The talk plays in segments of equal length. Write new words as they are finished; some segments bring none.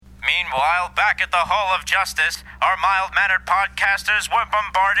Meanwhile, back at the Hall of Justice, our mild-mannered podcasters were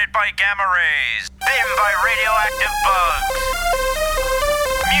bombarded by gamma rays, bitten by radioactive bugs,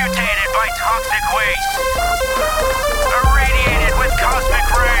 mutated by toxic waste, irradiated with cosmic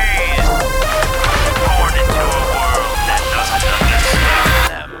rays, born into a world that doesn't understand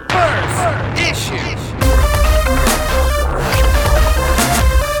them. First issue.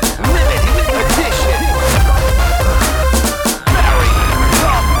 Limited edition.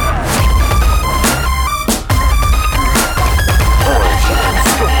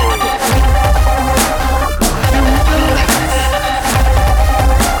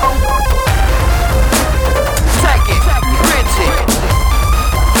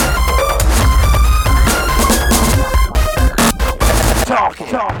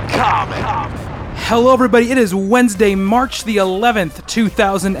 Hello everybody, it is Wednesday, March the 11th,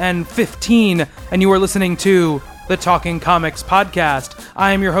 2015, and you are listening to the Talking Comics Podcast.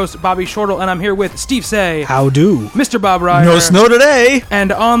 I am your host, Bobby Shortle, and I'm here with Steve Say. How do? Mr. Bob Ryder. No snow today.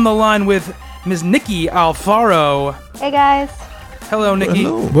 And on the line with Ms. Nikki Alfaro. Hey guys. Hello, Nikki.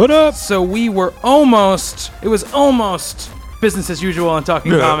 Hello. What up? So it was almost business as usual on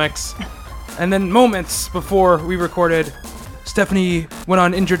Talking Comics. And then moments before we recorded, Stephanie went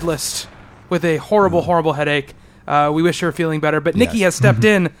on injured list with a horrible headache. We wish her feeling better. But Nikki has stepped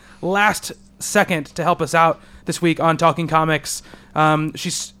in last second to help us out this week on Talking Comics.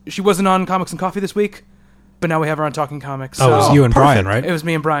 She wasn't on Comics and Coffee this week, but now we have her on Talking Comics. Oh, it was you and Brian, right? It was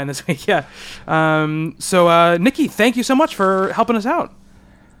me and Brian this week, yeah. So Nikki, thank you so much for helping us out.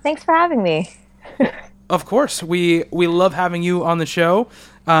 Thanks for having me. Of course. We love having you on the show.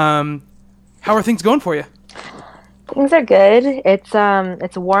 How are things going for you? Things are good.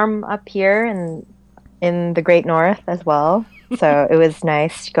 It's warm up here in the Great North as well. So it was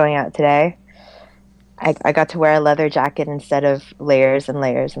nice going out today. I got to wear a leather jacket instead of layers and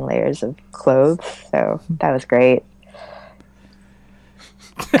layers and layers of clothes. So that was great.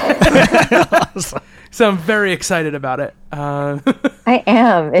 So I'm very excited about it. I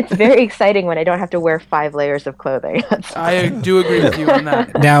am. It's very exciting when I don't have to wear 5 layers of clothing. I do agree with you on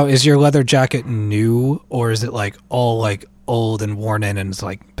that. Now, is your leather jacket new, or is it like all like old and worn in, and it's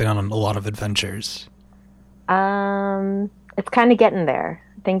like been on a lot of adventures? It's kind of getting there.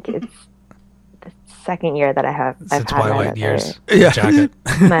 I think it's the second year that I've had Twilight my years leather, jacket.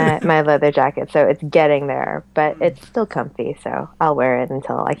 my leather jacket. So it's getting there, but it's still comfy. So I'll wear it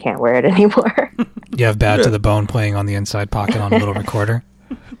until I can't wear it anymore. You have Bad to the Bone playing on the inside pocket on a little recorder.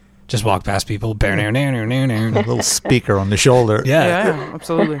 Just walk past people. A little speaker on the shoulder. Yeah,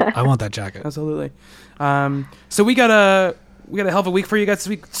 absolutely. I want that jacket. Absolutely. So we got a hell of a week for you guys this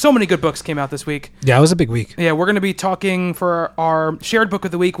week. So many good books came out this week. Yeah, it was a big week. Yeah, we're going to be talking for our shared book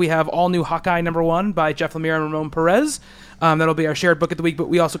of the week. We have All New Hawkeye #1 by Jeff Lemire and Ramon Perez. That'll be our shared book of the week, but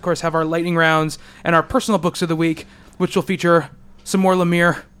we also, of course, have our lightning rounds and our personal books of the week, which will feature some more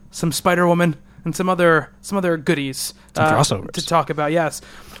Lemire, some Spider-Woman, and some other goodies. Some crossovers. To talk about, yes.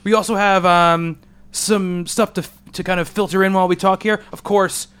 We also have some stuff to kind of filter in while we talk here. Of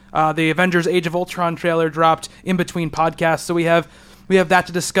course, the Avengers Age of Ultron trailer dropped in between podcasts, so we have that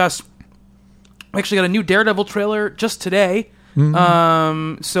to discuss. We actually got a new Daredevil trailer just today,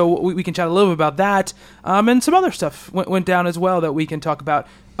 so we can chat a little bit about that, and some other stuff went down as well that we can talk about.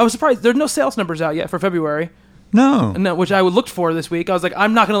 I was surprised there's no sales numbers out yet for February. No, which I looked for this week. I was like,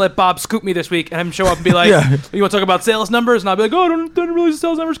 I'm not going to let Bob scoop me this week and have him show up and be like, you want to talk about sales numbers? And I'll be like, don't really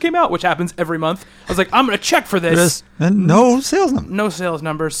sales numbers came out, which happens every month. I was like, I'm going to check for this. And no sales numbers. No sales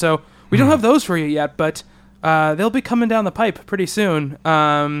numbers. So we don't have those for you yet, but they'll be coming down the pipe pretty soon.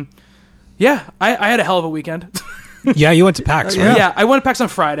 I had a hell of a weekend. Yeah, you went to PAX, right? Yeah, I went to PAX on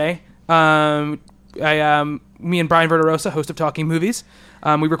Friday. Me and Brian Verderosa, host of Talking Movies,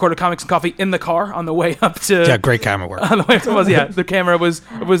 we recorded Comics and Coffee in the car on the way up to... Yeah, great camera work. On the way up to, the camera was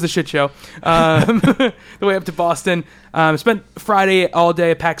the shit show. The way up to Boston. Spent Friday all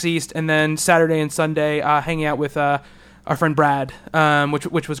day at PAX East, and then Saturday and Sunday hanging out with our friend Brad,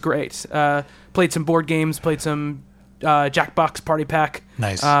 which was great. Played some board games, played some Jackbox Party Pack.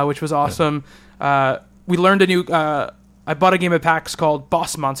 Nice. Which was awesome. We learned a new... I bought a game at PAX called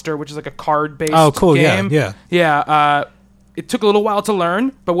Boss Monster, which is like a card-based game. Yeah. It took a little while to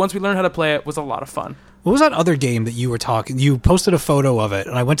learn, but once we learned how to play it was a lot of fun. What was that other game that you were talking? You posted a photo of it,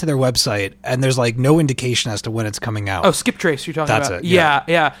 and I went to their website, and there's like no indication as to when it's coming out. Oh, Skip Trace, you're talking about. That's it.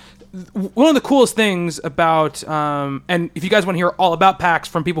 Yeah. One of the coolest things about, and if you guys want to hear all about PAX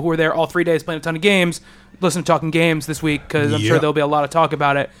from people who were there all 3 days playing a ton of games, listen to Talking Games this week, because I'm sure there'll be a lot of talk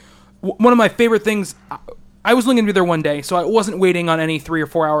about it. One of my favorite things I was only going to be there one day, so I wasn't waiting on any 3 or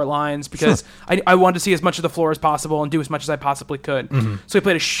 4 hour lines because I wanted to see as much of the floor as possible and do as much as I possibly could. So I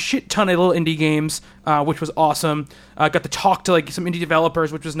played a shit ton of little indie games, which was awesome. Got to talk to like some indie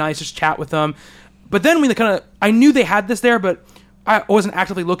developers, which was nice, just chat with them. But then I knew they had this there, but I wasn't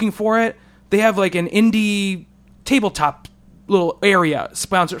actively looking for it. They have like an indie tabletop little area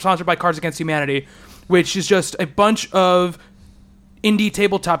sponsored by Cards Against Humanity, which is just a bunch of indie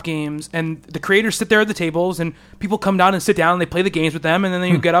tabletop games, and the creators sit there at the tables, and people come down and sit down, and they play the games with them, and then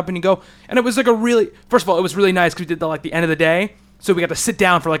you get up and you go. And it was like first of all, it was really nice because we did the end of the day, so we got to sit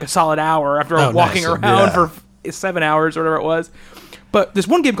down for like a solid hour after walking around for 7 hours or whatever it was. But there's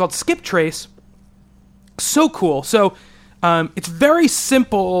one game called Skip Trace, so cool. So it's very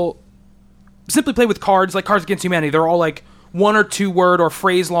simply played with cards, like Cards Against Humanity. They're all like 1 or 2 word or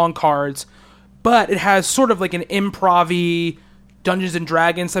phrase long cards, but it has sort of like an improv-y Dungeons and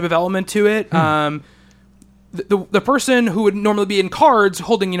Dragons type of element to it. The person who would normally be in cards,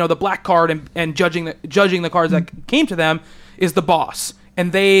 holding the black card and judging the cards that came to them, is the boss,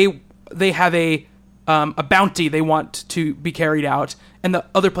 and they have a bounty they want to be carried out, and the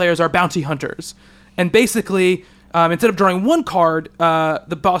other players are bounty hunters. And basically, instead of drawing 1 card,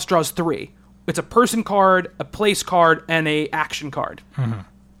 the boss draws 3. It's a person card, a place card, and a action card.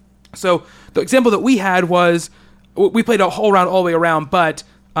 So the example that we had was, we played a whole round all the way around, but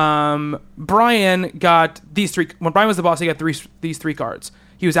Brian got these 3. When Brian was the boss, he got these 3 cards.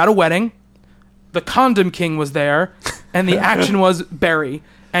 He was at a wedding, the Condom King was there, and the action was bury.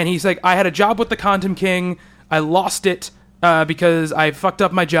 And he's like, I had a job with the Condom King, I lost it because I fucked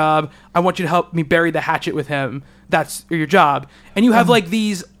up my job. I want you to help me bury the hatchet with him. That's your job. And you have like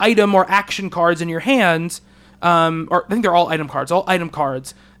these item or action cards in your hands, or I think they're all item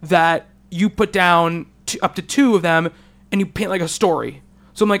cards that you put down up to 2 of them, and you paint like a story.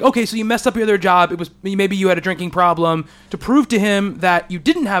 So I'm like, okay, so you messed up your other job. It was maybe you had a drinking problem. To prove to him that you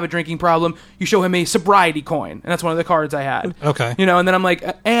didn't have a drinking problem, you show him a sobriety coin, and that's one of the cards I had. Okay. And then I'm like,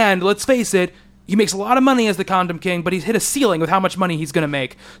 and let's face it, he makes a lot of money as the Condom King, but he's hit a ceiling with how much money he's going to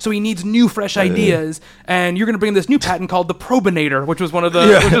make. So he needs new, fresh ideas, and you're going to bring this new patent called the Probinator, which was one of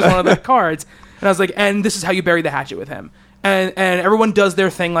the cards. And I was like, and this is how you bury the hatchet with him. And everyone does their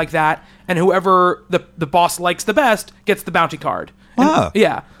thing like that, and whoever the boss likes the best gets the bounty card. Wow.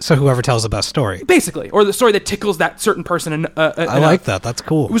 Yeah. So whoever tells the best story. Basically. Or the story that tickles that certain person. I like that. That's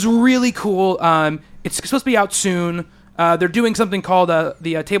cool. It was really cool. It's supposed to be out soon. They're doing something called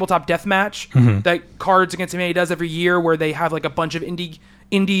the Tabletop Deathmatch that Cards Against Humanity does every year, where they have like a bunch of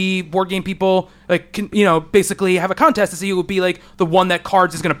indie board game people, like, basically have a contest to see who would be like the one that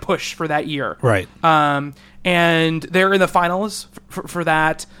Cards is going to push for that year. Right. And they're in the finals for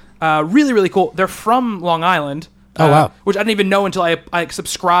that. Really, really cool. They're from Long Island. Oh, wow. Which I didn't even know until I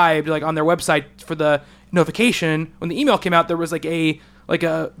subscribed like on their website for the notification. When the email came out, there was like a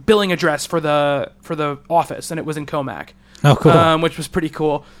billing address for the office, and it was in Comac. Oh, cool. Which was pretty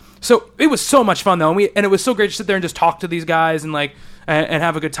cool. So it was so much fun though, and it was so great to sit there and just talk to these guys and like and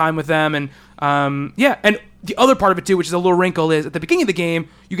have a good time with them. And and the other part of it too, which is a little wrinkle, is at the beginning of the game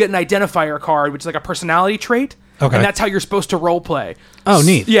you get an identifier card, which is like a personality trait. Okay. And that's how you're supposed to role play. Oh,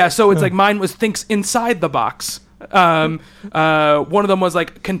 neat. Yeah, so it's like mine was thinks inside the box. One of them was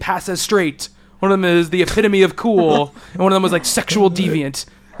like can pass as straight. One of them is the epitome of cool, and one of them was like sexual deviant.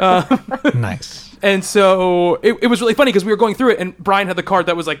 Nice. And so it was really funny because we were going through it, and Brian had the card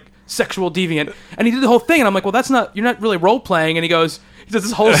that was like sexual deviant, and he did the whole thing, and I'm like, well, you're not really role playing. And he does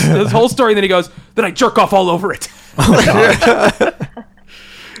this whole story, and then he goes, then I jerk off all over it. Oh my God.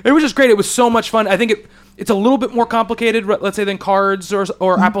 It was just great. It was so much fun. I think it's a little bit more complicated, let's say, than Cards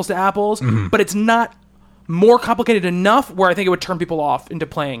or Apples to Apples, but it's not more complicated enough where I think it would turn people off into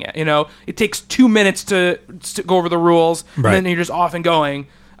playing it. It takes 2 minutes to go over the rules, right, and then you're just off and going.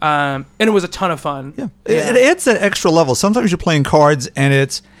 And it was a ton of fun. Yeah. It adds that extra level. Sometimes you're playing cards, and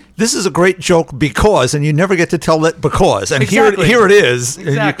this is a great joke because, and you never get to tell it because. And exactly. here it is.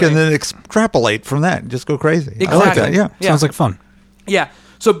 Exactly. And you can then extrapolate from that and just go crazy. Exactly. I like that, yeah. Sounds like fun. Yeah.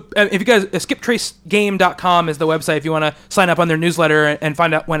 So if you guys, skiptracegame.com is the website if you want to sign up on their newsletter and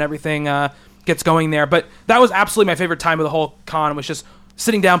find out when everything gets going there. But that was absolutely my favorite time of the whole con, was just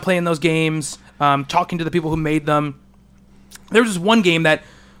sitting down playing those games, talking to the people who made them. There was this one game that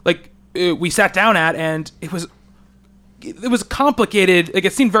we sat down at, and it was complicated. Like,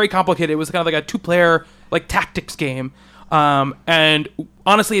 it seemed very complicated. It was kind of like a 2-player tactics game. And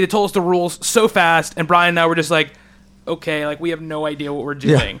honestly, they told us the rules so fast, and Brian and I were just like, okay, we have no idea what we're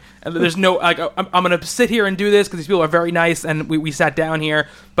doing. Yeah. And there's no, I'm going to sit here and do this because these people are very nice, and we sat down here,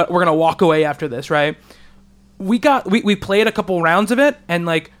 but we're going to walk away after this, right? We played a couple rounds of it, and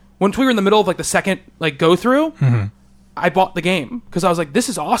once we were in the middle of like the second like go through, I bought the game because I was like, this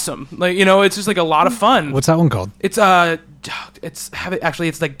is awesome. Like, you know, it's just like a lot of fun. What's that one called? It's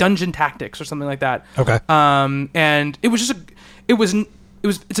it's like Dungeon Tactics or something like that. Okay. And it was just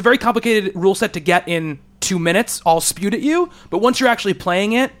it's a very complicated rule set to get in 2 minutes, all spewed at you. But once you're actually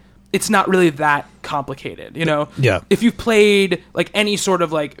playing it, it's not really that complicated, you know? Yeah. If you've played like any sort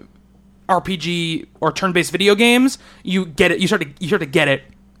of like RPG or turn-based video games, you get it. You start to get it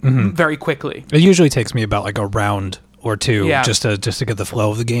very quickly. It usually takes me about like a round or two Yeah. just to get the flow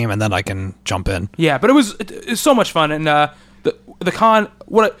of the game, and then I can jump in. Yeah, but it was so much fun, and the con.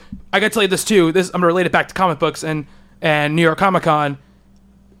 I got to tell you this too. I'm gonna relate it back to comic books and New York Comic Con.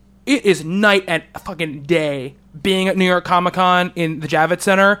 It is night and fucking day being at New York Comic Con in the Javits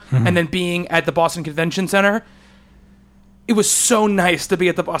Center and then being at the Boston Convention Center. It was so nice to be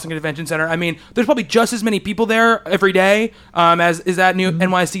at the Boston Convention Center. I mean, there's probably just as many people there every day as is at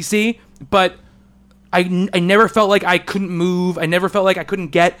NYCC, but I never felt like I couldn't move. I never felt like I couldn't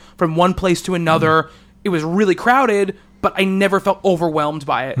get from one place to another. It was really crowded, but I never felt overwhelmed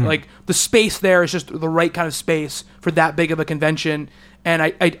by it. Like, the space there is just the right kind of space for that big of a convention.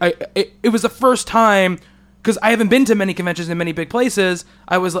 And it was the first time, because I haven't been to many conventions in many big places.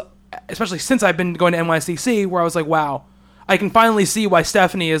 I was, especially since I've been going to NYCC, where I was like, wow, I can finally see why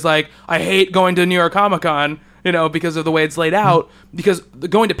Stephanie is like, I hate going to New York Comic Con, you know, because of the way it's laid out. Because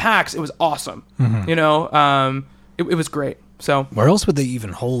going to PAX, it was awesome. You know, it was great. So where else would they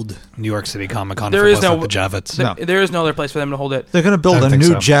even hold New York City Comic Con? There if it is wasn't no at the Javits. No. There is no other place for them to hold it. They're going to build I a think new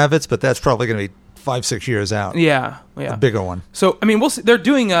so. Javits, but that's probably going to be 5-6 years out. Yeah. A bigger one. So I mean, we'll see. They're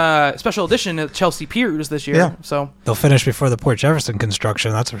doing a special edition at Chelsea Piers this year. Yeah. So They'll finish before the Port Jefferson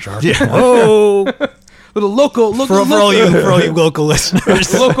construction. That's for sure. Yeah. Whoa! little local for all you local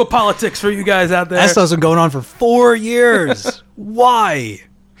listeners. local politics for you guys out there. That stuff's been going on for 4 years. Why?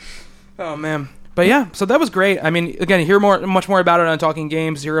 Oh man. But yeah, so that was great. I mean, again, hear much more about it on Talking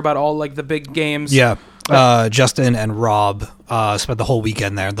Games. Hear about all like the big games. Yeah. Justin and Rob spent the whole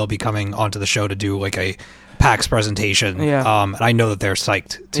weekend there. They'll be coming onto the show to do like a PAX presentation. Yeah. And I know that they're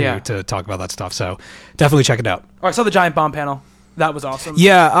psyched to talk about that stuff. So definitely check it out. Oh, I saw the Giant Bomb panel. That was awesome.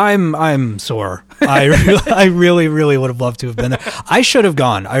 Yeah, I'm sore. I really would have loved to have been there. I should have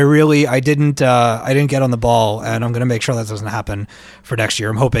gone. I didn't get on the ball, and I'm going to make sure that doesn't happen for next year.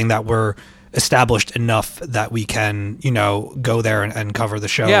 I'm hoping that we're established enough that we can, you know, go there and cover the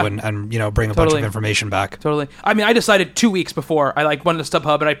show and you know, bring a bunch of information back. Totally. I mean, I decided 2 weeks before I like went to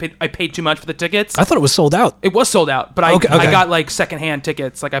StubHub and I paid too much for the tickets. I thought it was sold out. It was sold out, but I got like secondhand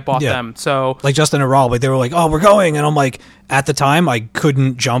tickets. Like I bought them. So like Justin and Rob, like they were like, "Oh, we're going," and I'm like, at the time I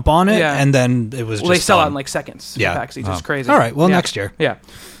couldn't jump on it, and then it was. Well, just they sell out in like seconds. Yeah, PAX East. It's crazy. All right, well, next year. Yeah.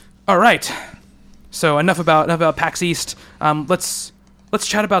 All right. So enough about PAX East. Let's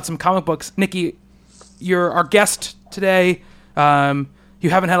chat about some comic books. Nikki, you're our guest today. You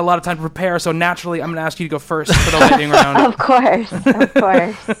haven't had a lot of time to prepare, so naturally I'm going to ask you to go first for the lightning round. Of course.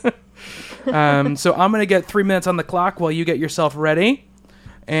 So I'm going to get 3 minutes on the clock while you get yourself ready.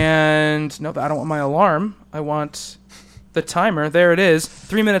 And no, I don't want my alarm. I want the timer. There it is.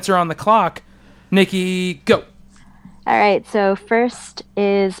 3 minutes are on the clock. Nikki, go. All right, so first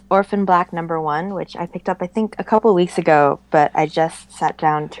is Orphan Black #1, which I picked up, I think, a couple weeks ago, but I just sat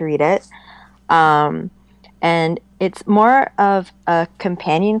down to read it. And it's more of a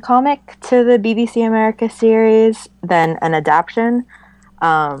companion comic to the BBC America series than an adaptation.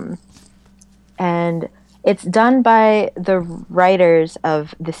 And it's done by the writers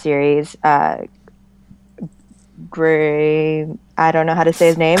of the series, Gray, I don't know how to say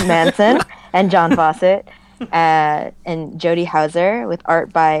his name, Manson, and John Fawcett, and Jody Hauser, with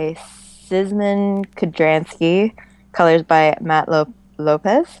art by Szymon Kudranski, colors by Matt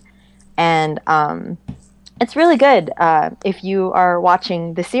Lopez. And it's really good if you are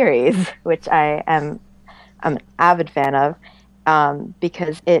watching the series, which I'm an avid fan of,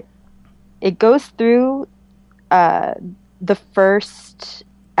 because it goes through the first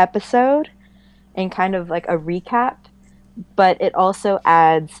episode in kind of like a recap, but it also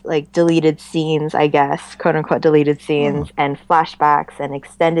adds like deleted scenes, I guess, quote unquote deleted scenes, and flashbacks and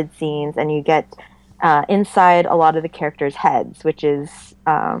extended scenes, and you get inside a lot of the characters' heads, which is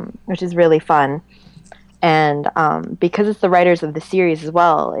really fun. And because it's the writers of the series as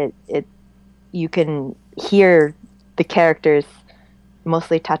well, you can hear the characters,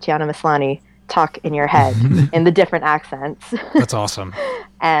 mostly Tatiana Maslany, talk in your head in the different accents. That's awesome.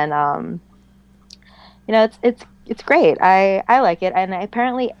 And you know, it's great. I like it, and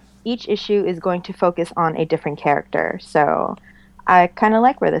apparently each issue is going to focus on a different character. So I kind of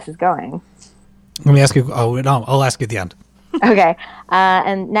like where this is going. Let me ask you. Oh no, I'll ask you at the end. Okay.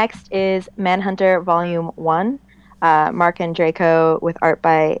 And next is Manhunter Volume 1. Mark and Draco with art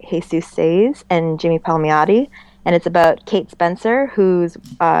by Jesus Says and Jimmy Palmiotti. And it's about Kate Spencer, who's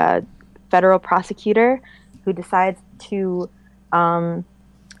a federal prosecutor who decides to,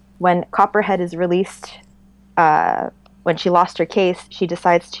 when Copperhead is released, when she lost her case, she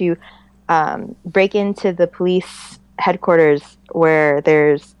decides to break into the police headquarters where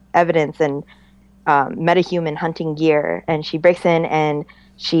there's evidence and metahuman hunting gear. And she breaks in and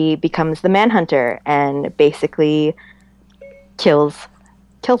she becomes the Manhunter and basically kills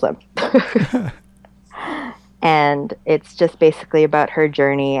them. And it's just basically about her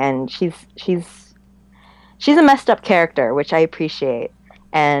journey, and she's a messed up character, which I appreciate.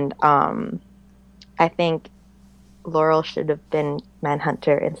 And I think Laurel should have been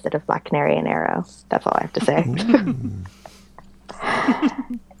Manhunter instead of Black Canary and Arrow. That's all I have to say.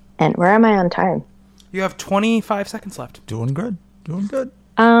 And where am I on time? You have 25 seconds left. Doing good.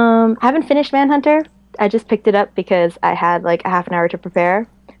 I haven't finished Manhunter. I just picked it up because I had like a half an hour to prepare,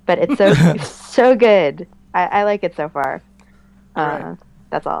 but it's so good. I like it so far. Right.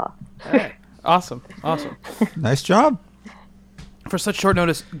 That's all. All right. Awesome. Nice job. For such short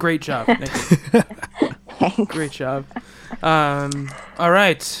notice, great job, Nikki. Thanks. Great job. All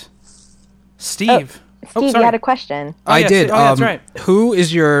right. Steve. Steve, you had a question. Oh, I yes. did. Oh, that's right. Who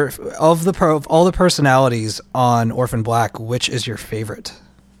is your of all the personalities on Orphan Black? Which is your favorite,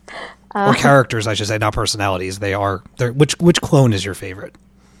 or characters? I should say, not personalities. Which clone is your favorite?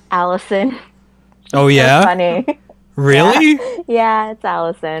 Allison. Oh yeah, Funny. really? Yeah, it's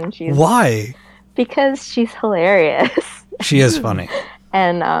Allison. Why? Because she's hilarious. She is funny.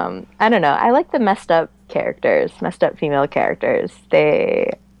 And I don't know. I like the messed up female characters.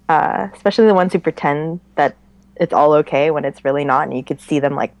 They, especially the ones who pretend that it's all okay when it's really not, and you could see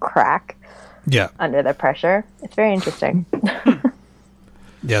them like crack. Yeah. Under the pressure. It's very interesting.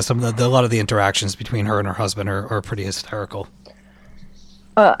 Yeah, a lot of the interactions between her and her husband are pretty hysterical.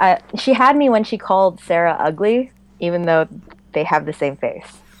 She had me when she called Sarah ugly, even though they have the same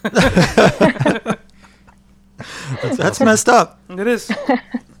face. That's messed up. It is.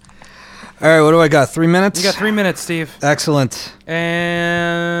 All right, what do I got? 3 minutes? You got 3 minutes, Steve. Excellent.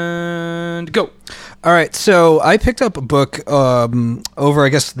 And go. All right, so I picked up a book over, I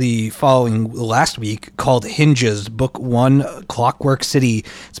guess, the following last week called Hinges, Book 1, Clockwork City.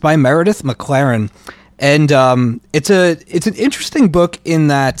 It's by Meredith McLaren. And it's an interesting book in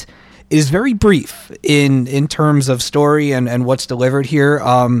that it is very brief in terms of story and what's delivered here.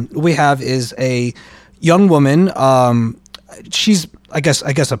 What we have is a young woman. She's I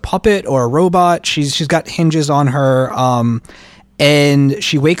guess a puppet or a robot. She's got hinges on her, and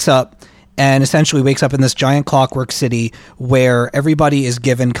she wakes up. And essentially wakes up in this giant clockwork city where everybody is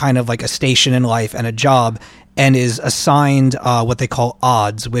given kind of like a station in life and a job, and is assigned what they call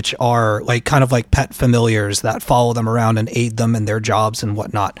odds, which are like kind of like pet familiars that follow them around and aid them in their jobs and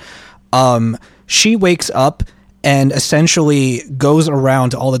whatnot. She wakes up and essentially goes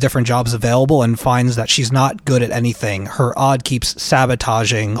around to all the different jobs available and finds that she's not good at anything. Her odd keeps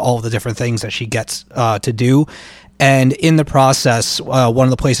sabotaging all the different things that she gets to do. And in the process, one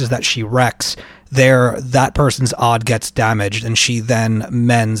of the places that she wrecks, that person's odd gets damaged, and she then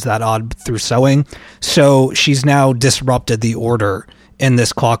mends that odd through sewing. So she's now disrupted the order in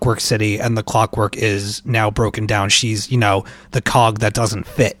this clockwork city, and the clockwork is now broken down. She's, the cog that doesn't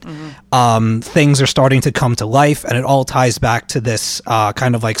fit. Mm-hmm. Things are starting to come to life, and it all ties back to this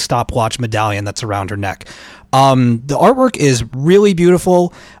kind of like stopwatch medallion that's around her neck. The artwork is really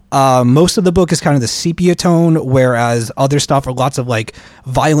beautiful. Most of the book is kind of the sepia tone, whereas other stuff are lots of like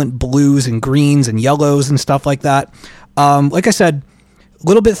violent blues and greens and yellows and stuff like that. Like I said, a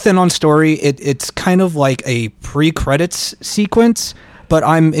little bit thin on story. It's kind of like a pre-credits sequence, but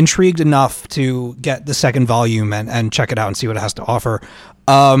I'm intrigued enough to get the second volume and check it out and see what it has to offer.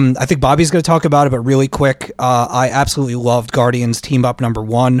 I think Bobby's going to talk about it, but really quick, I absolutely loved Guardians Team Up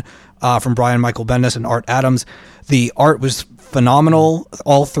 #1 from Brian Michael Bendis and Art Adams. The art was phenomenal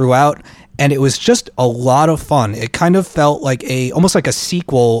all throughout, and it was just a lot of fun. It kind of felt like almost like a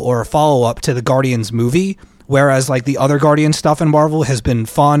sequel or a follow-up to the Guardians movie, whereas like the other Guardians stuff in Marvel has been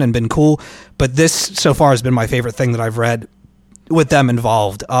fun and been cool, but this so far has been my favorite thing that I've read with them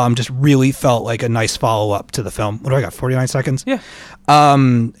involved. Just really felt like a nice follow-up to the film. What do I got, 49 seconds? Yeah.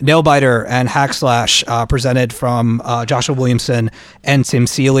 Nailbiter and Hackslash presented from Joshua Williamson and Tim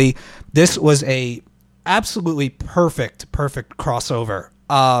Seeley. This was a absolutely perfect crossover.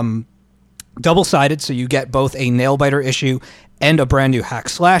 Double-sided, so you get both a Nailbiter issue and a brand new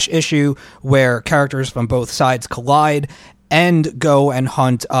Hackslash issue where characters from both sides collide, and go and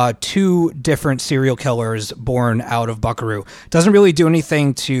hunt 2 different serial killers born out of Buckaroo. Doesn't really do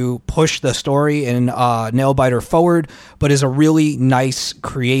anything to push the story in Nailbiter forward, but is a really nice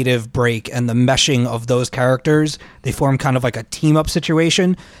creative break, and the meshing of those characters, they form kind of like a team-up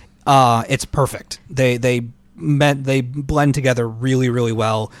situation. It's perfect. They blend together really, really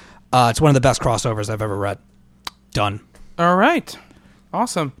well. It's one of the best crossovers I've ever read. Done. All right.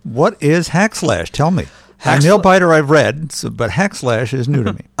 Awesome. What is Hack Slash? Tell me. Nailbiter I've read, but Hack Slash is new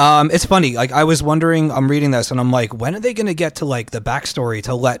to me. It's funny. Like, I was wondering, I'm reading this and I'm like, when are they going to get to like the backstory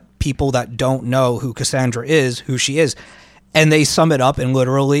to let people that don't know who Cassandra is, who she is? And they sum it up in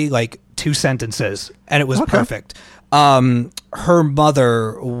literally like 2 sentences, and it was perfect. Her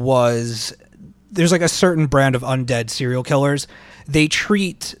mother was, there's like a certain brand of undead serial killers. They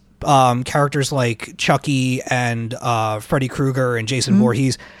treat characters like Chucky and Freddy Krueger and Jason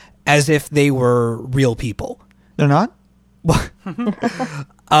Voorhees as if they were real people. They're not?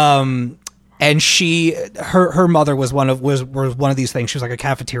 And her mother was one of these things. She was like a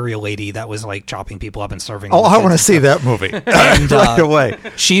cafeteria lady that was like chopping people up and serving. Oh, I want to see that movie right away.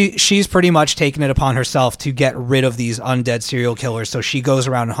 She's pretty much taken it upon herself to get rid of these undead serial killers. So she goes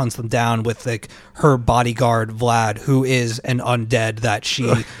around and hunts them down with like her bodyguard Vlad, who is an undead that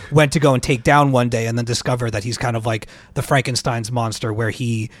she went to go and take down one day, and then discover that he's kind of like the Frankenstein's monster, where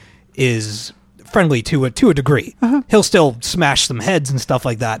he is friendly to a degree. He'll still smash some heads and stuff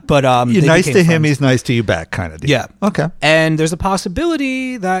like that, but you're nice to him, friends. he's nice to you back, kind of deal. Yeah. Okay. And there's a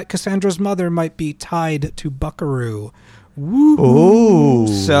possibility that Cassandra's mother might be tied to Buckaroo. Ooh.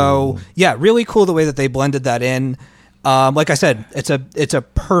 So yeah, really cool the way that they blended that in. Like I said, it's a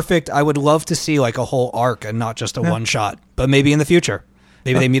perfect. I would love to see like a whole arc and not just a one shot. But maybe in the future,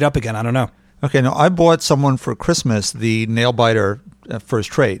 maybe they meet up again. I don't know. Okay. Now I bought someone for Christmas the Nailbiter first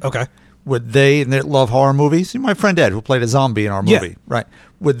trade. Okay. Would they, and they love horror movies? My friend Ed, who played a zombie in our movie, right?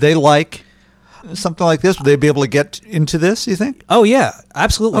 Would they like something like this? Would they be able to get into this, you think? Oh, yeah,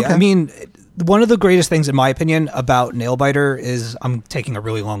 absolutely. Okay. I mean, one of the greatest things, in my opinion, about Nailbiter is, I'm taking a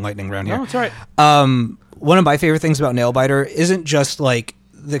really long lightning round here. No, it's all right. One of my favorite things about Nailbiter isn't just like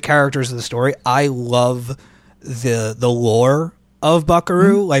the characters of the story. I love the lore of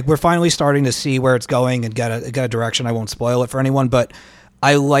Buckaroo. Like, we're finally starting to see where it's going and get a direction. I won't spoil it for anyone, but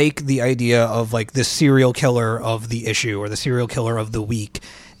I like the idea of like the serial killer of the issue or the serial killer of the week.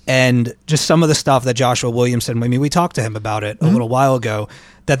 And just some of the stuff that Joshua Williamson, I mean, we talked to him about it a little while ago,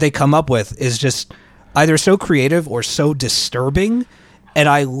 that they come up with is just either so creative or so disturbing. And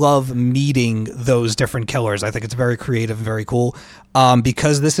I love meeting those different killers. I think it's very creative and very cool.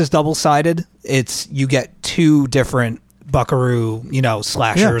 Because this is double-sided, you get 2 different Buckaroo,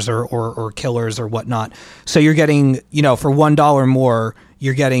 slashers or killers or whatnot. So you're getting, for $1 more,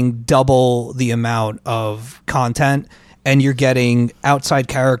 you're getting double the amount of content, and you're getting outside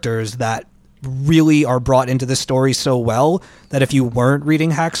characters that really are brought into the story so well that if you weren't reading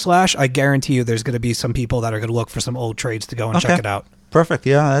Hack Slash, I guarantee you there's going to be some people that are going to look for some old trades to go and check it out. Perfect.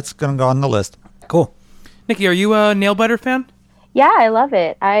 Yeah, that's going to go on the list. Cool. Nikki, are you a Nailbiter fan? Yeah, I love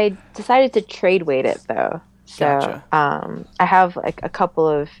it. I decided to trade weight it though. So Gotcha. I have like a couple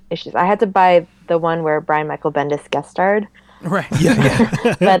of issues. I had to buy the one where Brian Michael Bendis guest starred. Right.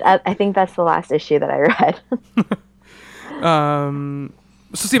 Yeah. But I think that's the last issue that I read.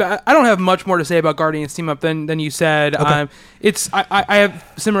 So, Steve, I don't have much more to say about Guardians Team Up than you said. Okay. I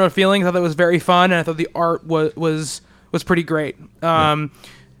have similar feelings. I thought it was very fun, and I thought the art was pretty great.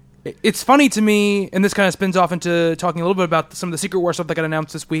 It's funny to me, and this kind of spins off into talking a little bit about some of the Secret War stuff that got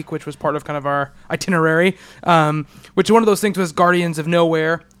announced this week, which was part of kind of our itinerary, which one of those things was Guardians of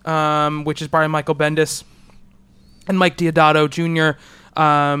Nowhere, which is Brian Michael Bendis and Mike Deodato Jr.,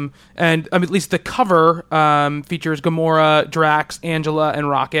 and at least the cover features Gamora, Drax, Angela, and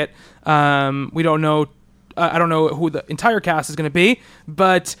Rocket. We don't know. I don't know who the entire cast is going to be,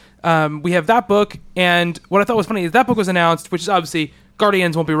 but we have that book. And what I thought was funny is that book was announced, which is obviously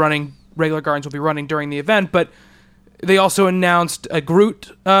Guardians won't be running. Regular Guardians will be running during the event, but they also announced a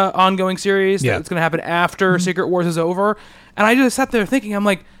Groot ongoing series that's going to happen after Secret Wars is over. And I just sat there thinking, I'm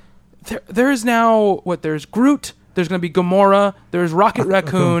like, there is now there's Groot. There's going to be Gamora, there's Rocket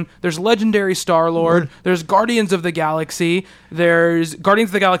Raccoon, there's Legendary Star-Lord, there's Guardians of the Galaxy, there's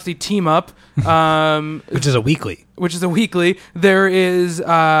Guardians of the Galaxy Team Up. Which is a weekly. There is...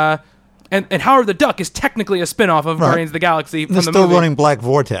 And Howard the Duck is technically a spin-off of Guardians of the Galaxy from They're the still movie. running Black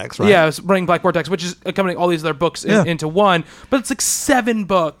Vortex, right? Yeah, it's running Black Vortex, which is combining all these other books into one. But it's like 7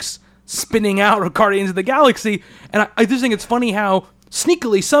 books spinning out of Guardians of the Galaxy. And I just think it's funny how,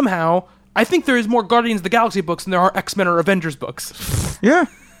 sneakily, somehow... I think there is more Guardians of the Galaxy books than there are X-Men or Avengers books. Yeah.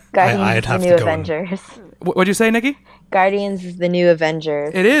 Guardians I'd the have New to go Avengers. What'd you say, Nikki? Guardians is the new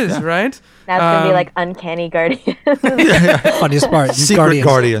Avengers. It is, right? Now it's gonna be like Uncanny Guardians. Funniest part, Secret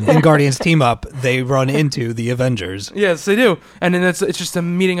Guardian. In Guardians team up, they run into the Avengers. Yes, they do. And then it's just a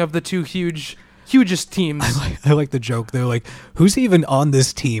meeting of the two hugest teams. I like the joke. They're like, who's even on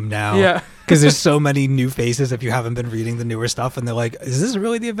this team now? Yeah. Because there's so many new faces if you haven't been reading the newer stuff. And they're like, is this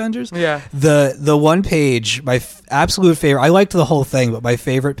really the Avengers? Yeah. The one page, my absolute favorite, I liked the whole thing, but my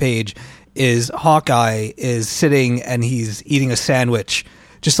favorite page is Hawkeye is sitting and he's eating a sandwich.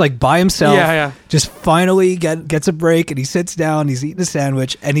 Just like by himself, just finally gets a break, and he sits down, he's eating a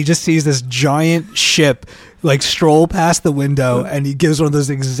sandwich, and he just sees this giant ship like stroll past the window, and he gives one of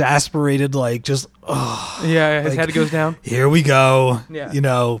those exasperated like just his head goes down. Here we go. Yeah. You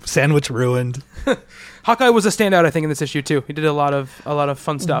know, sandwich ruined. Hawkeye was a standout, I think, in this issue too. He did a lot of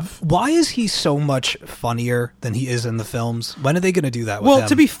fun stuff. Why is he so much funnier than he is in the films? When are they going to do that with him? Well,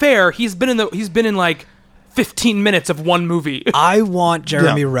 to be fair, he's been in like 15 minutes of one movie. I want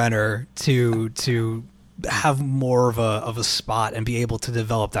Jeremy Renner to have more of a spot and be able to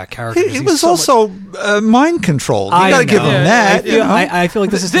develop that character. He was so also mind controlled. You got to give him that. I feel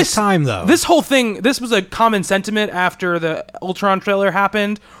like this is his time, though. This whole thing, this was a common sentiment after the Ultron trailer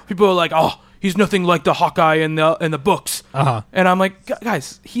happened. People were like, "Oh, he's nothing like the Hawkeye in the books." And I'm like,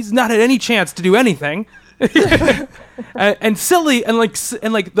 guys, he's not had any chance to do anything. and silly and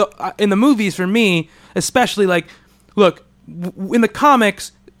in the movies, for me especially, like, look, in the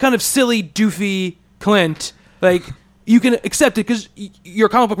comics, kind of silly, doofy Clint, like, you can accept it because you're a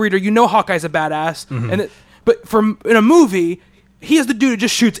comic book reader, you know Hawkeye's a badass, but in a movie, he is the dude who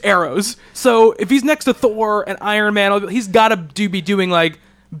just shoots arrows. So if he's next to Thor and Iron Man, he's got to be doing like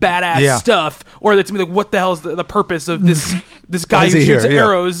badass stuff, or it's like, what the hell is the purpose of this guy who shoots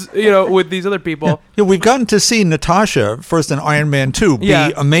arrows, with these other people? Yeah, we've gotten to see Natasha first in Iron Man 2 be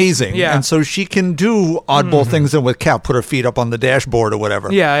amazing, and so she can do oddball things. And with Cap, put her feet up on the dashboard or whatever.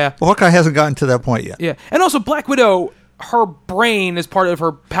 Well, Hawkeye hasn't gotten to that point yet. And also Black Widow, her brain is part of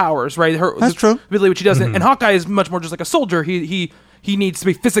her powers, right? That's true. Really, what she does, and Hawkeye is much more just like a soldier. He needs to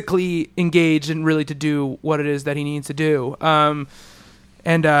be physically engaged and really to do what it is that he needs to do.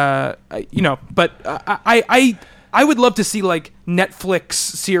 But I would love to see like Netflix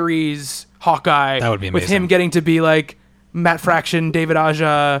series Hawkeye. That would be amazing. With him getting to be like Matt Fraction, David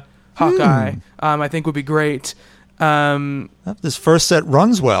Aja Hawkeye. I think would be great. If this first set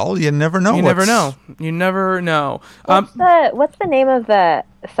runs well, you never know. You never know. What's the name of the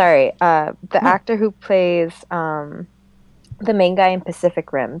actor who plays the main guy in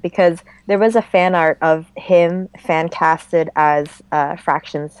Pacific Rim? Because there was a fan art of him fan casted as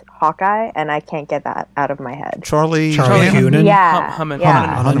Fraction's Hawkeye, and I can't get that out of my head. Charlie Hunnam.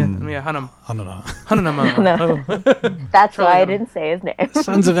 Hunnam. That's why I didn't say his name.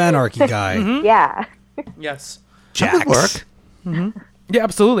 Sons of Anarchy guy. Yeah. Yes. Jax. That would work. Yeah,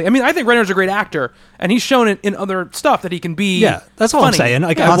 absolutely. I mean, I think Renner's a great actor, and he's shown in other stuff that he can be. Yeah, that's all funny. I'm saying.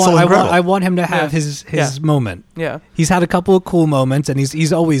 Like, I want him to have his moment. Yeah, he's had a couple of cool moments, and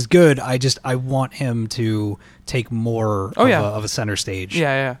he's always good. I want him to take more of a center stage.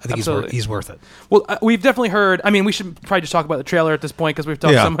 Yeah. I think he's worth it. Well, we've definitely heard. I mean, we should probably just talk about the trailer at this point because we've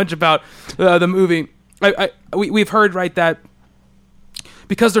talked so much about the movie. We've heard, right, that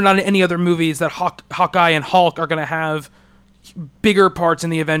because they're not in any other movies, that Hawkeye and Hulk are going to have bigger parts in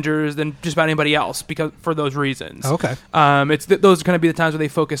the Avengers than just about anybody else, because for those reasons. Okay. Those are going to be the times where they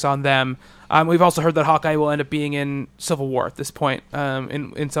focus on them. We've also heard that Hawkeye will end up being in Civil War at this point,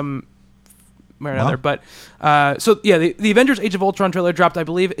 in some way or another. But the Avengers: Age of Ultron trailer dropped. I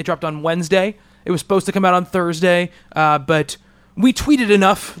believe it dropped on Wednesday. It was supposed to come out on Thursday, but we tweeted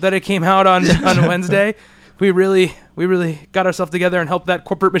enough that it came out on Wednesday. We really got ourselves together and helped that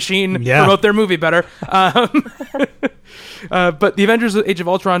corporate machine promote their movie better. But the Avengers: Age of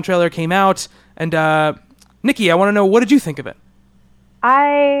Ultron trailer came out, and Nikki, I want to know, what did you think of it?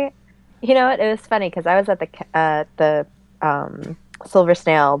 It was funny because I was at the Silver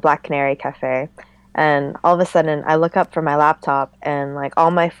Snail Black Canary Cafe, and all of a sudden I look up from my laptop, and like all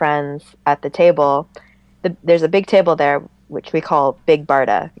my friends at the table, there's a big table there which we call Big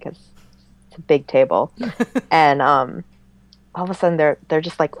Barda because it's a big table, and all of a sudden they're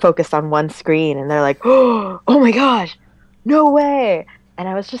just like focused on one screen, and they're like, oh my gosh, no way. And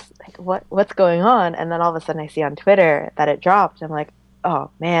I was just like, what's going on? And then all of a sudden I see on Twitter that it dropped. I'm like,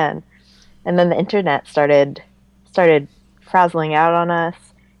 oh man. And then the internet started frazzling out on us,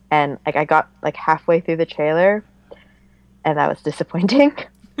 and like I got like halfway through the trailer, and that was disappointing.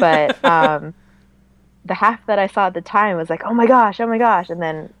 But the half that I saw at the time was like, oh my gosh. And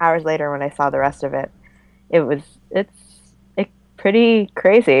then hours later when I saw the rest of it, it's pretty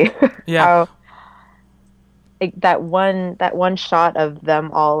crazy. Yeah. that one shot of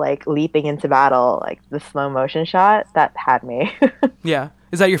them all like leaping into battle, like the slow motion shot, that had me. Yeah.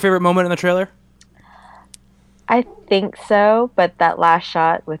 Is that your favorite moment in the trailer? I think so, but that last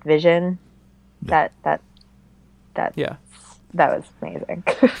shot with Vision, that yeah, that was amazing.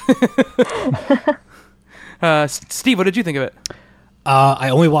 Steve, what did you think of it? I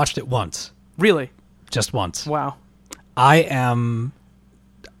only watched it once. Really? Just once. Wow. I'm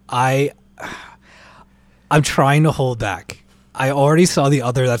trying to hold back. I already saw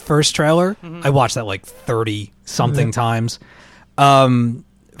that first trailer. I watched that like 30 something times.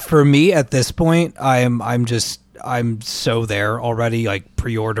 For me at this point, I'm so there already, like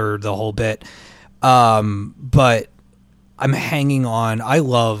pre-order the whole bit. But I'm hanging on. I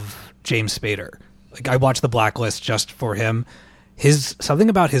love James Spader. Like I watched The Blacklist just for him. Something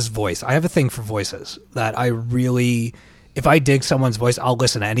about his voice. I have a thing for voices that I really, if I dig someone's voice, I'll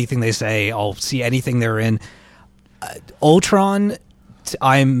listen to anything they say. I'll see anything they're in. Ultron,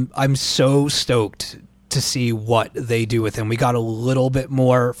 I'm so stoked to see what they do with him. We got a little bit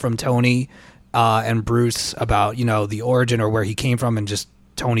more from Tony and Bruce about, the origin or where he came from, and just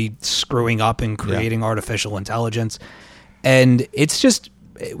Tony screwing up and creating artificial intelligence. And it's just,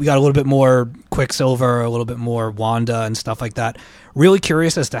 we got a little bit more Quicksilver, a little bit more Wanda and stuff like that. Really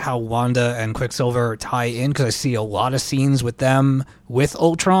curious as to how Wanda and Quicksilver tie in, because I see a lot of scenes with them with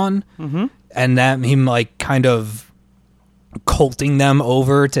Ultron, and that him like kind of culting them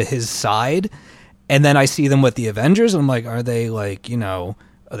over to his side. And then I see them with the Avengers, and I'm like, are they like, are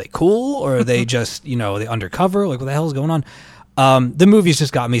they cool, or are they just, are they undercover? Like, what the hell is going on? The movie's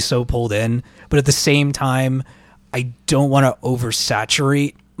just got me so pulled in, but at the same time, I don't want to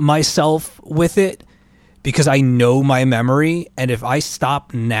oversaturate myself with it, because I know my memory, and if I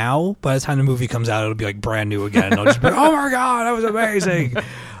stop now, by the time the movie comes out, it'll be like brand new again, and I'll just be like, oh my God, that was amazing.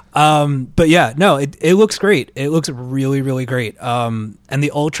 But yeah, no, it looks great. It looks really, really great. And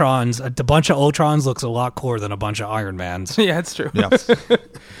the Ultrons, a bunch of Ultrons looks a lot cooler than a bunch of Iron Mans. Yeah, it's true. Yeah.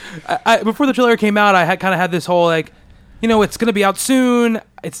 Before the trailer came out, I had kind of had this whole like, it's going to be out soon.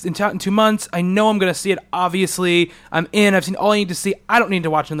 It's out in 2 months. I know I'm going to see it. Obviously, I'm in. I've seen all I need to see. I don't need to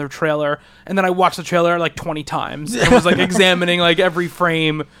watch another trailer. And then I watched the trailer like 20 times. I was like examining like every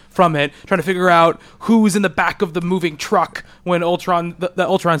frame from it, trying to figure out who's in the back of the moving truck when Ultron, the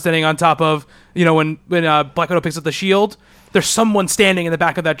Ultron standing on top of, when Black Widow picks up the shield. There's someone standing in the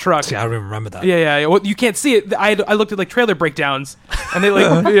back of that truck. See, I don't even remember that. Yeah. Well, you can't see it. I looked at like trailer breakdowns, and they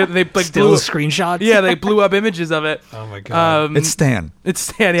they like still blew screenshots. Yeah, they blew up images of it. Oh my God! It's Stan.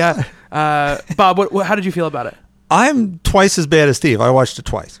 Yeah. Bob, how did you feel about it? I'm twice as bad as Steve. I watched it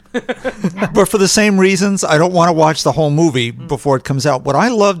twice, but for the same reasons. I don't want to watch the whole movie before it comes out. What I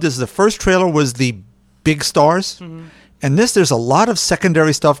loved is the first trailer was the big stars, and there's a lot of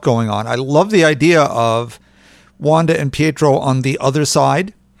secondary stuff going on. I love the idea of Wanda and Pietro on the other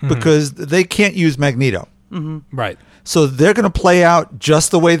side, because they can't use Magneto. Right. So they're going to play out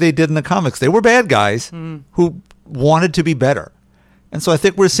just the way they did in the comics. They were bad guys who wanted to be better. And so I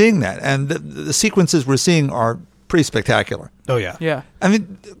think we're seeing that. And the sequences we're seeing are pretty spectacular. Oh, yeah. Yeah. I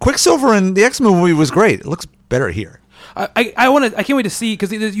mean, Quicksilver in the X-Men movie was great. It looks better here. I can't wait to see,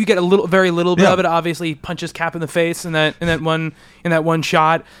 because you get very little bit of it. Obviously, he punches Cap in the face in that one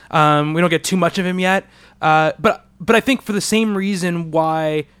shot. We don't get too much of him yet. But I think for the same reason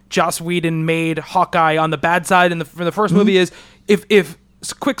why Joss Whedon made Hawkeye on the bad side for the first movie is if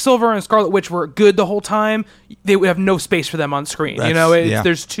Quicksilver and Scarlet Witch were good the whole time, they would have no space for them on screen.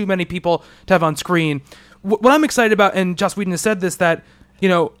 There's too many people to have on screen. What I'm excited about, and Joss Whedon has said this, that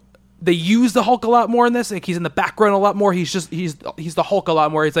they use the Hulk a lot more in this. Like, he's in the background a lot more. He's the Hulk a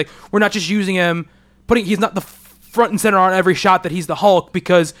lot more. It's like, we're not just using him, he's not the front and center on every shot that he's the Hulk,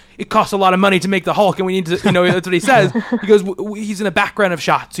 because it costs a lot of money to make the Hulk, and we need to, that's what he says. He goes, he's in the background of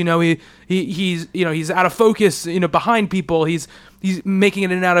shots. He's out of focus, behind people. He's making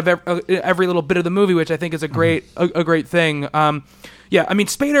it in and out of every little bit of the movie, which I think is a great thing.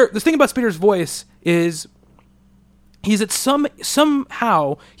 Spader. The thing about Spader's voice is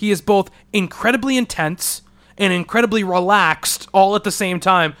somehow he is both incredibly intense and incredibly relaxed all at the same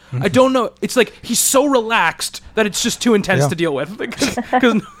time. I don't know. It's like he's so relaxed that it's just too intense to deal with.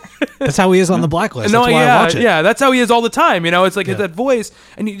 Cause that's how he is on The Blacklist. That's why I watch it. Yeah, that's how he is all the time. It's like that voice,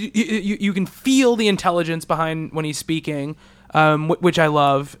 and you can feel the intelligence behind when he's speaking, which I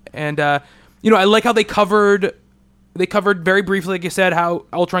love. And I like how they covered very briefly, like you said, how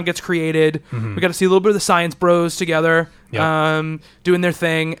Ultron gets created. We got to see a little bit of the Science Bros together, doing their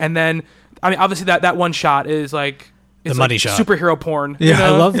thing, and then obviously that one shot is like the money shot, superhero porn. Yeah, I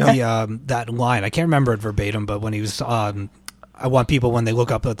love the that line. I can't remember it verbatim, but when he was I want people when they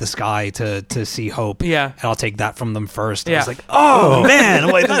look up at the sky to see hope. Yeah. And I'll take that from them first. Yeah. I was like, oh man,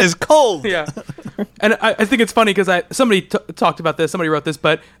 like, that is cold. Yeah. And I think it's funny because somebody talked about this, somebody wrote this,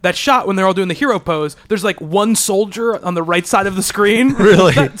 but that shot when they're all doing the hero pose, there's like one soldier on the right side of the screen.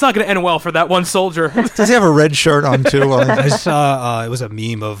 Really? It's not going to end well for that one soldier. Does he have a red shirt on too? I saw it was a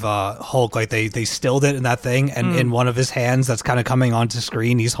meme of Hulk, like they stilled it in that thing, and in one of his hands that's kind of coming onto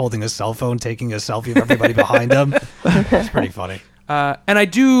screen, he's holding a cell phone, taking a selfie of everybody behind him. It's pretty funny. And I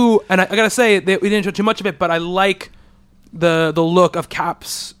gotta say that we didn't show too much of it, but I like the look of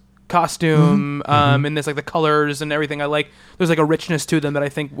Cap's costume, and this, like, the colors and everything. I like there's like a richness to them that I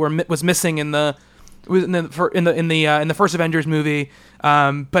think was missing in the first Avengers movie,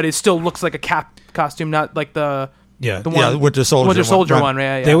 but it still looks like a Cap costume, not like the Winter Soldier one.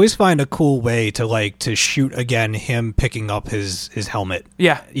 Yeah. They always find a cool way to shoot again him picking up his helmet.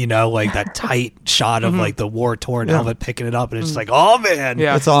 Yeah. Like that tight shot of like the war torn helmet picking it up, and it's just like, oh man,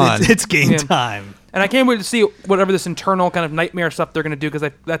 Yeah. It's on. It's game time. And I can't wait to see whatever this internal kind of nightmare stuff they're going to do,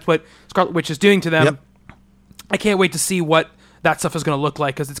 because that's what Scarlet Witch is doing to them. Yep. I can't wait to see what that stuff is going to look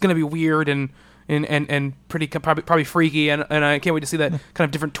like, because it's going to be weird and pretty probably freaky, and I can't wait to see that kind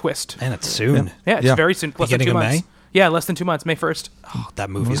of different twist. And it's soon. Yeah, it's very soon. Less than Beginning 2 of months. May? Yeah, less than 2 months, May 1st. Oh, that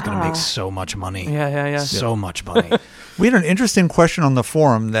movie is going to make so much money. Yeah. So much money. We had an interesting question on the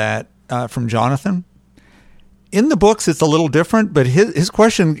forum that from Jonathan. In the books, it's a little different, but his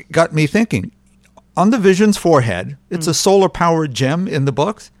question got me thinking. On the Vision's forehead, it's a solar-powered gem in the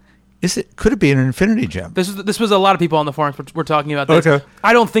books. Could it be an infinity gem? This was a lot of people on the forums were talking about this. Okay.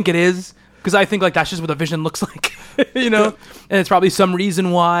 I don't think it is, because I think like that's just what the Vision looks like, and it's probably some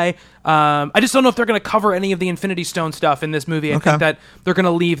reason why. I just don't know if they're going to cover any of the Infinity Stone stuff in this movie. I think that they're going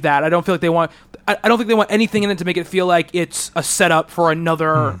to leave that. I don't feel like they want. I don't think they want anything in it to make it feel like it's a setup for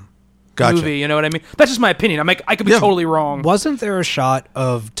another movie. You know what I mean? That's just my opinion. I could be totally wrong. Wasn't there a shot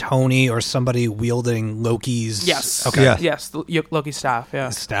of Tony or somebody wielding Loki's? Yes. Okay. Yes. The Loki staff.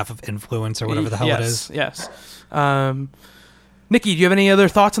 Yeah. Staff of influence or whatever the hell it is. Yes. Nikki, do you have any other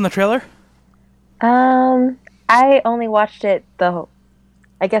thoughts on the trailer? I only watched it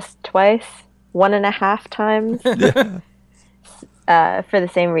I guess twice, 1.5 times, for the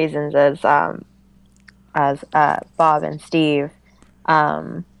same reasons as Bob and Steve.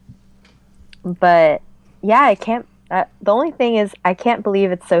 But yeah, I can't. The only thing is, I can't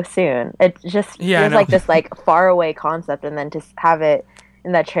believe it's so soon. It just feels like this like far away concept, and then to have it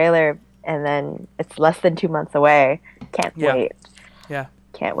in that trailer, and then it's less than 2 months away. Can't wait. Yeah.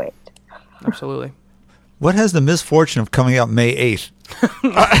 Can't wait. Absolutely. What has the misfortune of coming out May 8th?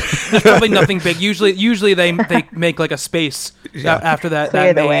 There's probably nothing big. Usually they make like a space after that.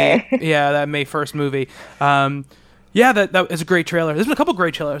 Clear the May, way. that May 1st movie. That is a great trailer. There's been a couple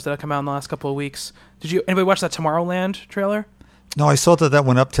great trailers that have come out in the last couple of weeks. Anybody watch that Tomorrowland trailer? No, I saw that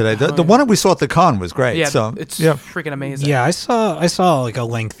went up today. The one that we saw at the con was great. Yeah, so, it's freaking amazing. Yeah, I saw like a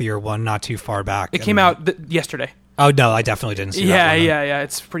lengthier one not too far back. It came out yesterday. Oh no, I definitely didn't see that one. Yeah.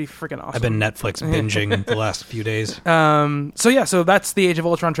 It's pretty freaking awesome. I've been Netflix binging the last few days. So that's the Age of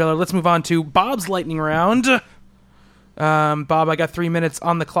Ultron trailer. Let's move on to Bob's lightning round. Bob, I got 3 minutes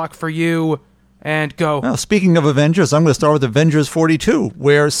on the clock for you, and go. Well, speaking of Avengers, I'm going to start with Avengers 42,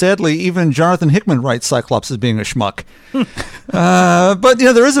 where sadly even Jonathan Hickman writes Cyclops as being a schmuck. But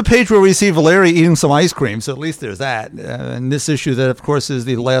there is a page where we see Valeria eating some ice cream, so at least there's that. And this issue that, of course, is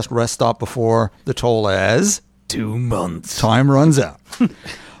the last rest stop before the toll as 2 months. Time runs out.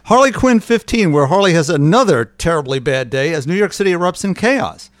 Harley Quinn 15, where Harley has another terribly bad day as New York City erupts in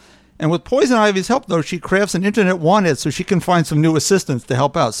chaos. And with Poison Ivy's help, though, she crafts an internet wanted so she can find some new assistants to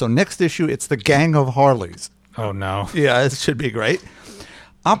help out. So next issue, it's the Gang of Harleys. Oh, no. Yeah, it should be great.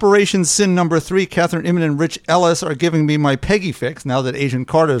 Operation Sin number 3, Catherine Inman and Rich Ellis are giving me my Peggy fix now that Agent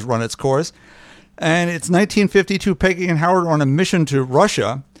Carter has run its course. And it's 1952, Peggy and Howard are on a mission to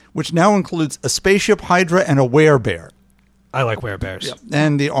Russia, which now includes a spaceship Hydra and a werebear. I like werebears. Yep.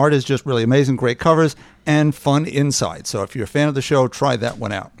 And the art is just really amazing, great covers, and fun inside. So if you're a fan of the show, try that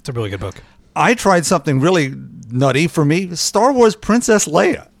one out. It's a really good book. I tried something really nutty for me. Star Wars Princess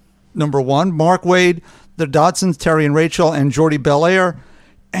Leia, number 1. Mark Waid, the Dodsons, Terry and Rachel, and Jordi Belair.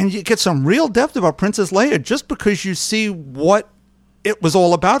 And you get some real depth about Princess Leia just because you see what it was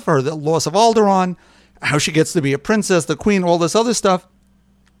all about for her. The loss of Alderaan, how she gets to be a princess, the queen, all this other stuff.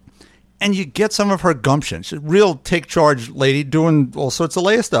 And you get some of her gumption. She's a real take-charge lady doing all sorts of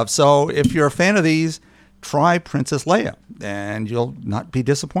Leia stuff. So if you're a fan of these, try Princess Leia, and you'll not be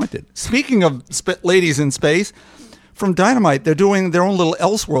disappointed. Speaking of ladies in space, from Dynamite, they're doing their own little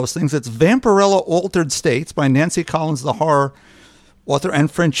Elseworlds things. It's Vampirella Altered States by Nancy Collins, the horror author,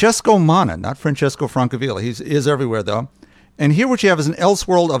 and Francesco Mana, not Francesco Francavilla. He is everywhere, though. And here what you have is an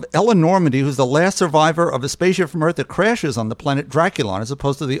Elseworld of Ella Normandy, who's the last survivor of a spaceship from Earth that crashes on the planet Draculon, as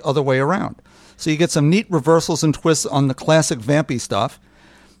opposed to the other way around. So you get some neat reversals and twists on the classic vampy stuff,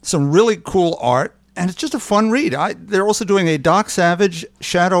 some really cool art, and it's just a fun read. They're also doing a Doc Savage,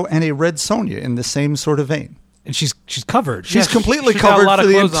 Shadow, and a Red Sonja in the same sort of vein. And she's covered. She's completely she's got a covered lot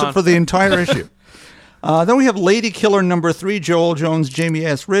of clothes on. for the entire issue. Then we have Lady Killer number 3, Joel Jones, Jamie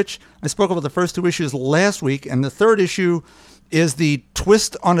S. Rich. I spoke about the first 2 issues last week, and the third issue is the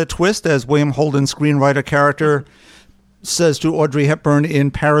twist on a twist, as William Holden's screenwriter character says to Audrey Hepburn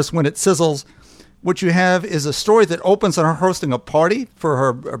in Paris When It Sizzles. What you have is a story that opens on her hosting a party for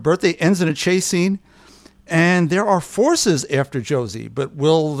her birthday, ends in a chase scene, and there are forces after Josie, but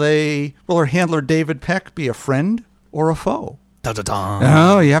will her handler David Peck be a friend or a foe?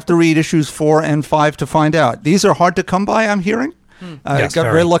 Da-da-da. Oh, you have to read issues 4 and 5 to find out. These are hard to come by, I'm hearing. I Yes, got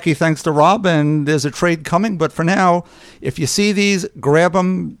very. very lucky thanks to Rob, and there's a trade coming. But for now, if you see these, grab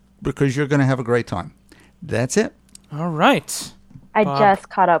them because you're going to have a great time. That's it. All right. I just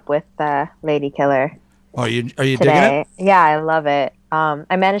caught up with Lady Killer Are you digging today. it? Yeah, I love it.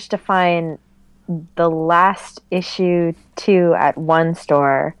 I managed to find the last issue 2 at one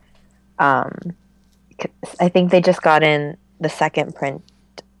store. I think they just got in the second print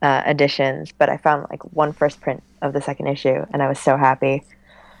editions, but I found like one first print of the second issue, and I was so happy.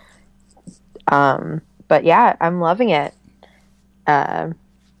 But yeah, I'm loving it. Is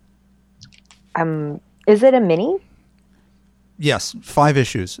it a mini? Yes, 5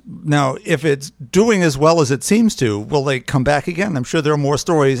 issues. Now, if it's doing as well as it seems to, will they come back again? I'm sure there are more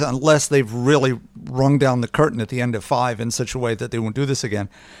stories, unless they've really rung down the curtain at the end of 5 in such a way that they won't do this again.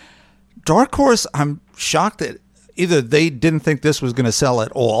 Dark Horse, I'm shocked that either they didn't think this was going to sell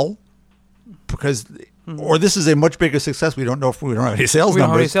at all, or this is a much bigger success. We don't know if we don't have any sales We don't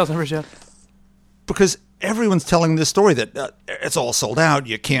have any numbers. sales numbers yet. Because everyone's telling this story that it's all sold out.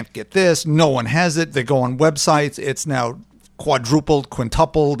 You can't get this. No one has it. They go on websites. It's now quadrupled,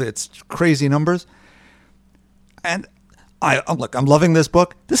 quintupled. It's crazy numbers. And I'm loving this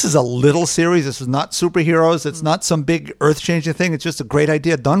book. This is a little series. This is not superheroes. It's not some big earth-changing thing. It's just a great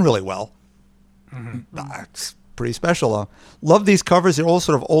idea done really well. It's pretty special, though. Love these covers. They're all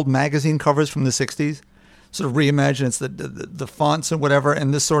sort of old magazine covers from the 60s. Sort of reimagine. It's the fonts and whatever.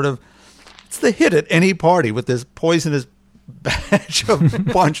 And this sort of, it's the hit at any party with this poisonous batch of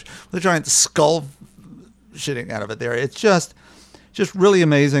punch, the giant skull shitting out of it there. It's just really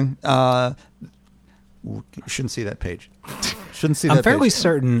amazing. You shouldn't see that page. Shouldn't see that I'm fairly page.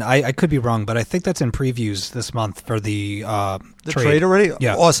 certain, I could be wrong, but I think that's in previews this month for the trade already?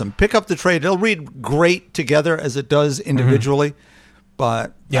 Yeah. Awesome. Pick up the trade. It'll read great together as it does individually.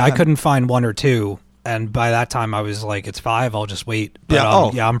 But Yeah, I couldn't find 1 or 2, and by that time I was like, it's 5, I'll just wait.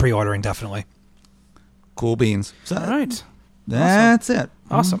 But, Yeah, I'm pre-ordering definitely. cool beans. So All right. that's it.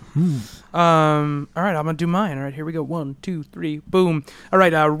 Awesome. All right, I'm gonna do mine. All right, here we go. 1, 2, 3, boom. All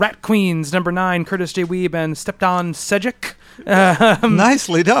right, Rat Queens number 9, Curtis J. Weeb and Stepdon Sejic.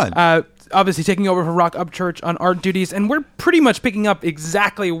 Nicely done. Obviously taking over for Rock Upchurch on art duties, and we're pretty much picking up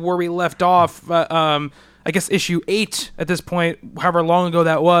exactly where we left off. I guess issue 8 at this point, however long ago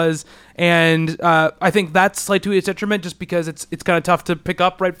that was, and I think that's slight to its detriment, just because it's kind of tough to pick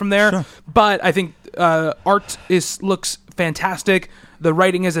up right from there. Sure. But I think art looks fantastic. The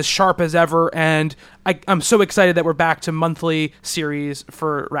writing is as sharp as ever, and I'm so excited that we're back to monthly series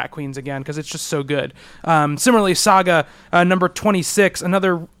for Rat Queens again, because it's just so good. Similarly, Saga number 26,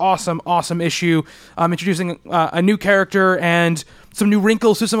 another awesome issue, introducing a new character and some new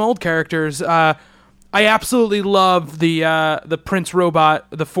wrinkles to some old characters. I absolutely love the Prince Robot,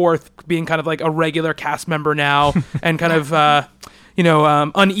 the 4th, being kind of like a regular cast member now, and kind of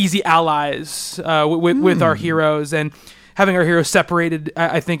uneasy allies with our heroes, and having our heroes separated,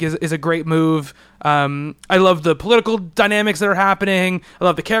 I think, is a great move. I love the political dynamics that are happening. I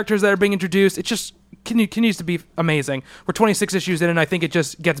love the characters that are being introduced. It just continues to be amazing. We're 26 issues in, and I think it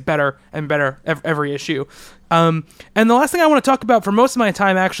just gets better and better every issue. And the last thing I want to talk about for most of my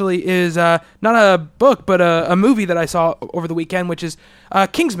time, actually, is not a book, but a movie that I saw over the weekend, which is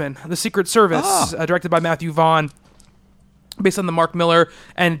Kingsman: The Secret Service, directed by Matthew Vaughn, based on the Mark Miller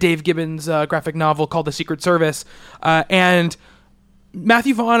and Dave Gibbons graphic novel called The Secret Service. And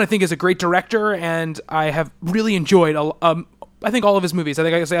Matthew Vaughn, I think, is a great director, and I have really enjoyed, I think, all of his movies. I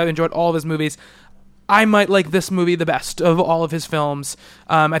think I can say I've enjoyed all of his movies. I might like this movie the best of all of his films.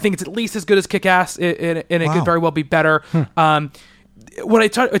 I think it's at least as good as Kick-Ass, and it could very well be better. What I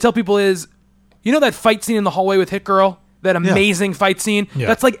tell people is, you know that fight scene in the hallway with Hit Girl? That amazing fight scene. Yeah.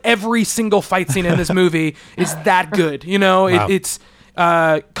 That's like every single fight scene in this movie is that good. You know, it's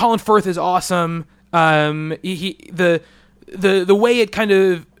Colin Firth is awesome. The the way it kind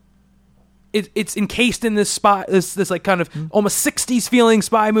of it's encased in this like kind of almost 60s feeling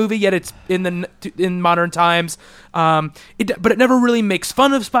spy movie, yet it's in modern times. But it never really makes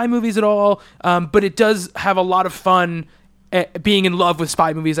fun of spy movies at all. But it does have a lot of fun at being in love with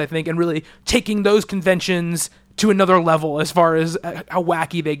spy movies, I think, and really taking those conventions to another level as far as how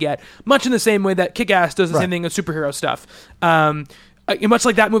wacky they get. Much in the same way that Kick-Ass does the same thing with superhero stuff. Much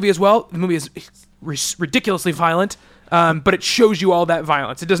like that movie as well, the movie is ridiculously violent. But it shows you all that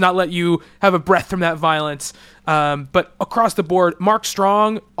violence. It does not let you have a breath from that violence. But across the board, Mark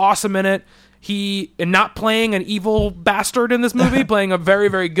Strong, awesome in it. He not playing an evil bastard in this movie, playing a very,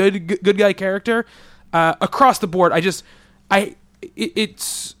 very good guy character. Across the board, I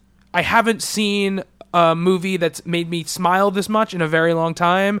haven't seen a movie that's made me smile this much in a very long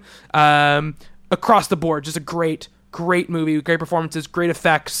time. Across the board, just a great movie, great performances, great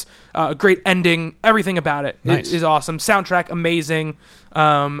effects, great ending. Everything about it is awesome. Soundtrack amazing.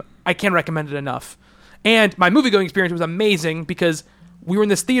 I can't recommend it enough. And my movie-going experience was amazing because we were in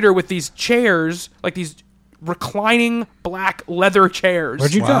this theater with these chairs, like these reclining black leather chairs.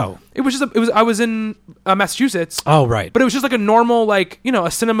 Where'd you go? I was in Massachusetts. Oh, right. But it was just like a normal,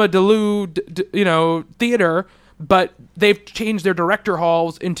 a Cinema Delu, theater. But they've changed their director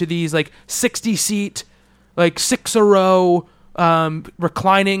halls into these 60-seat. 6-row,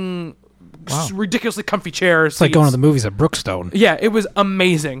 reclining, ridiculously comfy chairs. It's like going to the movies at Brookstone. Yeah, it was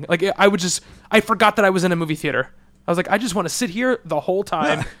amazing. I forgot that I was in a movie theater. I was like, I just want to sit here the whole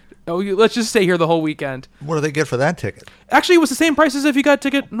time. Let's just stay here the whole weekend. What do they get for that ticket? Actually, it was the same price as if you got a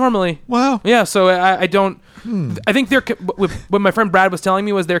ticket normally. Wow. Yeah, so I don't... I think what my friend Brad was telling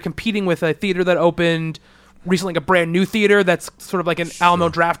me was they're competing with a theater that opened recently, a brand new theater that's sort of like an Alamo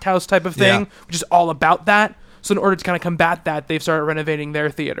Draft House type of thing, which is all about that. So in order to kind of combat that, they've started renovating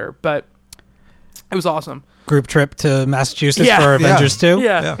their theater. But it was awesome. Group trip to Massachusetts for Avengers 2?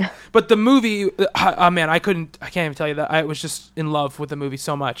 Yeah. But the movie, man, I can't even tell you that. I was just in love with the movie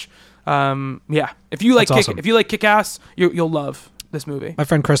so much. If you like awesome. If you like Kick-Ass, you'll love this movie. My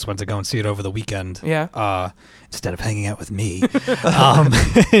friend Chris went to go and see it over the weekend. Yeah. Instead of hanging out with me.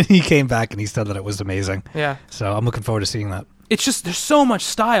 He came back and he said that it was amazing. Yeah. So I'm looking forward to seeing that. It's just, there's so much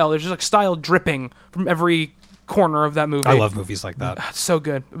style. There's just style dripping from every corner of that movie. I love movies like that. It's so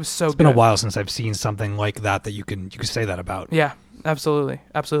good. It was so good. It's been a while since I've seen something like that you can say that about. Yeah, absolutely.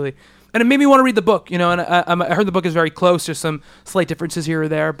 And it made me want to read the book, and I heard the book is very close. There's some slight differences here or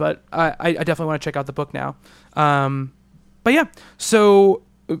there, but I definitely want to check out the book now. But yeah, so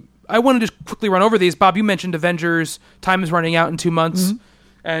I wanted to quickly run over these. Bob, you mentioned Avengers. Time is running out in 2 months. Mm-hmm.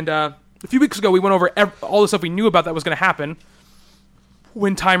 And a few weeks ago, we went over all the stuff we knew about that was going to happen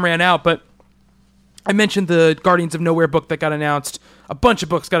when time ran out. But I mentioned the Guardians of Nowhere book that got announced. A bunch of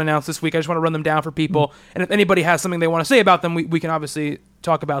books got announced this week. I just want to run them down for people. Mm-hmm. And if anybody has something they want to say about them, we can obviously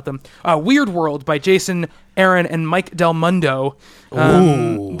talk about them. Weird World by Jason Aaron and Mike Del Mundo.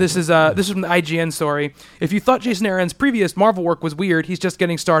 This is from the IGN story. If you thought Jason Aaron's previous Marvel work was weird, he's just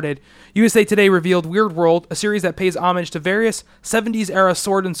getting started. USA Today revealed Weird World, a series that pays homage to various 70s-era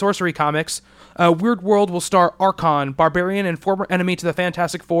sword and sorcery comics. Weird World will star Archon, barbarian and former enemy to the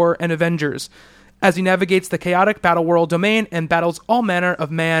Fantastic Four and Avengers, as he navigates the chaotic battle world domain and battles all manner of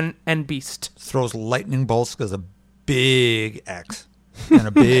man and beast. Throws lightning bolts because a big axe and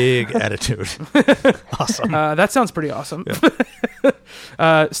a big attitude. Awesome. That sounds pretty awesome. Yeah.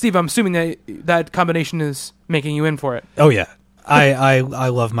 Steve, I'm assuming that combination is making you in for it. Oh, yeah. I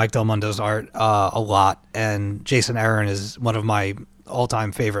love Mike Del Mundo's art a lot, and Jason Aaron is one of my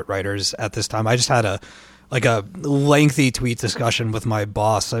all-time favorite writers at this time. I just had a lengthy tweet discussion with my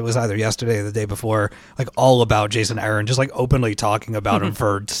boss. It was either yesterday or the day before, all about Jason Aaron, just openly talking about him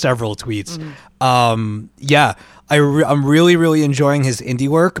for several tweets. Mm-hmm. I'm really, really enjoying his indie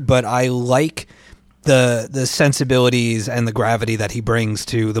work, but I like the sensibilities and the gravity that he brings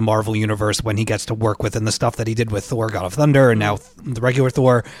to the Marvel universe when he gets to work within the stuff that he did with Thor, God of Thunder, and now the regular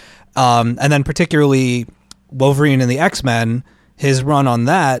Thor. And then particularly Wolverine and the X-Men, his run on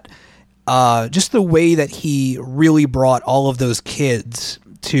that, just the way that he really brought all of those kids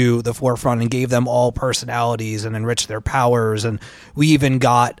to the forefront and gave them all personalities and enriched their powers. And we even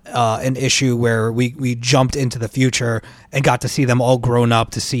got an issue where we jumped into the future and got to see them all grown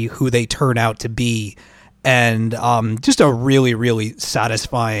up to see who they turn out to be. And just a really, really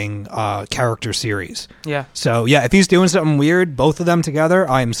satisfying character series. Yeah. So, yeah, if he's doing something weird, both of them together,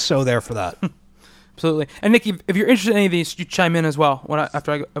 I'm so there for that. Absolutely. And Nikki, if you're interested in any of these, you chime in as well while I go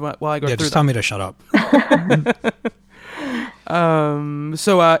through. Yeah, just tell me to shut up.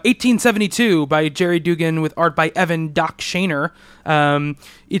 So 1872 by Jerry Dugan with art by Evan Doc Shaner.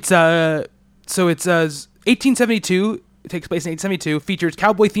 It's 1872 It takes place in 1872. Features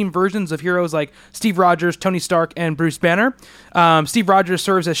cowboy-themed versions of heroes like Steve Rogers, Tony Stark, and Bruce Banner. Steve Rogers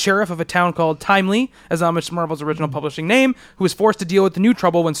serves as sheriff of a town called Timely, as homage to Marvel's original publishing name, who is forced to deal with the new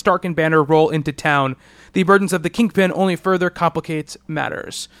trouble when Stark and Banner roll into town. The emergence of the Kingpin only further complicates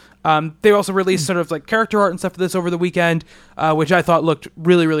matters. They also released sort of like character art and stuff for this over the weekend, which I thought looked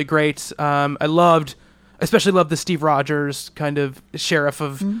really, really great. I especially loved the Steve Rogers kind of sheriff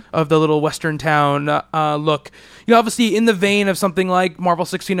of the little western town look. Obviously in the vein of something like Marvel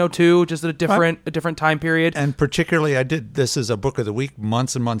 1602, just a different time period. And particularly, I did this as a book of the week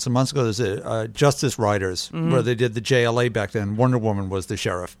months and months and months ago. There's a Justice Riders where they did the JLA back then. Wonder Woman was the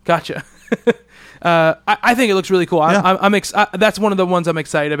sheriff. Gotcha. I think it looks really cool. Yeah. That's one of the ones I'm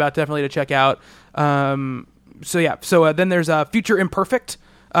excited about, definitely to check out. So then there's Future Imperfect,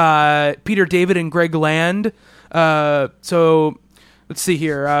 Peter David and Greg Land. So let's see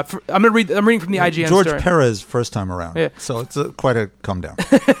here. I'm reading from the IGN George story. Perez first time around. Yeah. So it's quite a come down.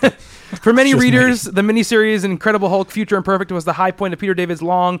 For many readers, the miniseries Incredible Hulk Future Imperfect was the high point of Peter David's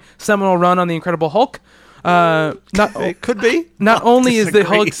long seminal run on the Incredible Hulk. It could be. Not only is the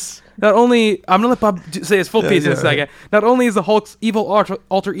Hulk's... I'm going to let Bob say his full piece in a second. Not only is the Hulk's evil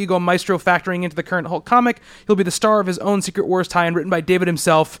alter ego Maestro factoring into the current Hulk comic, he'll be the star of his own Secret Wars tie-in written by David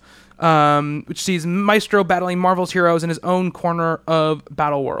himself, which sees Maestro battling Marvel's heroes in his own corner of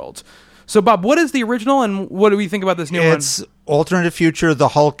Battle World. So, Bob, what is the original, and what do we think about this new one? It's alternate future. The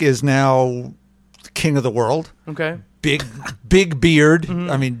Hulk is now king of the world. Okay. Big beard.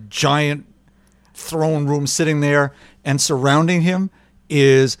 I mean, giant throne room sitting there, and surrounding him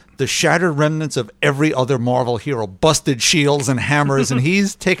is the shattered remnants of every other Marvel hero, busted shields and hammers, and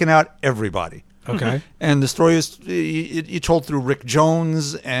he's taken out everybody. Okay. And the story is you told through Rick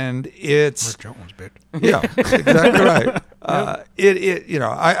Jones, and it's Rick Jones, big. Yeah, exactly right.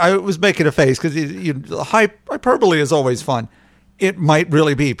 I was making a face because hyperbole is always fun. It might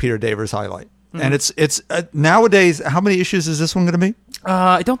really be Peter David's highlight, and it's nowadays. How many issues is this one going to be?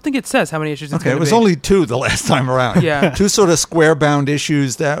 I don't think it says how many issues it's Okay, going to be. it was only 2 the last time around. Yeah. 2 sort of square-bound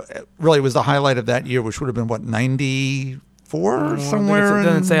issues that really was the highlight of that year, which would have been, 94 somewhere? It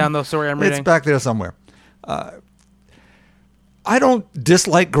doesn't say on the story I'm reading. It's back there somewhere. I don't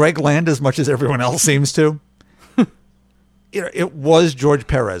dislike Greg Land as much as everyone else seems to. It was George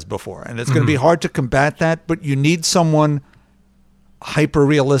Perez before, and it's going to be hard to combat that, but you need someone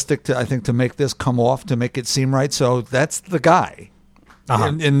hyper-realistic, to make this come off, to make it seem right. So that's the guy.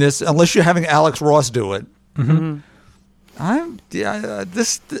 In this, unless you're having Alex Ross do it. I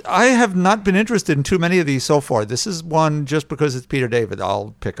have not been interested in too many of these so far. This is one just because it's Peter David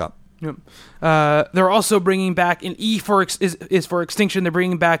I'll pick up. Yep. They're also bringing back in E for is for Extinction. They're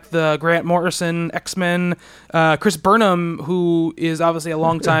bringing back the Grant Morrison X-Men. Chris Burnham, who is obviously a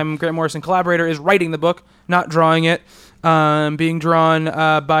longtime Grant Morrison collaborator, is writing the book, not drawing it. Being drawn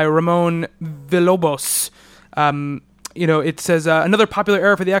by Ramon Villalobos. It says another popular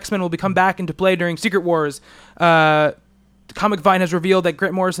era for the X-Men will come back into play during Secret Wars. Comic Vine has revealed that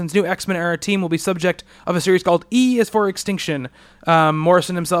Grant Morrison's new X-Men era team will be subject of a series called E is for Extinction.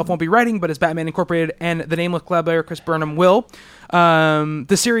 Morrison himself won't be writing, but as Batman Incorporated and the nameless collaborator Chris Burnham will.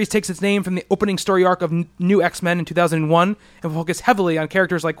 The series takes its name from the opening story arc of New X-Men in 2001 and will focus heavily on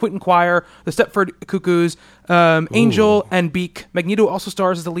characters like Quentin Quire, the Stepford Cuckoos, Angel, and Beak. Magneto also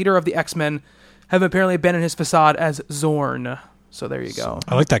stars as the leader of the X-Men, have apparently abandoned his facade as Zorn. So there you go.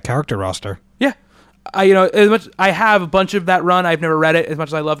 I like that character roster. Yeah. As much I have a bunch of that run, I've never read it as much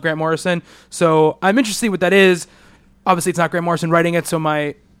as I love Grant Morrison. So I'm interested to see what that is. Obviously, it's not Grant Morrison writing it, so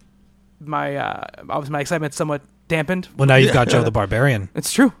my excitement's somewhat dampened. Well, now you've got Joe the Barbarian.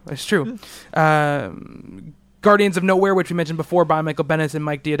 It's true. Guardians of Nowhere, which we mentioned before, by Michael Bennett and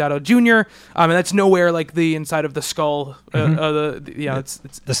Mike Deodato Jr. And that's Nowhere, like the inside of the skull.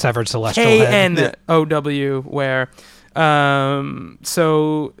 It's the severed celestial head. KNOW, where.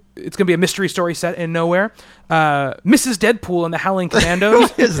 So it's going to be a mystery story set in Nowhere. Mrs. Deadpool and the Howling Commandos.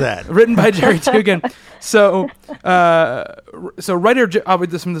 Who is that? Written by Jerry Dugan. So writer,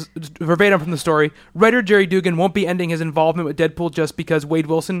 verbatim from the story, writer Jerry Dugan won't be ending his involvement with Deadpool just because Wade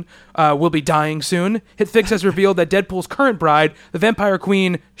Wilson will be dying soon. Hitfix has revealed that Deadpool's current bride, the vampire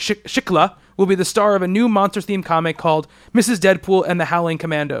queen Shikla, will be the star of a new monster-themed comic called Mrs. Deadpool and the Howling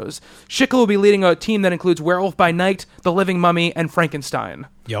Commandos. Shikla will be leading a team that includes Werewolf by Night, The Living Mummy, and Frankenstein.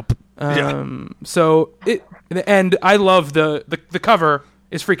 Yup. And I love the cover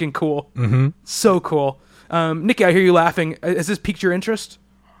is freaking cool. Mm-hmm. So cool. Nikki, I hear you laughing. Has this piqued your interest?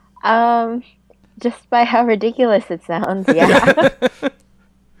 Just by how ridiculous it sounds, yeah.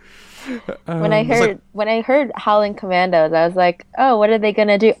 when I heard Howling Commandos, I was like, oh, what are they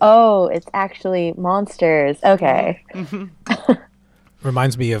gonna do? Oh, it's actually monsters. Okay.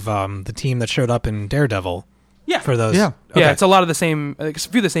 Reminds me of the team that showed up in Daredevil. Yeah. For those. Yeah. Okay. Yeah, it's a lot of the same, like, a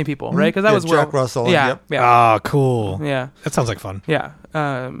few of the same people, right? Because that was Jack Russell. Yeah. Yep. Yeah. Ah, cool. Yeah. That sounds like fun. Yeah.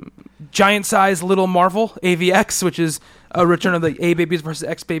 Giant size Little Marvel, AVX, which is a return of the A Babies versus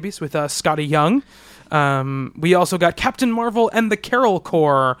X Babies with Scotty Young. We also got Captain Marvel and the Carol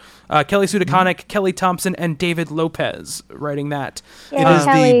Corps, Kelly Sue DeConnick, Kelly Thompson, and David Lopez writing that. Yeah,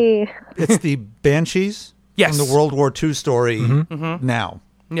 Kelly. It's the Banshees. Yes. From the World War II story now.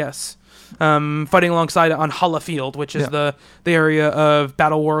 Yes. Fighting alongside on Hollafield, which is the area of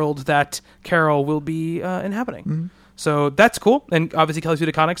Battle World that Carol will be inhabiting. So that's cool. And obviously Kelly Sue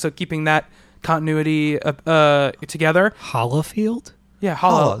DeConnick, so keeping that continuity together. Hollafield? Yeah,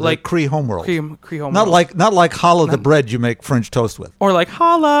 Holla, like Cree homeworld. Cree homeworld. Not like Holla the bread you make French toast with. Or like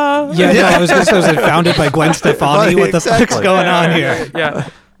Holla. Yeah, no, I was going to say, founded by Gwen Stefani. Right, What the exactly. fuck's going on here? Yeah.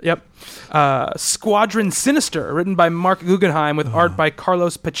 Yep. Squadron Sinister, written by Mark Guggenheim with art by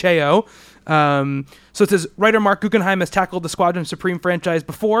Carlos Pacheco. So it says, writer Mark Guggenheim has tackled the Squadron Supreme franchise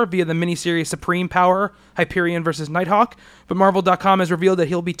before via the miniseries Supreme Power, Hyperion vs. Nighthawk, but Marvel.com has revealed that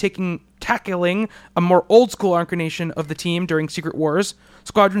he'll be tackling a more old-school incarnation of the team during Secret Wars.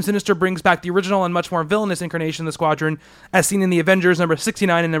 Squadron Sinister brings back the original and much more villainous incarnation of the Squadron, as seen in the Avengers number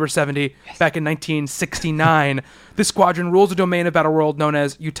 69 and number 70 back in 1969. This squadron rules a domain of Battleworld known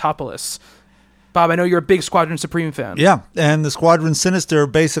as Utopolis. Bob, I know you're a big Squadron Supreme fan. Yeah, and the Squadron Sinister,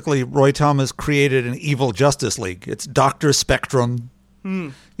 basically, Roy Thomas created an evil Justice League. It's Dr. Spectrum,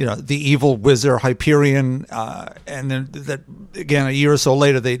 the evil wizard Hyperion, and then that again, a year or so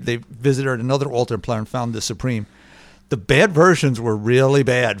later, they visited another alternate planet and found the Supreme. The bad versions were really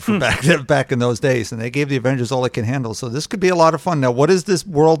bad for back in those days, and they gave the Avengers all they can handle. So this could be a lot of fun. Now, what is this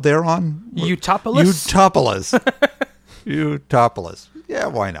world they're on? Utopolis? Utopolis. Utopolis. Yeah,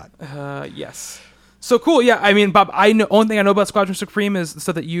 why not? Yes. So cool. Yeah, I mean, Bob, only thing I know about Squadron Supreme is the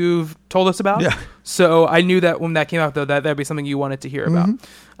stuff that you've told us about. Yeah. So I knew that when that came out, though, that'd be something you wanted to hear about.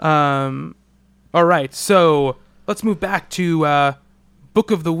 All right. So let's move back to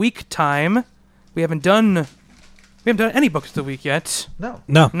Book of the Week time. We haven't done any Books of the Week yet. No.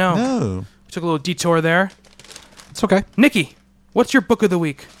 No. No. We took a little detour there. It's okay. Nikki, what's your Book of the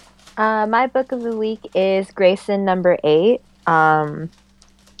Week? My book of the week is Grayson number 8.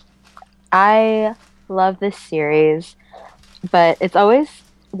 I love this series, but it's always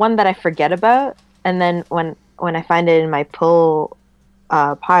one that I forget about, and then when I find it in my pull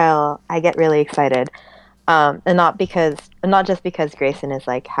pile, I get really excited. And not just because Grayson is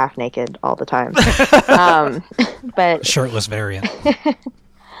like half naked all the time, but Shirtless variant.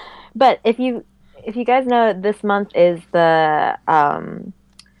 But if you guys know, this month is the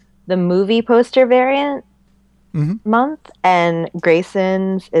movie poster variant month, and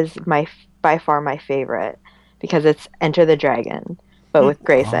Grayson's is by far my favorite because it's Enter the Dragon, but with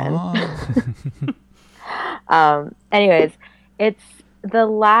Grayson. Anyways, it's the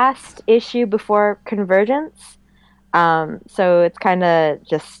last issue before Convergence, so it's kind of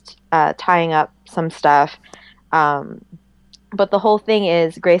just tying up some stuff. But the whole thing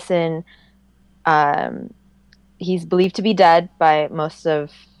is Grayson, he's believed to be dead by most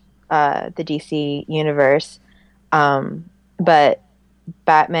of the DC universe, but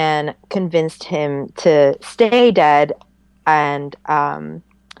Batman convinced him to stay dead, and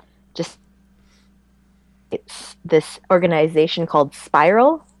just it's this organization called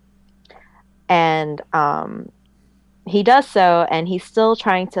Spiral, and he does so, and he's still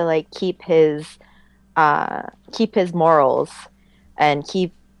trying to like keep his morals and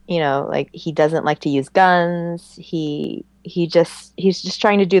keep, like, he doesn't like to use guns. He's just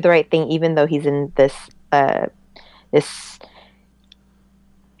trying to do the right thing, even though he's in this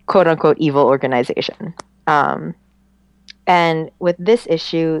quote unquote evil organization. And with this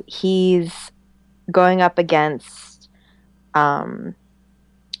issue, he's going up against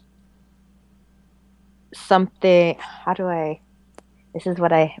something. This is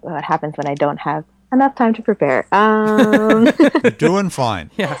what happens when I don't have enough time to prepare. You're doing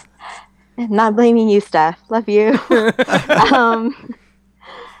fine. Yeah. Not blaming you, Steph. Love you.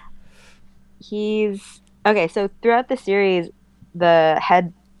 He's okay. So throughout the series, the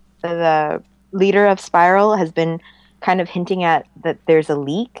leader of Spiral has been kind of hinting at that there's a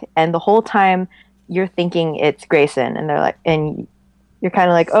leak, and the whole time you're thinking it's Grayson, and you're kind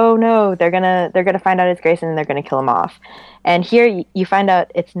of like, oh no, they're gonna find out it's Grayson and they're gonna kill him off. And here you find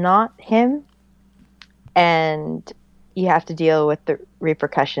out it's not him, and you have to deal with the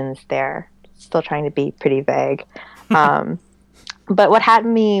repercussions there. Still trying to be pretty vague. But what had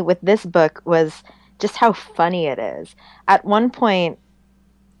me with this book was just how funny it is. At one point,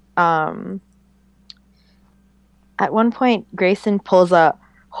 Grayson pulls a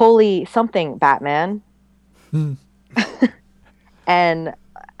 "Holy something, Batman," and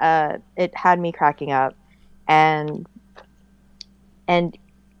it had me cracking up. And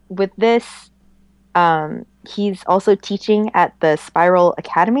with this, he's also teaching at the Spiral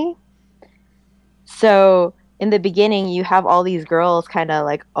Academy. So in the beginning, you have all these girls kind of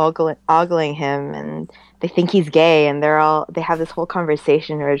like ogling him, and they think he's gay, and they have this whole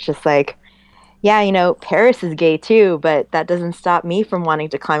conversation where it's just like, yeah, you know, Paris is gay too, but that doesn't stop me from wanting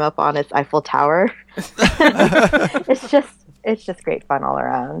to climb up on its Eiffel Tower. It's just great fun all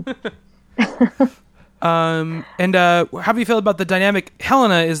around. And how do you feel about the dynamic?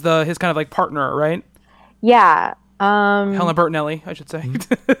 Helena is his kind of like partner, right? Yeah. Helena Bertinelli, I should say.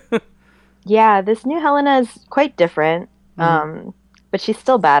 Yeah, this new Helena is quite different, but she's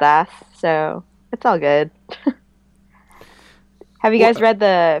still badass, so it's all good. Have you guys read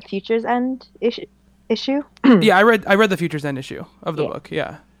the Future's End issue? Yeah, I read the Future's End issue of the book.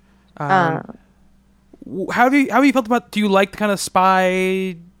 Yeah. How do you felt about? Do you like the kind of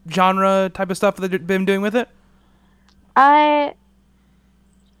spy genre type of stuff that they've been doing with it? I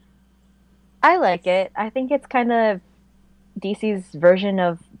like it. I think it's kind of DC's version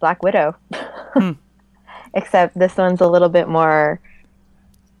of Black Widow, except this one's a little bit more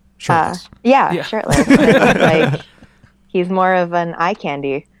Shirtless. Shirtless. Like he's more of an eye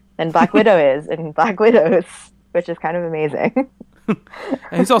candy than Black Widow is in Black Widows, which is kind of amazing.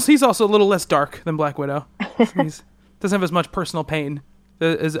 And he's also a little less dark than Black Widow. He doesn't have as much personal pain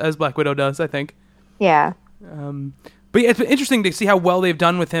as Black Widow does, I think. Yeah. But yeah, it's been interesting to see how well they've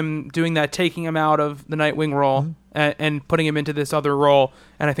done with him doing that, taking him out of the Nightwing role and putting him into this other role.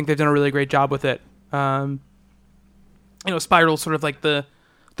 And I think they've done a really great job with it. Spiral's sort of like the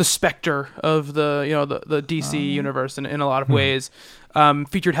Spectre of the DC universe in a lot of ways.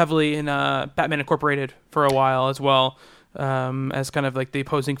 Featured heavily in Batman Incorporated for a while as well, as kind of like the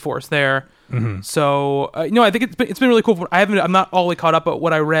opposing force there. So I think it's been really cool. I'm not all the way caught up, but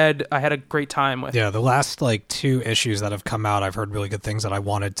what I read, I had a great time with. Yeah, the last like 2 issues that have come out, I've heard really good things that I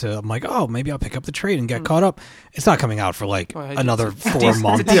wanted to. I'm like, oh, maybe I'll pick up the trade and get caught up. It's not coming out for like another 4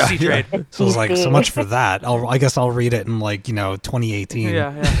 months. It's a DC trade. So it's like so much for that. I guess I'll read it in 2018.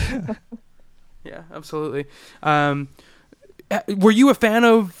 Yeah, absolutely. Were you a fan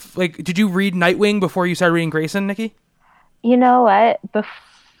of did you read Nightwing before you started reading Grayson, Nikki? You know what?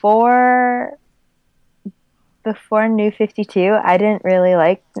 Before New 52, I didn't really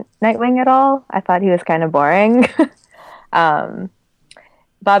like Nightwing at all. I thought he was kind of boring.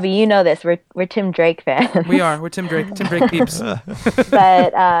 Bobby, you know this. We're Tim Drake fans. We're Tim Drake peeps.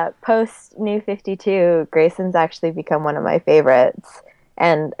 But post New 52, Grayson's actually become one of my favorites,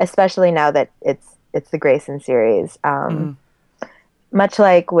 and especially now that it's the Grayson series. Much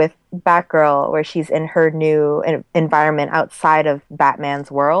like with Batgirl, where she's in her new environment outside of Batman's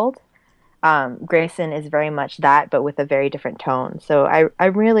world, Grayson is very much that, but with a very different tone. So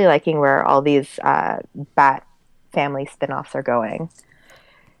I'm really liking where all these Bat family spin-offs are going.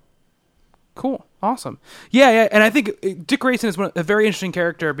 Cool. Awesome. Yeah. And I think Dick Grayson is a very interesting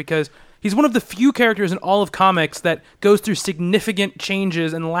character because he's one of the few characters in all of comics that goes through significant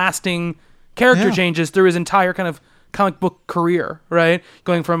changes and lasting character changes through his entire kind of comic book career, right?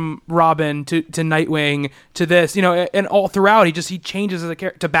 Going from Robin to Nightwing to this, and all throughout he changes as a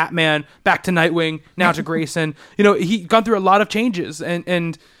character to Batman, back to Nightwing, now to Grayson. He gone through a lot of changes,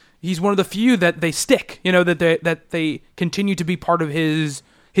 and he's one of the few that they stick. That they continue to be part of his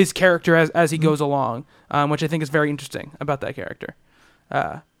character as he goes along, which I think is very interesting about that character.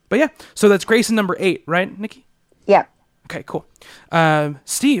 But yeah, so that's Grayson number 8, right, Nikki? Yeah. Okay, cool.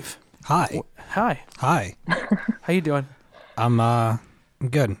 Steve. Hi. How you doing? I'm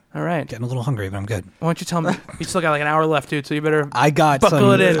good. All right. Getting a little hungry, but I'm good. Why don't you tell me? You still got like an hour left, dude, so you better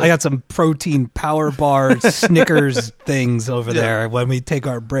buckle it in. I got some protein power bar Snickers things over there. When we take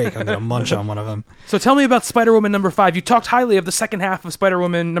our break, I'm going to munch on one of them. So tell me about Spider-Woman number 5. You talked highly of the second half of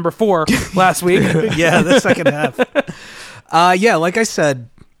Spider-Woman number 4 last week. Yeah, the second half. Like I said,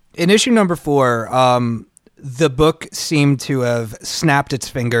 in issue number 4, the book seemed to have snapped its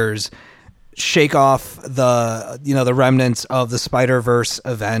fingers, shake off the remnants of the Spider-Verse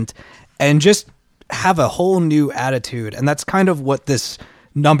event, and just have a whole new attitude. And that's kind of what this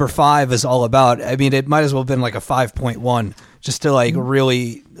number 5 is all about. I mean, it might as well have been like a 5.1, just to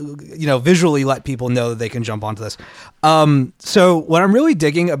really, visually let people know that they can jump onto this. So what I'm really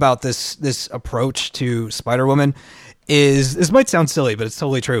digging about this approach to Spider-Woman is, this might sound silly, but it's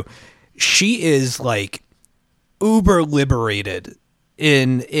totally true. She is like uber liberated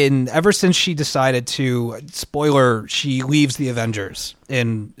in ever since she decided to, spoiler, she leaves the Avengers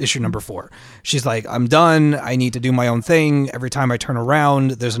in issue number 4. She's like, I'm done. I need to do my own thing. Every time I turn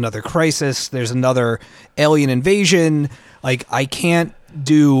around, there's another crisis. There's another alien invasion. Like, I can't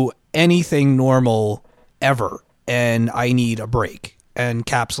do anything normal ever, and I need a break. And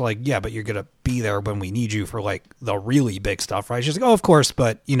Cap's like, yeah, but you're gonna be there when we need you for like the really big stuff, right? She's like, oh, of course,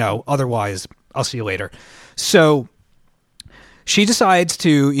 but otherwise I'll see you later. So she decides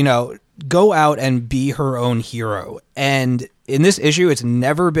to, go out and be her own hero. And in this issue, it's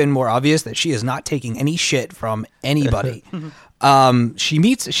never been more obvious that she is not taking any shit from anybody.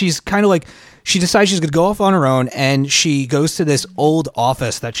 She's kind of like, she decides she's going to go off on her own, and she goes to this old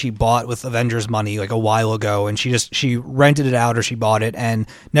office that she bought with Avengers money like a while ago, and she rented it out, or she bought it and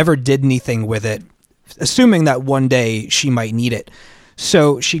never did anything with it, assuming that one day she might need it.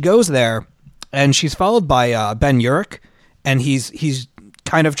 So she goes there, and she's followed by Ben Urich, and he's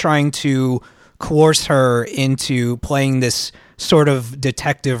kind of trying to coerce her into playing this sort of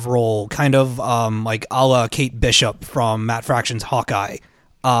detective role, kind of like a la Kate Bishop from Matt Fraction's Hawkeye.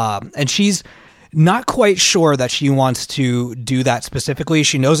 And she's not quite sure that she wants to do that specifically.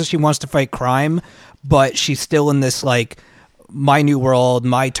 She knows that she wants to fight crime, but she's still in this like my new world,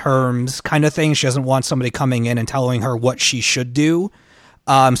 my terms kind of thing. She doesn't want somebody coming in and telling her what she should do.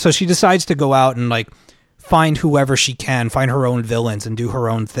 So she decides to go out and like find whoever she can, find her own villains and do her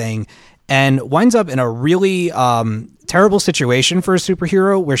own thing, and winds up in a really terrible situation for a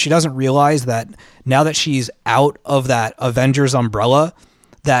superhero where she doesn't realize that now that she's out of that Avengers umbrella,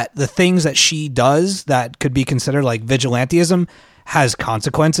 that the things that she does that could be considered like vigilantism has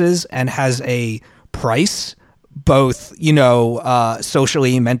consequences and has a price, both,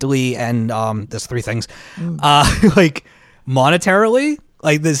 socially, mentally, and there's 3 things, like monetarily.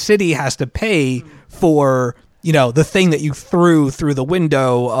 Like the city has to pay for, the thing that you threw through the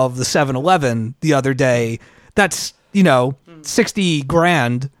window of the 7-Eleven the other day. That's,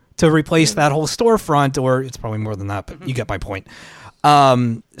 $60,000 to replace that whole storefront, or it's probably more than that, but you get my point.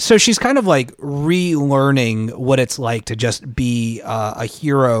 So she's kind of like relearning what it's like to just be a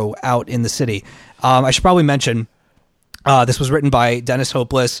hero out in the city. I should probably mention, this was written by Dennis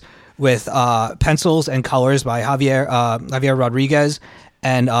Hopeless with pencils and colors by Javier Rodriguez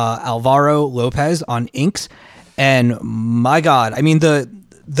and Alvaro Lopez on inks. And my God, I mean, the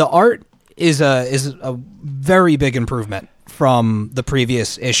art is a very big improvement from the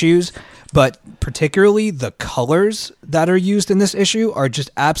previous issues, but particularly the colors that are used in this issue are just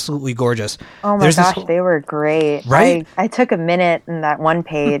absolutely gorgeous. Oh my gosh, they were great. Right? I took a minute in that one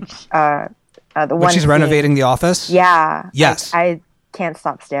page. The when one she's scene. renovating the office? Yeah. Yes. I can't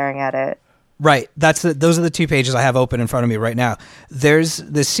stop staring at it. Right. Those are the 2 pages I have open in front of me right now. There's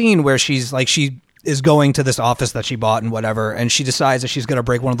this scene where she's like, she is going to this office that she bought and whatever, and she decides that she's going to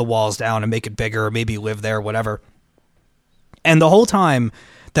break one of the walls down and make it bigger, or maybe live there, whatever. And the whole time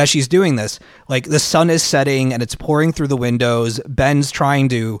that she's doing this, like the sun is setting and it's pouring through the windows. Ben's trying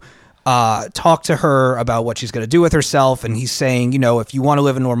to talk to her about what she's going to do with herself. And he's saying, if you want to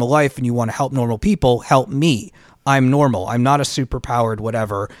live a normal life and you want to help normal people, help me. I'm normal. I'm not a superpowered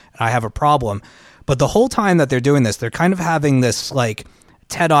whatever, and I have a problem. But the whole time that they're doing this, they're kind of having this like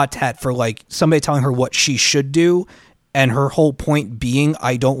tete-a-tete for like somebody telling her what she should do, and her whole point being,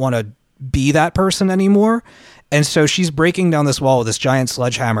 I don't want to be that person anymore. And so she's breaking down this wall with this giant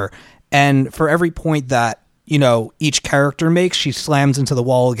sledgehammer, and for every point that each character makes, she slams into the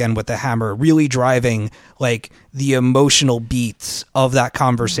wall again with the hammer, really driving like the emotional beats of that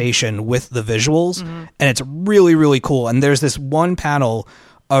conversation with the visuals. And it's really, really cool. And there's this one panel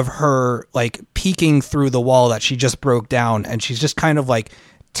of her like peeking through the wall that she just broke down, and she's just kind of like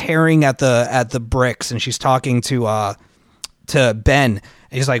tearing at the bricks, and she's talking to Ben, and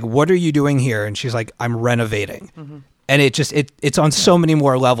he's like, what are you doing here? And she's like, I'm renovating. And it's on so many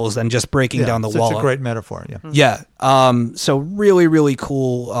more levels than just breaking down the wall. It's a great metaphor. Yeah. Yeah. So really, really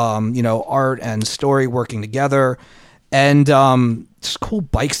cool, art and story working together, and just cool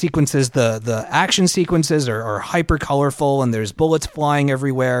bike sequences. The action sequences are hyper colorful, and there's bullets flying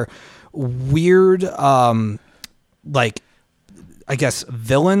everywhere. Weird, like, I guess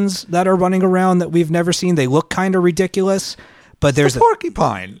villains that are running around that we've never seen. They look kind of ridiculous, but there's a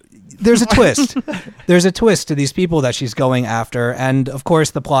porcupine. There's a twist. There's a twist to these people that she's going after. And of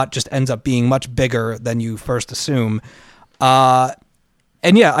course, the plot just ends up being much bigger than you first assume. And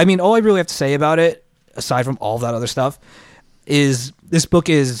yeah, I mean, all I really have to say about it, aside from all that other stuff, is this book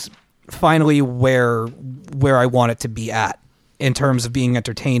is finally where I want it to be at in terms of being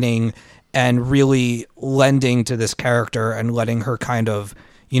entertaining and really lending to this character and letting her kind of,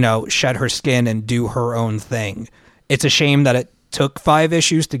 shed her skin and do her own thing. It's a shame that it took 5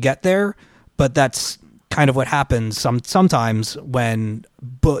 issues to get there, but that's kind of what happens sometimes when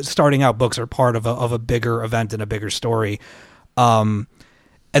starting out books are part of a bigger event and a bigger story. And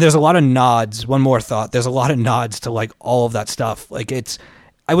there's a lot of nods. One more thought. There's a lot of nods to like all of that stuff. Like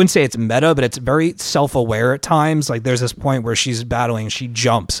I wouldn't say it's meta, but it's very self-aware at times. Like there's this point where she's battling, she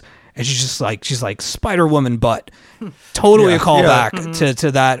jumps, and she's like Spider-Woman butt. Totally a callback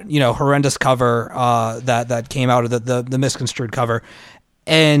to that, horrendous cover that came out of the misconstrued cover.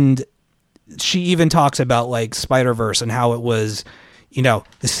 And she even talks about like Spider-Verse and how it was,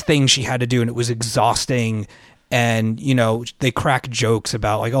 this thing she had to do and it was exhausting. And, they crack jokes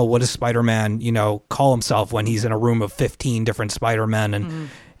about like, oh, what does Spider-Man, call himself when he's in a room of 15 different Spider-Men and,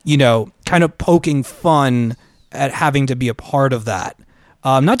 kind of poking fun at having to be a part of that.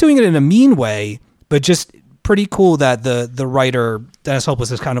 Not doing it in a mean way, but just pretty cool that the writer, Dennis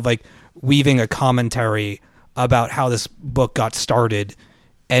Hopeless, is kind of like weaving a commentary about how this book got started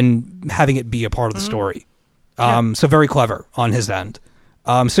and having it be a part of the story. So very clever on his end.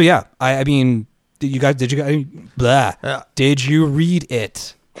 So yeah, I mean, did you guys, blah. Did you read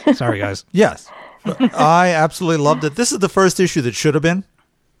it? Sorry, guys. Yes. I absolutely loved it. This is the first issue that should have been.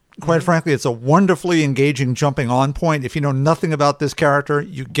 Quite frankly, it's a wonderfully engaging jumping on point. If you know nothing about this character,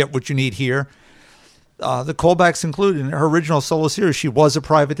 you get what you need here. The callbacks include, in her original solo series, she was a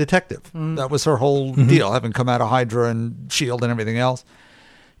private detective. That was her whole deal, having come out of Hydra and S.H.I.E.L.D. and everything else.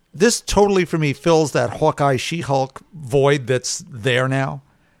 This totally, for me, fills that Hawkeye She-Hulk void that's there now.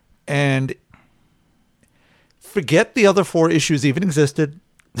 And forget the other 4 issues even existed.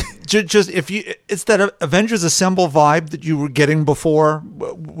 Just it's that Avengers Assemble vibe that you were getting before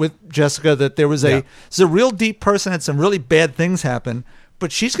with Jessica, that there's a real deep person, had some really bad things happen,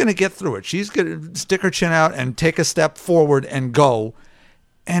 but she's going to get through it. She's going to stick her chin out and take a step forward and go,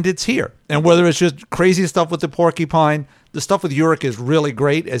 and it's here. And whether it's just crazy stuff with the porcupine, the stuff with Uric is really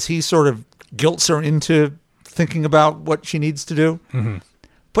great as he sort of guilts her into thinking about what she needs to do.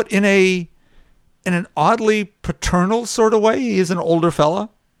 But in an oddly paternal sort of way. He is an older fella.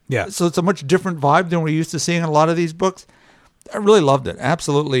 Yeah. So it's a much different vibe than we're used to seeing in a lot of these books. I really loved it.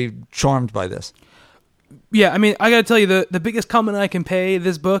 Absolutely charmed by this. Yeah, I mean, I got to tell you, the biggest compliment I can pay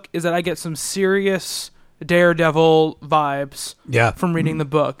this book is that I get some serious Daredevil vibes from reading the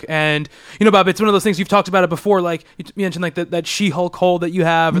book. And, Bob, it's one of those things, you've talked about it before, like, you mentioned, like, that She-Hulk hole that you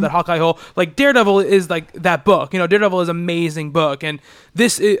have, or that Hawkeye hole. Like, Daredevil is, like, that book. Daredevil is an amazing book. And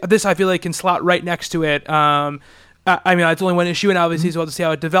this I feel like, can slot right next to it. I mean, it's only one issue, and obviously, so we'll have to see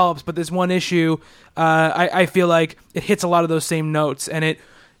how it develops. But this one issue, I feel like it hits a lot of those same notes, and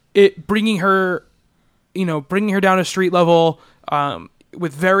it bringing her down to street level,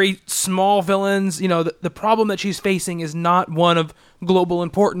 with very small villains. The problem that she's facing is not one of global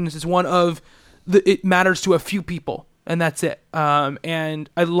importance; it's one of it matters to a few people, and that's it. And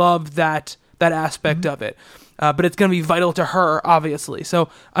I love that aspect of it. But it's going to be vital to her, obviously. So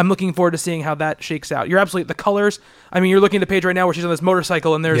I'm looking forward to seeing how that shakes out. You're absolutely, the colors. I mean, you're looking at the page right now where she's on this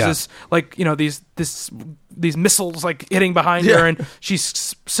motorcycle, and there's this, like, these missiles like hitting behind her, and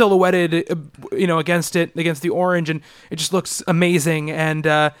she's silhouetted, against the orange, and it just looks amazing. And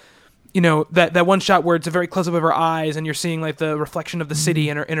that one shot where it's a very close up of her eyes, and you're seeing like the reflection of the city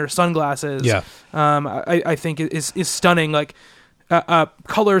in her sunglasses. Yeah, I think is stunning. Like.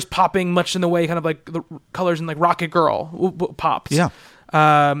 Colors popping much in the way kind of like the colors in like Rocket Girl pops. Yeah.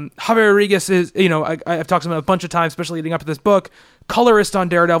 Javier Rodriguez is, I've talked to him a bunch of times, especially leading up to this book, colorist on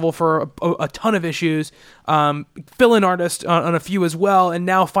Daredevil for a ton of issues, fill-in artist on a few as well, and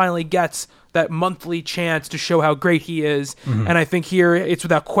now finally gets that monthly chance to show how great he is. And I think here it's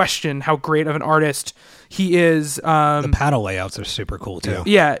without question how great of an artist he is. The panel layouts are super cool too.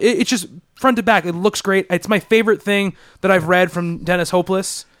 Yeah, it's just front to back. It looks great. It's my favorite thing that I've read from Dennis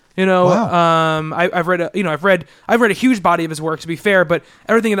Hopeless. Wow. I've read a huge body of his work, to be fair, but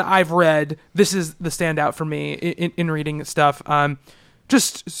everything that I've read, this is the standout for me in reading stuff.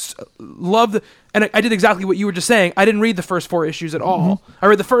 Just love and I did exactly what you were just saying. I didn't read the first 4 issues at all. I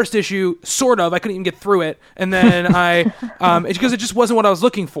read the first issue, sort of. I couldn't even get through it, and then it's because it just wasn't what I was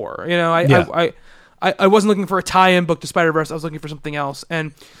looking for. I wasn't looking for a tie-in book to Spider-Verse. I was looking for something else,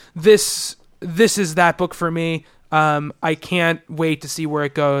 and this is that book for me. I can't wait to see where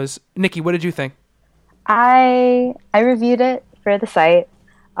it goes. Nikki, what did you think? I reviewed it for the site,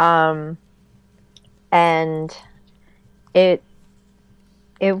 and it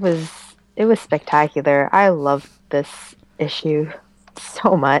was spectacular. I loved this issue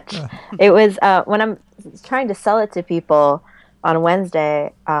so much. It was when I'm trying to sell it to people on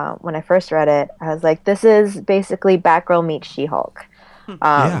Wednesday, when I first read it, I was like, this is basically Batgirl meets She-Hulk.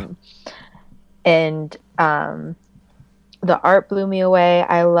 And the art blew me away.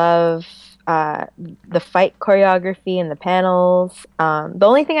 I love the fight choreography and the panels. The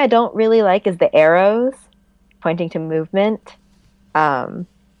only thing I don't really like is the arrows pointing to movement.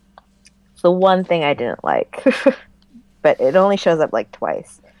 It's the one thing I didn't like, but it only shows up like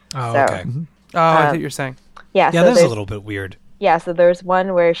twice. Oh, So, okay. Oh, I see what you're saying. Yeah, Yeah, so that's a there's- little bit weird. Yeah, so there's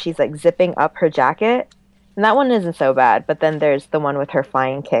one where she's like zipping up her jacket, and that one isn't so bad. But then there's the one with her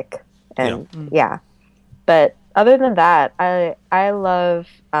flying kick, and yeah. But other than that, I love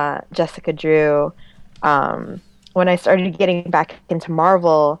Jessica Drew. When I started getting back into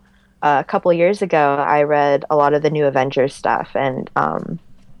Marvel a couple years ago, I read a lot of the New Avengers stuff, and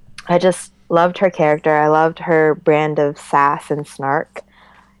I just loved her character. I loved her brand of sass and snark,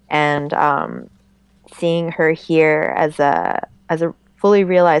 and seeing her here as a fully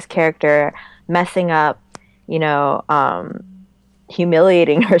realized character, messing up,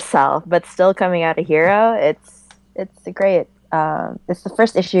 humiliating herself, but still coming out a hero. It's a great. It's the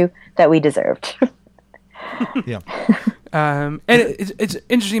first issue that we deserved. Yeah. And it's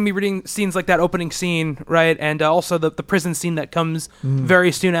interesting me reading scenes like that opening scene, right? And also the prison scene that comes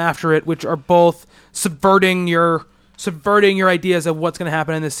very soon after it, which are both subverting your ideas of what's going to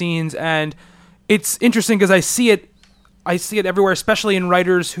happen in the scenes. And it's interesting because I see it everywhere, especially in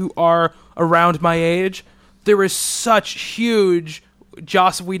writers who are around my age. There is such huge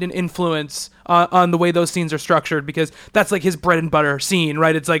Joss Whedon influence on the way those scenes are structured, because that's like his bread and butter scene,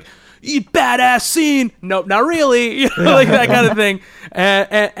 right? It's like, you badass scene. Nope, not really. Like that kind of thing.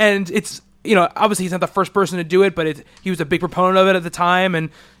 And it's, obviously he's not the first person to do it, but he was a big proponent of it at the time. And,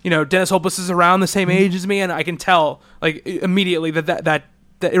 Dennis Hopeless is around the same age as me, and I can tell like immediately that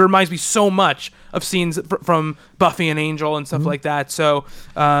it reminds me so much of scenes from Buffy and Angel and stuff like that. So,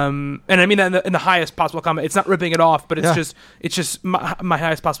 and I mean that in the highest possible compliment. It's not ripping it off, but it's just my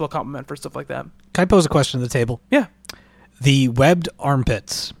highest possible compliment for stuff like that. Can I pose a question to the table? Yeah. The webbed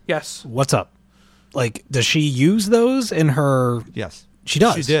armpits. Yes. What's up? Like, does she use those in her... Yes. She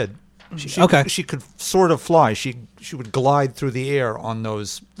does? She did. Okay. She could sort of fly. She would glide through the air on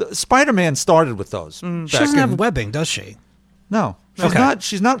those. Spider-Man started with those. She doesn't have webbing, does she? No. She's Okay. not.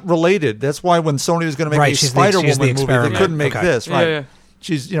 She's not related. That's why when Sony was going to make Right, a she's Spider-Woman the movie, they experiment. couldn't make Okay. this. Right. Yeah.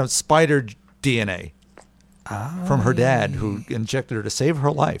 She's spider DNA from her dad, who injected her to save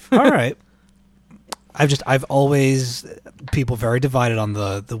her life. All right. I've always people very divided on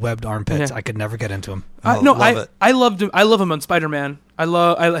the webbed armpits. Yeah. I could never get into them. No, love it. I loved him. I love him on Spider-Man.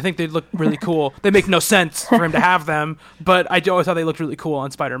 I think they look really cool. They make no sense for him to have them, but I always thought they looked really cool on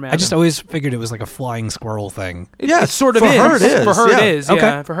Spider-Man. I just always figured it was like a flying squirrel thing. Yeah, it sort of for is. her it is. For her Yeah. it is. Okay.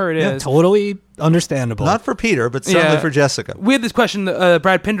 Yeah, for her it is. Totally understandable. Not for Peter, but certainly Yeah. for Jessica. We had this question.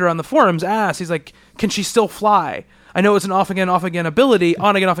 Brad Pinder on the forums asked. He's like, "Can she still fly?" I know it's an on again ability.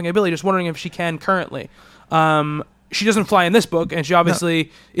 Just wondering if she can currently. She doesn't fly in this book, and she obviously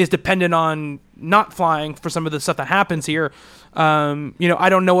is dependent on not flying for some of the stuff that happens here. I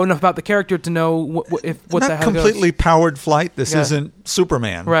don't know enough about the character to know what the Not hell completely powered flight. This Yeah. isn't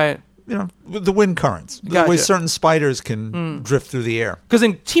Superman. goes. Right. With the wind currents. The way Gotcha. certain spiders can drift through the air. Because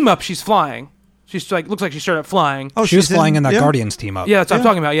in Team Up, she's flying. She's like looks like she started flying. Oh, she was she's flying in that yeah. Guardians team up. Yeah, that's what I'm Yeah.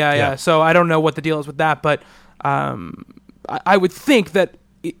 talking about. Yeah. Yeah. So I don't know what the deal is with that, but I would think that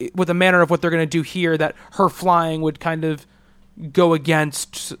with the manner of what they're going to do here, that her flying would kind of go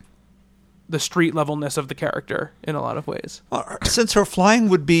against the street levelness of the character in a lot of ways. Since her flying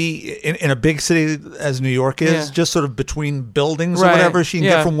would be in a big city as New York is, Yeah. just sort of between buildings or Right. whatever, she can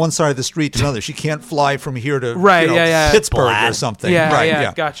Yeah. get from one side of the street to another. She can't fly from here to Right, yeah. Pittsburgh or Splat. something. Yeah, right,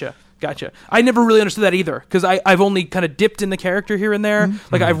 yeah, Gotcha. I never really understood that either, because I've only kind of dipped in the character here and there.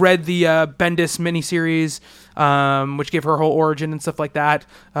 Like I've read the Bendis miniseries, which gave her whole origin and stuff like that.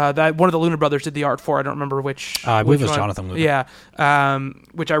 That one of the Luna brothers did the art for. I don't remember which. I believe which it was one. Jonathan Luna. Yeah,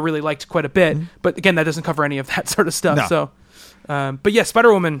 which I really liked quite a bit. But again, that doesn't cover any of that sort of stuff. No. So, but yeah,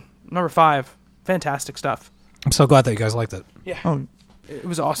 Spider-Woman number 5, fantastic stuff. I'm so glad that you guys liked it. Yeah, Oh, it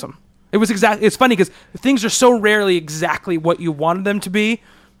was awesome. It was exactly. It's funny because things are so rarely exactly what you wanted them to be.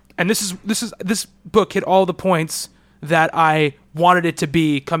 And this book hit all the points that I wanted it to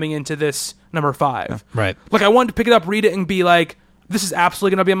be coming into this number 5. Right. Like I wanted to pick it up, read it, and be like, "This is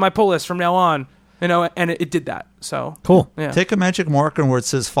absolutely going to be on my pull list from now on." And it did that. So Cool. Yeah. take a magic marker and where it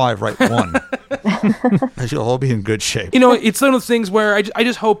says 5, write 1. You'll all be in good shape. It's one of those things where I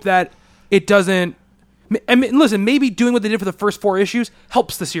just hope that it doesn't. I mean, listen, maybe doing what they did for the first 4 issues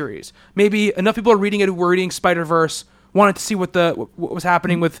helps the series. Maybe enough people are reading it who were reading Spider-Verse, wanted to see what was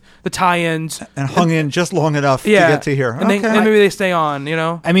happening with the tie-ins, And hung in just long enough to get to here. and maybe they stay on.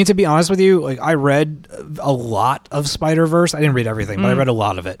 I mean, to be honest with you, like I read a lot of Spider-Verse. I didn't read everything, but I read a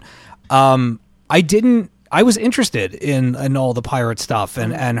lot of it. I didn't I was interested in all the pirate stuff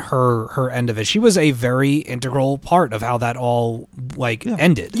and her end of it. She was a very integral part of how that all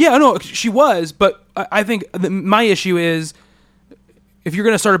ended. Yeah, no, she was, but I think my issue is if you're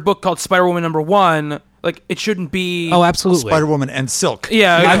going to start a book called Spider-Woman #1, like it shouldn't be absolutely Spider-Woman and Silk.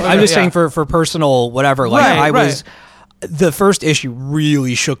 Yeah, I'm just saying for personal whatever. Like Right, was. The first issue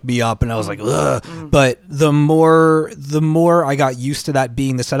really shook me up, and I was like, ugh. But the more I got used to that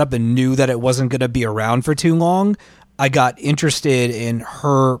being the setup and knew that it wasn't going to be around for too long, I got interested in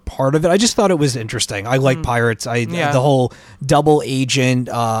her part of it. I just thought it was interesting. I like pirates. The whole double agent.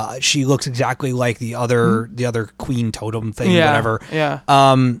 She looks exactly like the other Queen Totem thing, whatever. Yeah.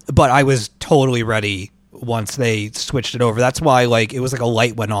 But I was totally ready once they switched it over. That's why it was like a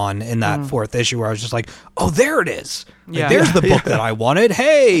light went on in that fourth issue where I was just like, oh, there it is. There's the book that I wanted.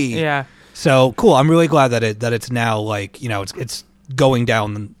 Hey. Yeah. So cool. I'm really glad that it's now it's going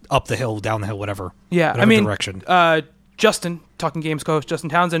up the hill, down the hill, whatever. Yeah. Whatever direction. Justin, Talking Games co-host Justin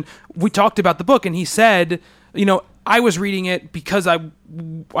Townsend, we talked about the book and he said, I was reading it because I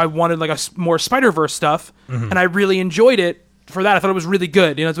wanted like a more Spider-Verse stuff and I really enjoyed it. For that, I thought it was really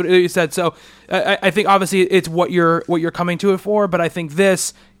good. That's what he said. So I think obviously it's what you're coming to it for, but I think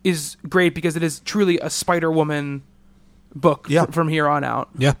this is great because it is truly a Spider-Woman book from here on out.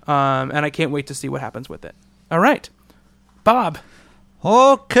 Yeah. And I can't wait to see what happens with it. All right, Bob.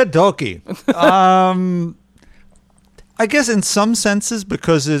 Okie dokie. I guess in some senses,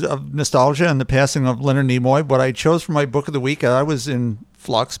 because of nostalgia and the passing of Leonard Nimoy, what I chose for my book of the week, I was in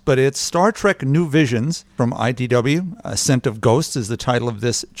flux, but it's Star Trek New Visions from IDW. Ascent of Ghosts is the title of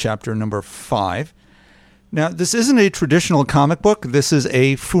this chapter number 5. Now, this isn't a traditional comic book. This is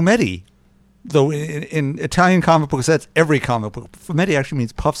a fumetti. Though in Italian comic books, that's every comic book. Fumetti actually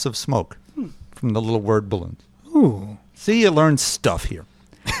means puffs of smoke from the little word balloons. Ooh. See, you learn stuff here.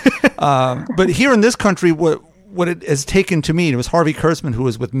 But here in this country, what it has taken to mean, it was Harvey Kurtzman, who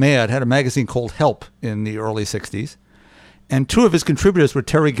was with Mad, had a magazine called Help in the early 60s. And two of his contributors were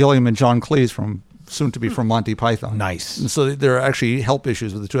Terry Gilliam and John Cleese, soon to be from Monty Python. Nice. And so there are actually help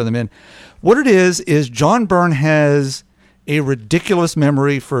issues with the two of them in. What it is John Byrne has a ridiculous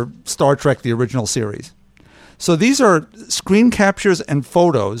memory for Star Trek, the original series. So these are screen captures and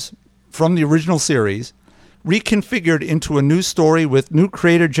photos from the original series reconfigured into a new story with new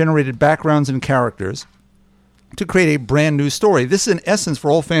creator-generated backgrounds and characters to create a brand new story. This, in essence,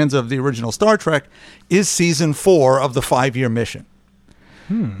 for all fans of the original Star Trek, is season 4 of the 5-year mission.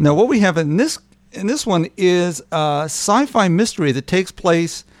 Now, what we have in this one is a sci-fi mystery that takes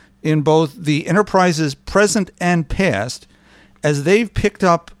place in both the Enterprise's present and past, as they've picked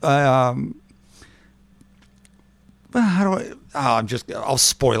up. I'll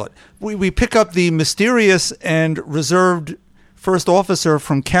spoil it. We pick up the mysterious and reserved first officer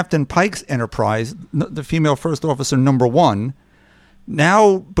from Captain Pike's Enterprise, the female first officer number 1,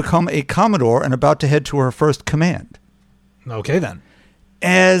 now become a Commodore and about to head to her first command. Okay, then.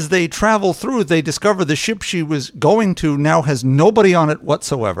 As they travel through, they discover the ship she was going to now has nobody on it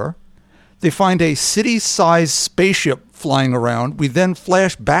whatsoever. They find a city-sized spaceship flying around. We then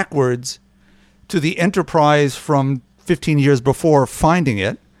flash backwards to the Enterprise from 15 years before finding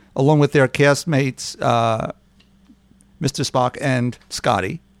it, along with their castmates, Mr. Spock and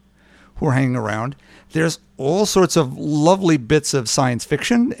Scotty, who are hanging around. There's all sorts of lovely bits of science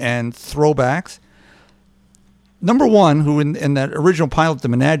fiction and throwbacks. Number 1, who in that original pilot, The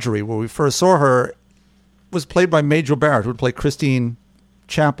Menagerie, where we first saw her, was played by Majel Barrett, who would play Christine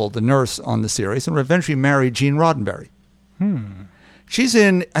Chapel, the nurse on the series, and would eventually marry Gene Roddenberry. She's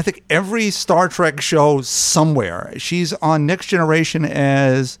in, I think, every Star Trek show somewhere. She's on Next Generation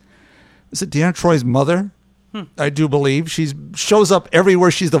as, is it Deanna Troy's mother? I do believe. She shows up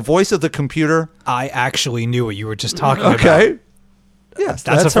everywhere. She's the voice of the computer. I actually knew what you were just talking about. Okay. Yes,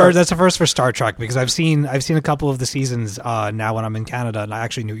 that's a first for Star Trek, because I've seen a couple of the seasons now when I'm in Canada, and I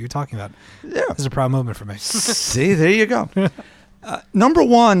actually knew what you were talking about. Yeah. It's a proud moment for me. See, there you go. Number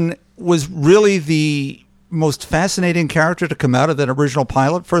 1 was really the most fascinating character to come out of that original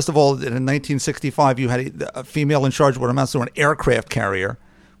pilot. First of all, in 1965, you had a female in charge of what amounts to an aircraft carrier.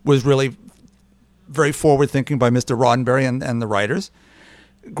 Was really very forward-thinking by Mr. Roddenberry and the writers.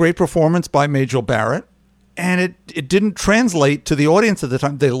 Great performance by Majel Barrett. And it didn't translate to the audience at the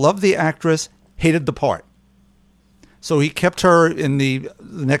time. They loved the actress, hated the part. So he kept her in the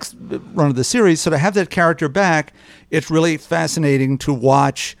next run of the series. So to have that character back, it's really fascinating to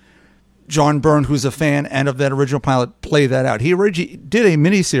watch John Byrne, who's a fan and of that original pilot, play that out. He originally did a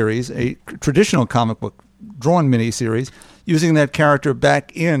miniseries, a traditional comic book drawn miniseries, using that character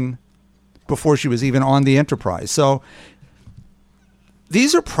back in before she was even on the Enterprise. So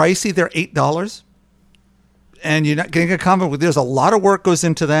these are pricey. They're $8. and you're not getting a comic book. There's a lot of work goes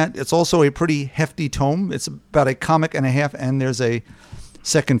into that. It's also a pretty hefty tome. It's about a comic and a half, and there's a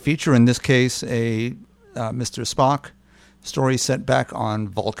second feature, in this case, a Mr. Spock story set back on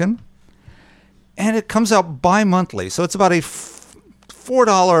Vulcan. And it comes out bi-monthly, so it's about a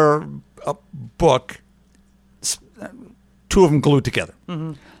 $4 book, two of them glued together.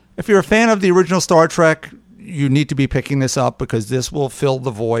 Mm-hmm. If you're a fan of the original Star Trek, you need to be picking this up because this will fill the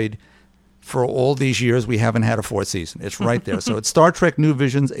void. For all these years, we haven't had a fourth season. It's right there. So it's Star Trek New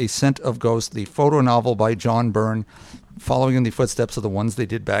Visions, A Scent of Ghosts, the photo novel by John Byrne, following in the footsteps of the ones they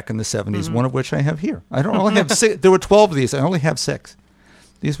did back in the 70s, one of which I have here. I don't only have 6. There were 12 of these. I only have 6.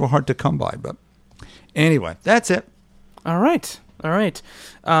 These were hard to come by, but anyway, that's it. All right.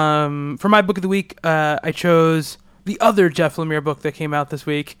 For my book of the week, I chose the other Jeff Lemire book that came out this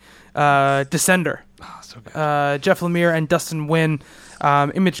week, Descender. Oh, so good. Jeff Lemire and Dustin Nguyen,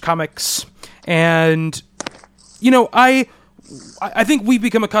 Image Comics. And, I think we've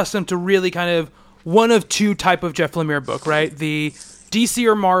become accustomed to really kind of one of two type of Jeff Lemire book, right? The DC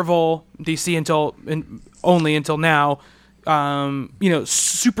or Marvel, DC only until now,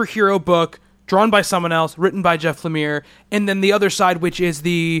 superhero book, drawn by someone else, written by Jeff Lemire, and then the other side, which is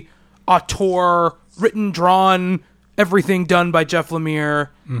the auteur, written, drawn, everything done by Jeff Lemire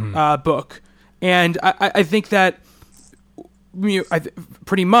book. And I think that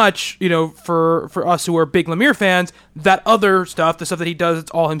pretty much, for us who are big Lemire fans, that other stuff, the stuff that he does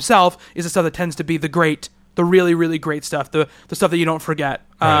all himself, is the stuff that tends to be the really, really great stuff, the stuff that you don't forget.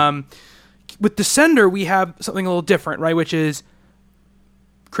 Right. With Descender, we have something a little different, right? Which is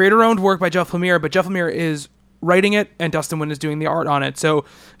creator-owned work by Jeff Lemire, but Jeff Lemire is writing it, and Dustin Nguyen is doing the art on it. So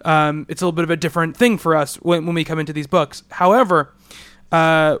it's a little bit of a different thing for us when we come into these books. However,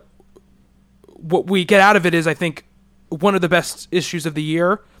 what we get out of it is, I think, one of the best issues of the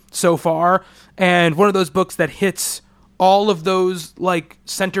year so far, and one of those books that hits all of those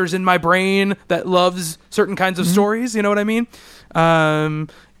centers in my brain that loves certain kinds of stories. You know what I mean?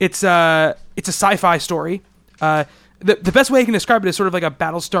 It's a sci-fi story. The best way I can describe it is sort of like a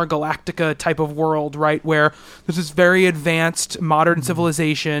Battlestar Galactica type of world, right? Where there's this very advanced modern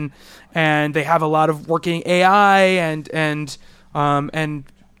civilization, and they have a lot of working AI and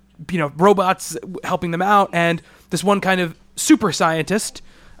robots helping them out. And this one kind of super scientist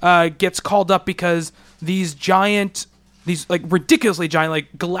gets called up because these ridiculously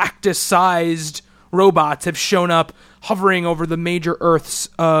giant, Galactus-sized robots have shown up hovering over the major Earths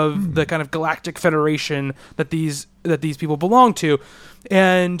of the kind of Galactic Federation that these people belong to.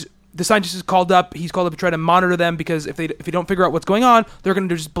 And the scientist is called up. He's called up to try to monitor them because if you don't figure out what's going on, they're going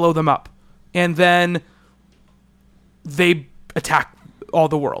to just blow them up. And then they attack all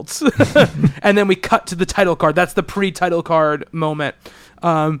the worlds. And then we cut to the title card. That's the pre-title card moment.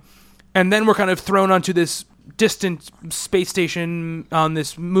 And then we're kind of thrown onto this distant space station on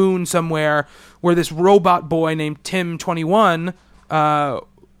this moon somewhere where this robot boy named Tim 21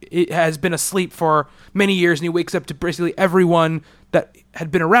 it has been asleep for many years, and he wakes up to basically everyone that had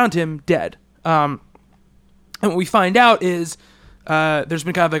been around him dead. And what we find out is there's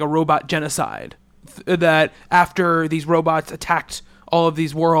been kind of like a robot genocide, that after these robots attacked all of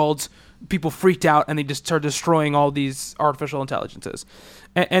these worlds, people freaked out and they just started destroying all these artificial intelligences.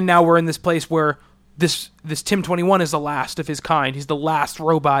 And now we're in this place where this Tim 21 is the last of his kind. He's the last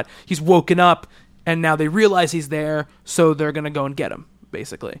robot. He's woken up, and now they realize he's there, so they're going to go and get him,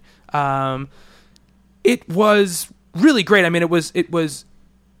 basically. It was really great. I mean, it was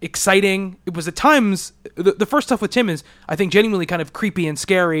exciting. It was at times, the first stuff with Tim is, I think, genuinely kind of creepy and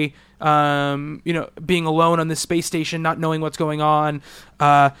scary. Being alone on this space station, not knowing what's going on.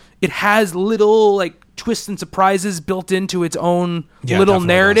 It has little twists and surprises built into its own little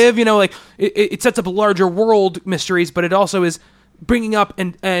narrative. Does. It sets up larger world mysteries, but it also is bringing up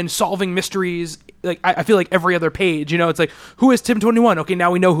and solving mysteries. I feel like every other page, it's like, who is Tim 21? Okay, now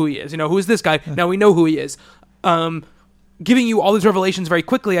we know who he is. Who is this guy? Now we know who he is. Giving you all these revelations very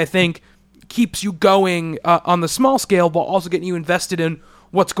quickly, I think, keeps you going on the small scale, while also getting you invested in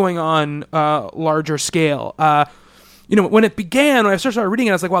what's going on larger scale. When it began, when I started reading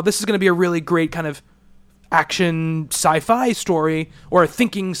it, I was like, wow, this is going to be a really great kind of action sci-fi story, or a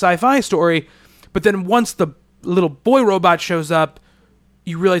thinking sci-fi story. But then once the little boy robot shows up,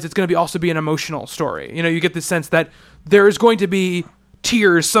 you realize it's going to also be an emotional story. You get the sense that there is going to be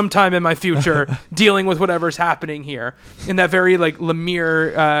tears sometime in my future dealing with whatever's happening here, in that very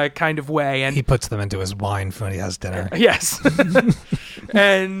Lemire kind of way. And he puts them into his wine when he has dinner. Yes.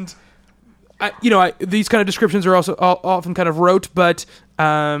 And these kind of descriptions are also often kind of rote, but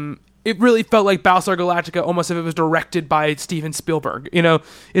it really felt like Battlestar Galactica almost if it was directed by Steven Spielberg. You know,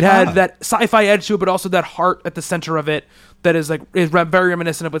 it had that sci-fi edge to it, but also that heart at the center of it that is very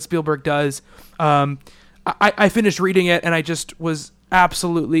reminiscent of what Spielberg does. I finished reading it and I just was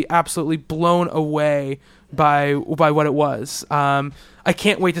absolutely blown away by what it was. I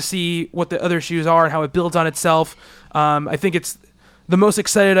can't wait to see what the other issues are and how it builds on itself. I think it's the most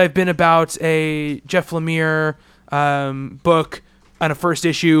excited I've been about a Jeff Lemire book on a first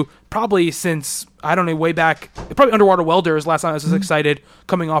issue probably since, I don't know, way back, probably Underwater Welders last time I was as excited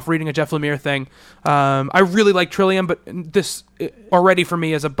coming off reading a Jeff Lemire thing. I really like Trillium, but this already for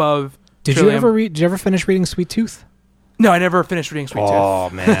me is above Trillium. Did you ever finish reading Sweet Tooth? No, I never finished reading Sweet Tooth. Oh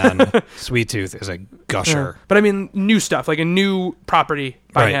man, Sweet Tooth is a gusher. But I mean, new stuff, like a new property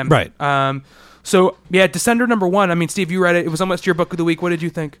by him. Right. So yeah, Descender #1. I mean, Steve, you read it. It was almost your book of the week. What did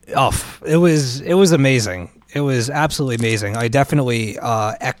you think? Oh, it was amazing. It was absolutely amazing. I definitely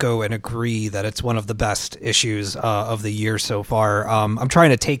echo and agree that it's one of the best issues of the year so far. I'm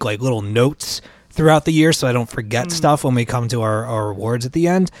trying to take like little notes throughout the year so I don't forget stuff when we come to our awards at the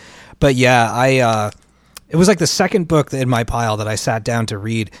end. But yeah, it was like the second book in my pile that I sat down to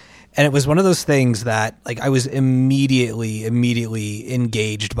read. And it was one of those things that like I was immediately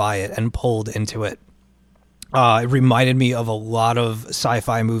engaged by it and pulled into it. It reminded me of a lot of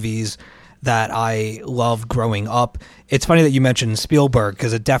sci-fi movies that I loved growing up. It's funny that you mentioned Spielberg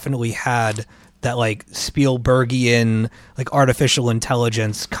because it definitely had that like Spielbergian, like artificial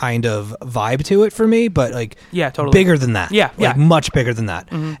intelligence kind of vibe to it for me, but like totally bigger than that. Yeah. Much bigger than that.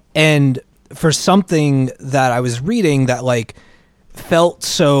 Mm-hmm. And for something that I was reading that like felt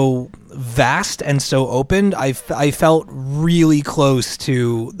so vast and so open, I felt really close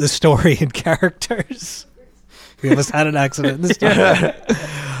to the story and characters. We almost had an accident this time.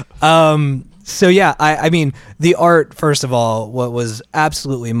 So yeah, I mean, the art, first of all, what was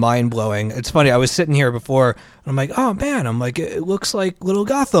absolutely mind-blowing. It's funny, I was sitting here before, and I'm like, oh man, I'm like, it looks like Little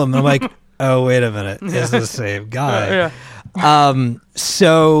Gotham. And I'm like, oh, wait a minute, it's the same guy.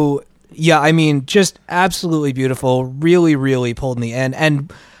 So yeah, I mean, just absolutely beautiful, really pulled in the end.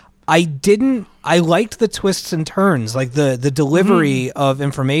 And I liked the twists and turns, like the delivery of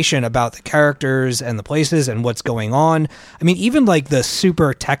information about the characters and the places and what's going on. I mean, even like the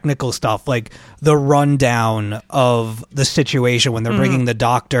super technical stuff, like the rundown of the situation when they're bringing the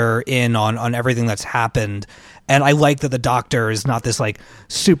doctor in on everything that's happened. And I like that the doctor is not this like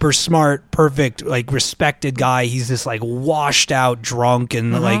super smart, perfect, like respected guy. He's this like washed out drunk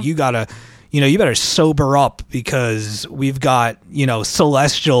and like, you better sober up because we've got,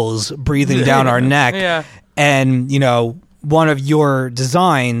 celestials breathing down our neck. Yeah. And, one of your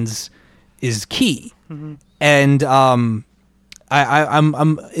designs is key. Mm-hmm. And I'm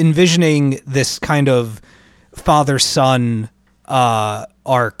envisioning this kind of father-son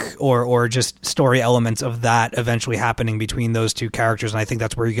arc or just story elements of that eventually happening between those two characters. And I think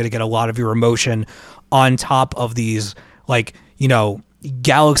that's where you're going to get a lot of your emotion on top of these, like,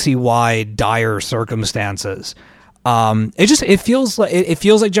 galaxy-wide dire circumstances. It feels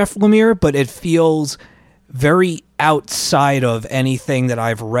like Jeff Lemire, but it feels very outside of anything that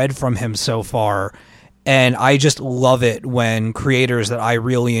I've read from him so far. And I just love it when creators that I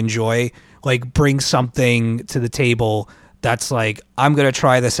really enjoy like bring something to the table that's like, I'm gonna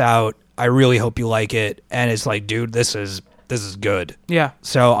try this out. I really hope you like it. And it's like, dude, this is good. Yeah.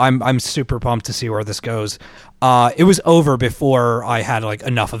 So I'm super pumped to see where this goes. It was over before I had like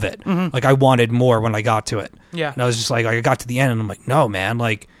enough of it. Mm-hmm. Like I wanted more when I got to it. Yeah. And I was just like, I got to the end and I'm like, no, man,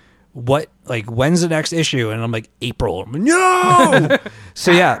 like what, like when's the next issue? And I'm like, April. I'm like, no.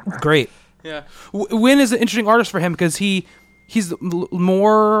 So yeah, great. Yeah. Wynn is an interesting artist for him because he's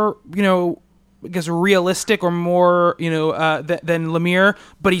more, I guess realistic or more, than Lemire,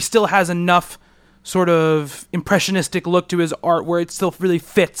 but he still has enough sort of impressionistic look to his art where it still really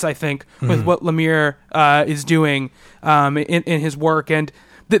fits, I think, with what Lemire is doing in his work. And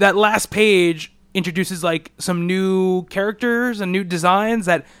that last page introduces like some new characters and new designs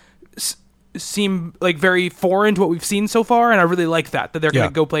that seem like very foreign to what we've seen so far, and I really like that they're going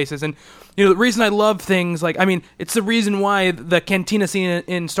to go places. And the reason I love things like, I mean, it's the reason why the cantina scene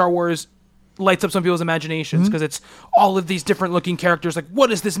in Star Wars lights up some people's imaginations, because it's all of these different looking characters. Like, what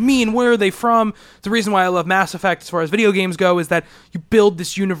does this mean? Where are they from? The reason why I love Mass Effect as far as video games go is that you build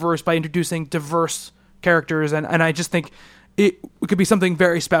this universe by introducing diverse characters, and I just think it could be something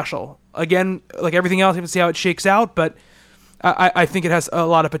very special. Again, like everything else, you have to see how it shakes out, but I think it has a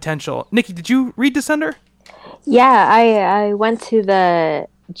lot of potential. Nikki, did you read Descender? Yeah, I went to the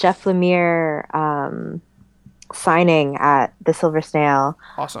Jeff Lemire signing at the Silver Snail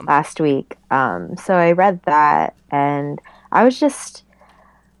last week. So I read that, and I was just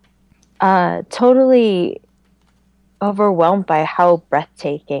Totally overwhelmed by how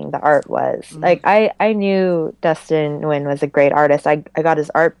breathtaking the art was. Like I knew Dustin Nguyen was a great artist. I got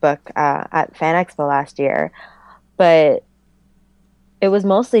his art book at Fan Expo last year, but it was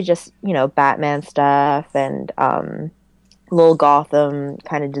mostly just, Batman stuff and little Gotham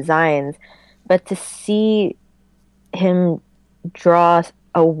kind of designs. But to see him draw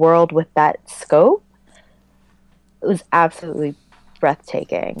a world with that scope, it was absolutely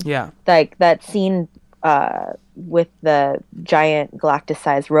breathtaking. Yeah. Like that scene with the giant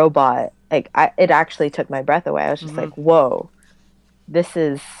galacticized robot, it actually took my breath away. I was just like, whoa, this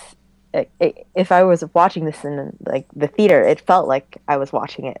is... if I was watching this in the theater, it felt like I was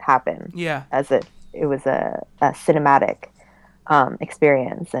watching it happen. Yeah. As if it was a cinematic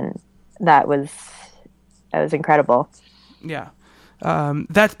experience, and that was incredible. Yeah.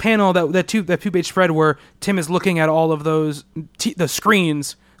 That panel, that two-page spread where Tim is looking at all of those the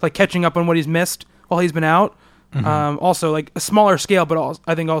screens, like catching up on what he's missed while he's been out. Also, like a smaller scale, but also,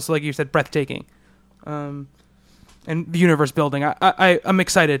 I think also, like you said, breathtaking. And universe building. I'm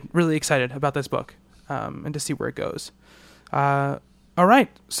excited, really excited about this book, and to see where it goes. All right,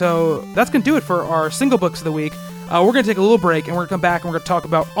 so that's going to do it for our single books of the week. We're going to take a little break, and we're going to come back, and we're going to talk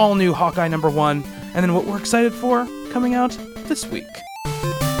about all new Hawkeye #1, and then what we're excited for coming out this week.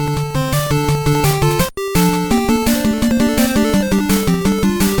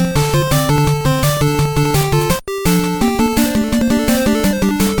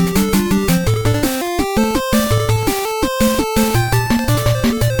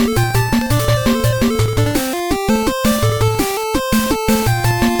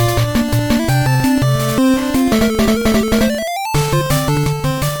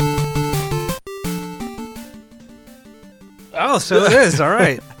 Oh, so it is. All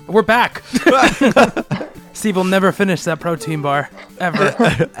right. We're back. Steve will never finish that protein bar, ever.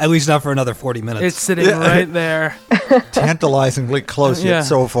 At least not for another 40 minutes. It's sitting right there. Tantalizingly close, yet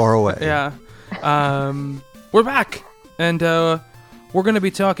so far away. Yeah. We're back. And we're going to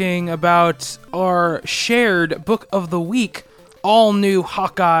be talking about our shared book of the week, all new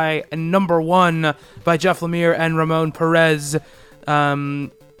Hawkeye #1 by Jeff Lemire and Ramon Perez.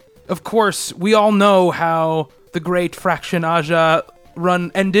 Of course, we all know how the great Fraction Aja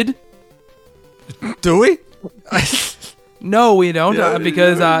run ended. Do we? No, we don't,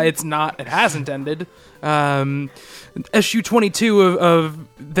 because it hasn't ended. Issue 22 of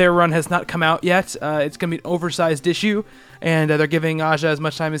their run has not come out yet. It's going to be an oversized issue, and they're giving Aja as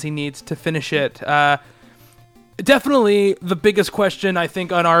much time as he needs to finish it. Definitely the biggest question, I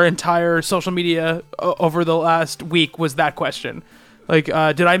think, on our entire social media over the last week was that question. Like,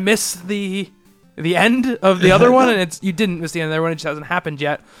 did I miss the end of the other one? And you didn't miss the end of the other one. It just hasn't happened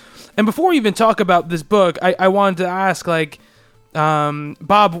yet. And before we even talk about this book, I wanted to ask,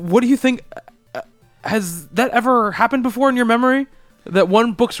 Bob, what do you think? Has that ever happened before in your memory? That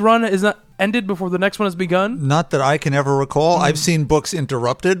one book's run is not ended before the next one has begun? Not that I can ever recall. I've seen books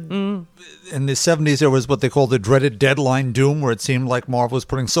interrupted. In the 70s, there was what they called the dreaded deadline doom, where it seemed like Marvel was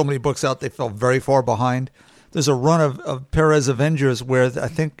putting so many books out they fell very far behind. There's a run of Perez Avengers where I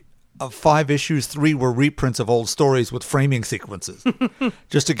think of 5 issues, 3 were reprints of old stories with framing sequences,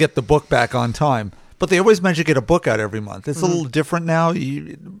 just to get the book back on time. But they always manage to get a book out every month. It's a little different now.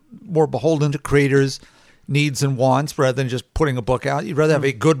 More beholden to creators' needs and wants rather than just putting a book out. You'd rather have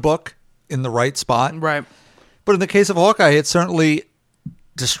a good book in the right spot. Right. But in the case of Hawkeye, it certainly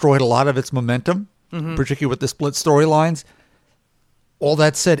destroyed a lot of its momentum, particularly with the split storylines. All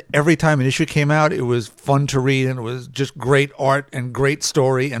that said, every time an issue came out, it was fun to read, and it was just great art and great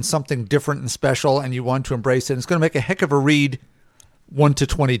story and something different and special, and you want to embrace it. And it's going to make a heck of a read 1 to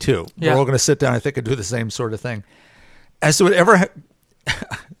 22. Yeah. We're all going to sit down, I think, and do the same sort of thing. As to it ever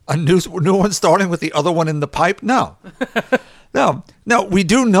a new one starting with the other one in the pipe? No. No, we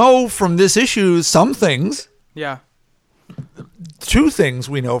do know from this issue some things. Yeah. 2 things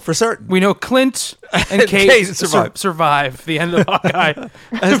we know for certain. We know Clint and Kate survive the end of Hawkeye.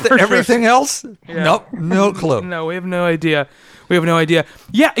 As to everything else? Yeah. Nope, no clue. No, we have no idea.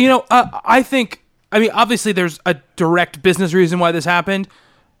 Yeah, I think, obviously there's a direct business reason why this happened.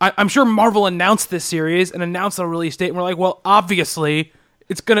 I'm sure Marvel announced this series and announced a release date, and we're like, well, obviously,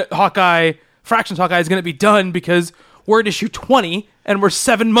 Fractions Hawkeye is going to be done because we're at issue 20, and we're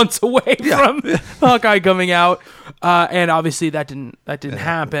 7 months away from Hawkeye coming out, and obviously that didn't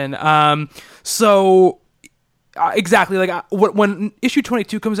happen. Exactly, when issue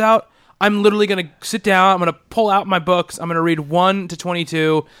 22 comes out, I'm literally going to sit down, I'm going to pull out my books, I'm going to read 1 to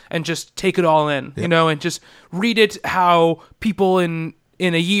 22, and just take it all in, and just read it how people in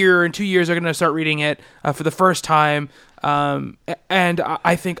in a year and 2 years are going to start reading it for the first time. And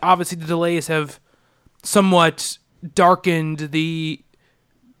I think obviously the delays have somewhat darkened the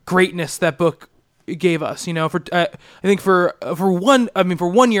greatness that book gave us. I think for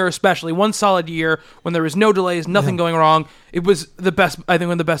 1 year especially, one solid year when there was no delays, nothing going wrong, it was the best. I think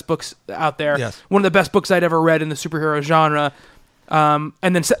one of the best books out there. Yes. One of the best books I'd ever read in the superhero genre. And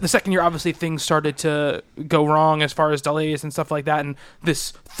then the second year, obviously, things started to go wrong as far as delays and stuff like that. And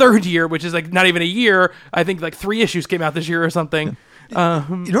this third year, which is like not even a year, I think like 3 issues came out this year or something.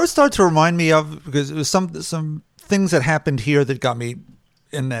 It started to remind me of, because it was some things that happened here that got me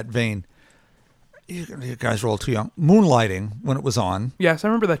in that vein. You guys are all too young. Moonlighting, when it was on. Yes, I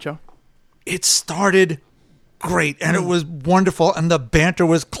remember that show. It started great, and it was wonderful, and the banter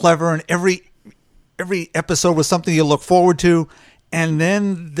was clever, and every episode was something you look forward to. And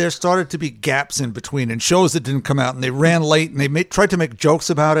then there started to be gaps in between, and shows that didn't come out, and they ran late, and they tried to make jokes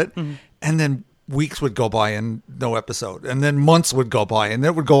about it, and then weeks would go by and no episode, and then months would go by, and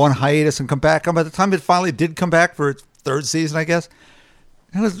then it would go on hiatus and come back. And by the time it finally did come back for its third season, I guess,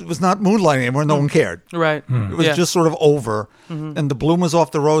 it was not Moonlighting anymore. No one cared. Right. It was just sort of over, and the bloom was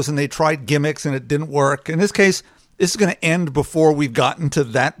off the rose, and they tried gimmicks, and it didn't work. In this case, this is going to end before we've gotten to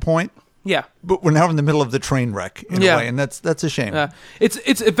that point. Yeah. But we're now in the middle of the train wreck in a way, and that's a shame.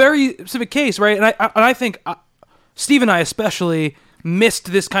 It's a very specific case, right? And I think Steve and I especially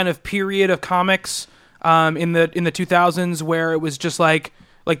missed this kind of period of comics in the 2000s where it was just like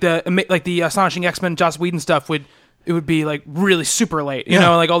the Astonishing X-Men Joss Whedon stuff would be like really super late, you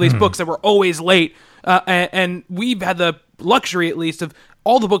know, like all these books that were always late, and we've had the luxury at least of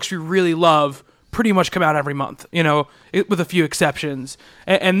all the books we really love pretty much come out every month, with a few exceptions.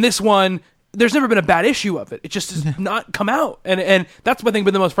 And this one, there's never been a bad issue of it. It just has not come out. And that's, I think,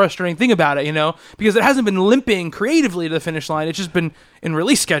 been the most frustrating thing about it, because it hasn't been limping creatively to the finish line. It's just been in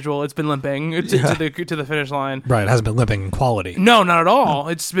release schedule. It's been limping to the finish line. Right. It hasn't been limping in quality. No, not at all.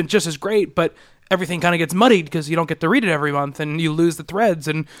 It's been just as great, but everything kind of gets muddied because you don't get to read it every month and you lose the threads.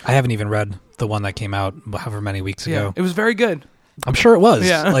 And I haven't even read the one that came out however many weeks ago. It was very good. I'm sure it was.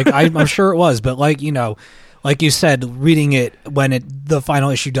 Yeah. I'm sure it was. But like you said, reading it when the final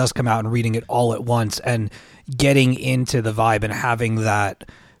issue does come out and reading it all at once and getting into the vibe and having that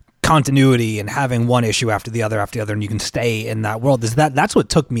continuity and having one issue after the other, and you can stay in that world, that's what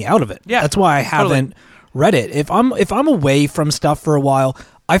took me out of it. Yeah. That's why I haven't read it. If I'm away from stuff for a while,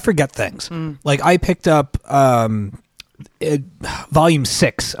 I forget things. Like I picked up volume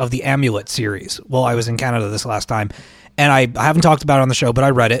 6 of the Amulet series while I was in Canada this last time. And I haven't talked about it on the show, but I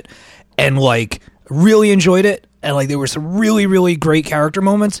read it and really enjoyed it. And there were some really, really great character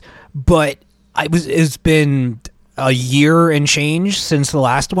moments, but it's been a year and change since the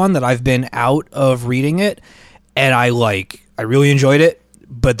last one that I've been out of reading it. And I really enjoyed it,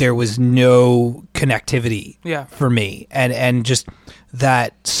 but there was no connectivity for me. And just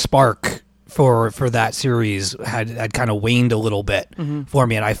that spark for that series had kind of waned a little bit for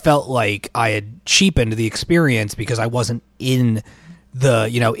me, and I felt like I had cheapened the experience because I wasn't in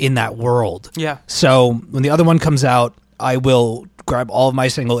in that world. Yeah. So when the other one comes out, I will grab all of my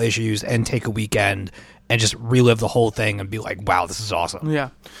single issues and take a weekend and just relive the whole thing and be like, wow, this is awesome. Yeah.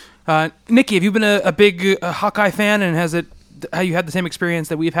 Nikki, have you been a big Hawkeye fan, and have you had the same experience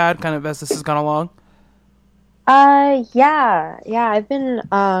that we've had kind of as this has gone along? Yeah, I've been,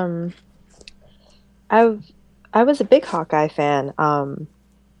 I was a big Hawkeye fan,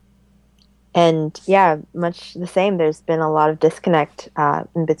 and yeah, much the same. There's been a lot of disconnect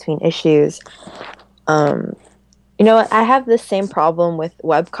in between issues. I have the same problem with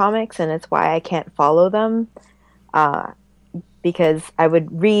webcomics, and it's why I can't follow them, because I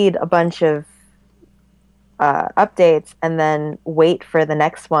would read a bunch of updates and then wait for the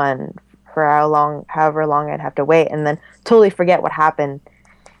next one for however long I'd have to wait, and then totally forget what happened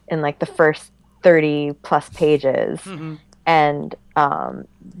in the first 30 plus pages, and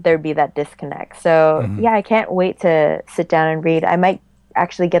there'd be that disconnect. So yeah, I can't wait to sit down and read. I might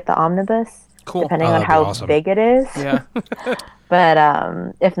actually get the omnibus, depending on how big it is. Yeah.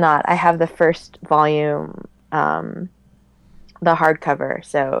 But if not, I have the first volume, the hardcover.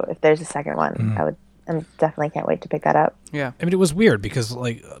 So if there's a second one, I definitely can't wait to pick that up. Yeah. I mean, it was weird because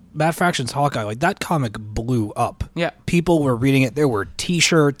Matt Fraction's Hawkeye, that comic blew up. Yeah. People were reading it. There were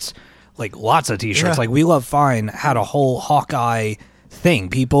t-shirts, lots of t-shirts. We Love Fine had a whole Hawkeye thing.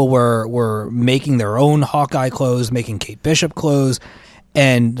 People were making their own Hawkeye clothes, making Kate Bishop clothes,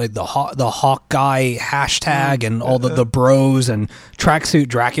 and the Hawkeye hashtag and all the bros and tracksuit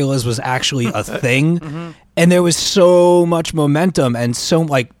Draculas was actually a thing. And there was so much momentum and so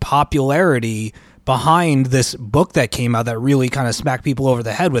popularity behind this book that came out that really kind of smacked people over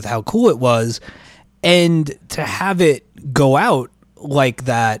the head with how cool it was. And to have it go out like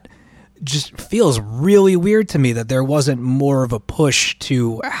that just feels really weird to me, that there wasn't more of a push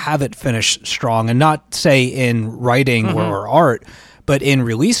to have it finish strong, and not say in writing or art, but in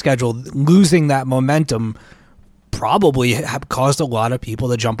release schedule. Losing that momentum probably have caused a lot of people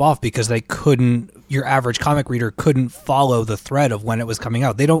to jump off because they couldn't, your average comic reader couldn't follow the thread of when it was coming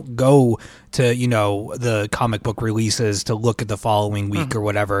out. They don't go to, you know, the comic book releases to look at the following week or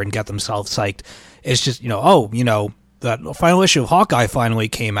whatever and get themselves psyched. It's just, you know, oh, you know, that final issue of Hawkeye finally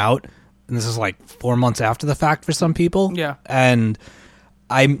came out, and this is like 4 months after the fact for some people. Yeah. And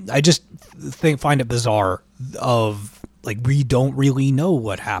I just find it bizarre of, like, we don't really know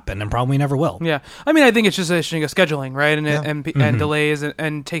what happened and probably never will. Yeah. I mean, I think it's just an issue of scheduling, right? And delays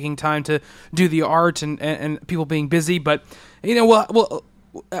and taking time to do the art and people being busy. But, you know, well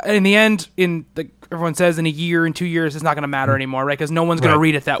in the end, everyone says in a year, in 2 years, it's not going to matter anymore, right? Because no one's going to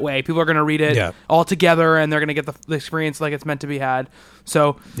read it that way. People are going to read it all together, and they're going to get the experience like it's meant to be had.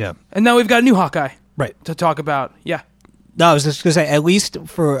 So, and now we've got a new Hawkeye to talk about. Yeah. No, I was just going to say, at least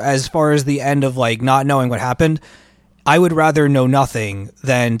for as far as the end of, like, not knowing what happened, I would rather know nothing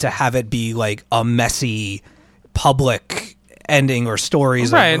than to have it be like a messy public ending or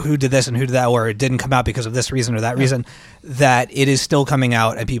stories of who did this and who did that, or it didn't come out because of this reason or that reason, that it is still coming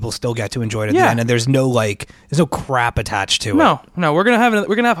out and people still get to enjoy it at the end, and there's no crap attached to it. No, we're gonna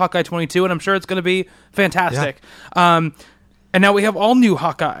have Hawkeye 22, and I'm sure it's gonna be fantastic. And now we have all new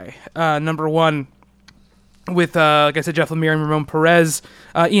Hawkeye number 1 with like I said, Jeff Lemire and Ramon Perez,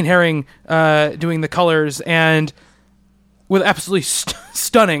 Ian Herring doing the colors, and with absolutely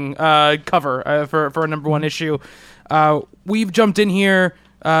stunning cover for a number 1 issue. We've jumped in here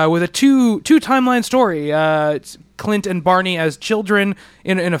with a two timeline story. It's Clint and Barney as children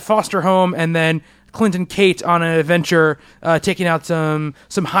in a foster home, and then Clint and Kate on an adventure taking out some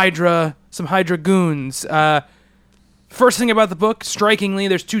Hydra goons. First thing about the book, strikingly,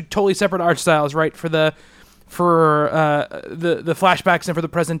 there's 2 totally separate art styles, right? For the flashbacks and for the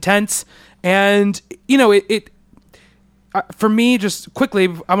present tense, and you know it for me, just quickly,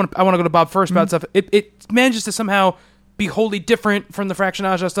 I want to go to Bob first about stuff. It manages to somehow be wholly different from the Fraction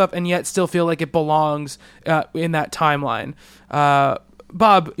Aja stuff, and yet still feel like it belongs in that timeline.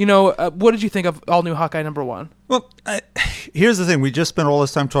 Bob, you know, what did you think of all new Hawkeye number 1? Well, here's the thing. We just spent all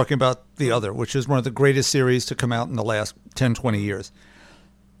this time talking about The Other, which is one of the greatest series to come out in the last 10, 20 years.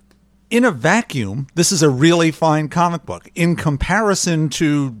 In a vacuum, this is a really fine comic book. In comparison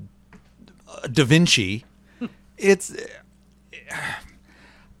to Da Vinci,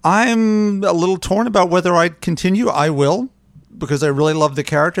 I'm a little torn about whether I'd continue. I will, because I really love the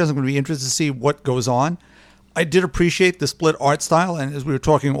characters. I'm going to be interested to see what goes on. I did appreciate the split art style, and as we were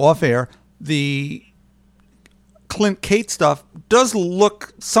talking off air, the Clint Kate stuff does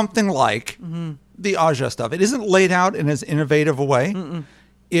look something like the Aja stuff. It isn't laid out in as innovative a way.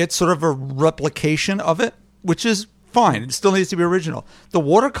 It's sort of a replication of it, which is fine. It still needs to be original. The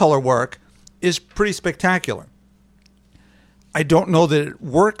watercolor work is pretty spectacular. I don't know that it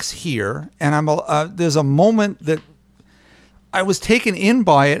works here, and there's a moment that I was taken in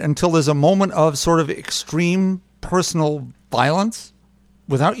by it until there's a moment of sort of extreme personal violence,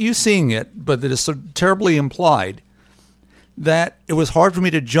 without you seeing it, but that is so terribly implied, that it was hard for me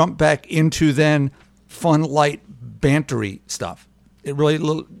to jump back into then fun, light, bantery stuff. It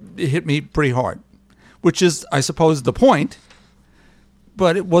really hit me pretty hard, which is, I suppose, the point.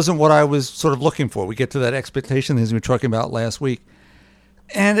 But it wasn't what I was sort of looking for. We get to that expectation as we were talking about last week.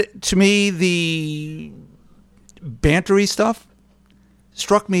 And to me, the bantery stuff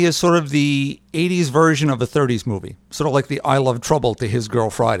struck me as sort of the 80s version of a 30s movie. Sort of like the I Love Trouble to His Girl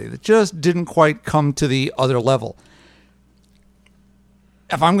Friday. That just didn't quite come to the other level.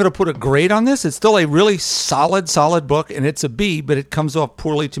 If I'm going to put a grade on this, it's still a really solid book, and it's a B, but it comes off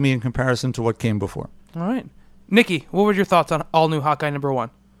poorly to me in comparison to what came before. All right. Nikki, what were your thoughts on all new Hawkeye number 1?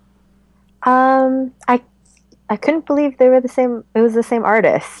 I couldn't believe they were the same. It was the same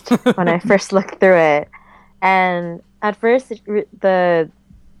artist when I first looked through it, and at first that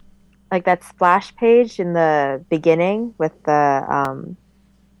splash page in the beginning with the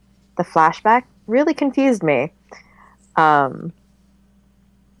flashback really confused me.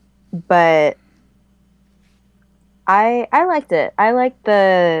 But I liked it. I liked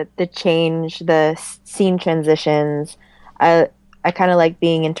the change, the scene transitions. I kind of like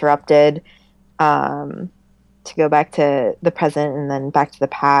being interrupted to go back to the present and then back to the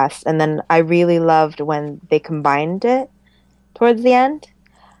past. And then I really loved when they combined it towards the end.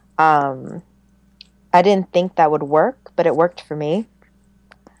 I didn't think that would work, but it worked for me.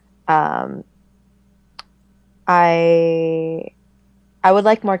 I would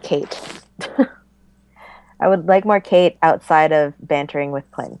like more Kate. I would like more Kate outside of bantering with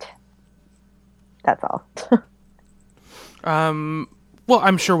Clint. That's all. Well,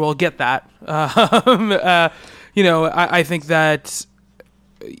 I'm sure we'll get that. I think that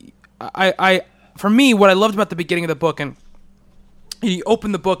for me, what I loved about the beginning of the book, and you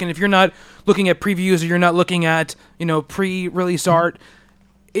open the book, and if you're not looking at previews or you're not looking at, pre-release art,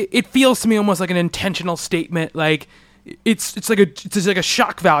 it feels to me almost like an intentional statement. Like it's like a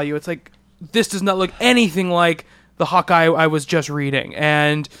shock value. It's like, this does not look anything like the Hawkeye I was just reading,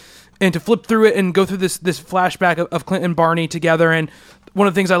 and to flip through it and go through this flashback of Clint and Barney together. And one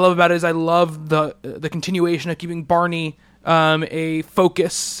of the things I love about it is I love the continuation of keeping Barney a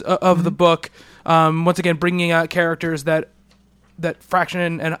focus of the book. Once again, bringing out characters that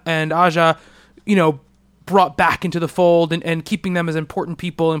Fraction and Aja, brought back into the fold, and keeping them as important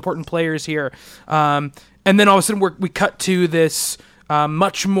people, important players here. And then all of a sudden we cut to this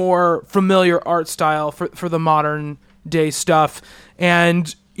much more familiar art style for the modern day stuff.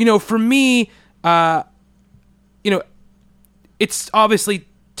 And for me, it's obviously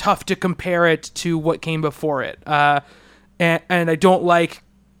tough to compare it to what came before it. And I don't like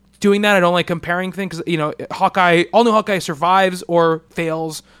doing that. I don't like comparing things. Hawkeye, all new Hawkeye survives or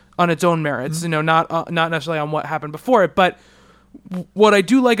fails on its own merits. Not necessarily on what happened before it. But what I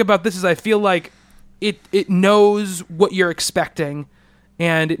do like about this is I feel like it knows what you're expecting,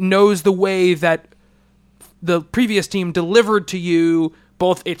 and it knows the way that the previous team delivered to you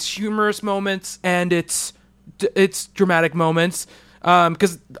both its humorous moments and its dramatic moments.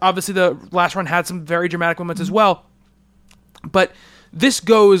 Because obviously the last run had some very dramatic moments as well. But this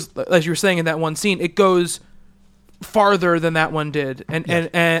goes, as you were saying in that one scene, it goes farther than that one did,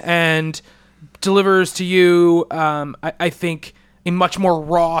 and delivers to you, I think, a much more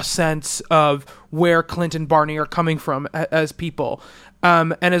raw sense of where Clint and Barney are coming from as people.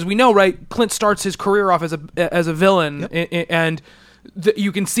 And as we know, right, Clint starts his career off as a villain, and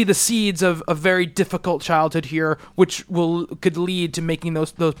you can see the seeds of a very difficult childhood here, which could lead to making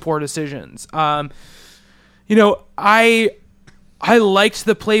those poor decisions. I liked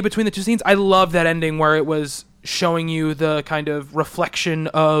the play between the two scenes. I love that ending where it was showing you the kind of reflection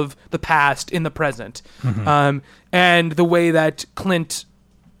of the past in the present. Mm-hmm. And the way that Clint,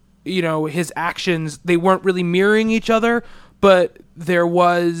 his actions, they weren't really mirroring each other, but there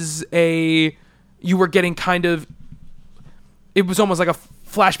was you were getting kind of, it was almost like a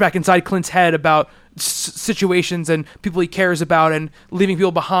flashback inside Clint's head about situations and people he cares about, and leaving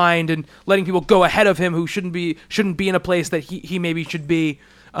people behind and letting people go ahead of him who shouldn't be in a place that he maybe should be.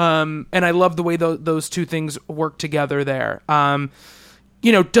 And I love the way those two things work together there.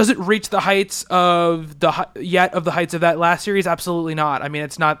 Does it reach the heights of the heights of that last series? Absolutely not. I mean,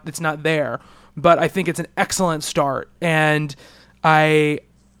 it's not there, but I think it's an excellent start, and I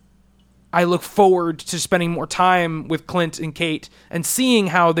look forward to spending more time with Clint and Kate and seeing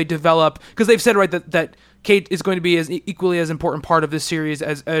how they develop, because they've said, right, that Kate is going to be as equally as important part of this series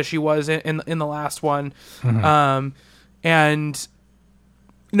as she was in the last one. Mm-hmm.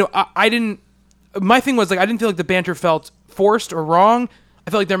 I didn't. My thing was, like, I didn't feel like the banter felt forced or wrong.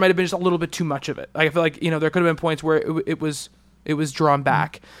 I felt like there might have been just a little bit too much of it. I feel like there could have been points where it was drawn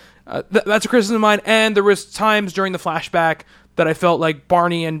back. That's a criticism of mine. And there was times during the flashback that I felt like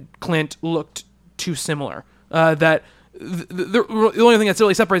Barney and Clint looked too similar. That the only thing that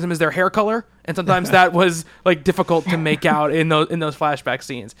really separates them is their hair color, and sometimes that was like difficult to make out in those flashback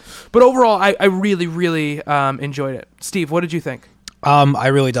scenes. But overall, I really, really enjoyed it. Steve, what did you think? I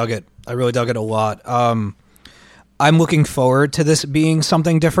really dug it. I really dug it a lot. I'm looking forward to this being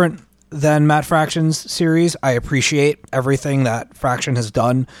something different than Matt Fraction's series. I appreciate everything that Fraction has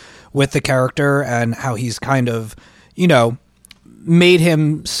done with the character and how he's kind of, made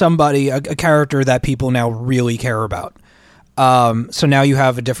him somebody, a character that people now really care about. So now you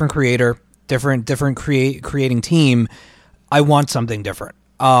have a different creator, different creating team. I want something different.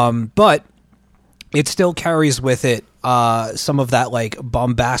 But it still carries with it some of that like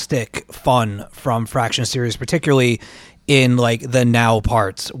bombastic fun from Fraction series, particularly in like the now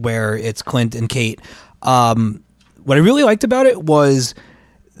parts where it's Clint and Kate. What I really liked about it was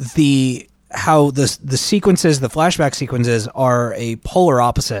how the sequences, the flashback sequences, are a polar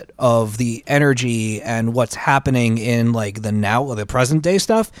opposite of the energy and what's happening in like the present day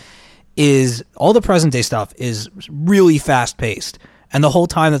stuff. All the present day stuff is really fast paced, and the whole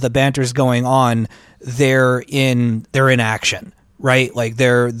time that the banter's going on, they're in action, right? Like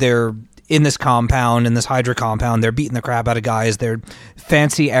they're in this compound, in this Hydra compound, they're beating the crap out of guys, they're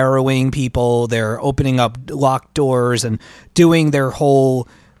fancy arrowing people, they're opening up locked doors and doing their whole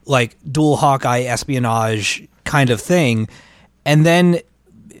like dual Hawkeye espionage kind of thing. And then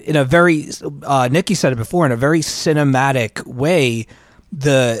in a very, Nikki said it before, in a very cinematic way,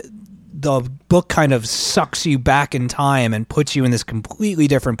 the book kind of sucks you back in time and puts you in this completely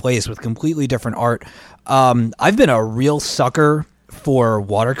different place with completely different art. I've been a real sucker for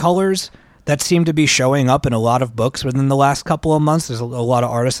watercolors that seem to be showing up in a lot of books within the last couple of months. There's a lot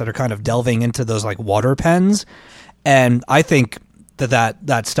of artists that are kind of delving into those like water pens. And I think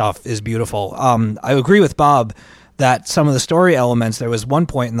that stuff is beautiful. I agree with Bob that some of the story elements, there was one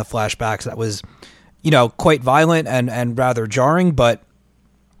point in the flashbacks that was, quite violent and rather jarring, but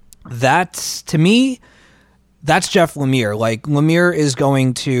that's, to me, that's Jeff Lemire. Like, Lemire is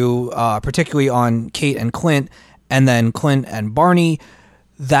going to, particularly on Kate and Clint, and then Clint and Barney,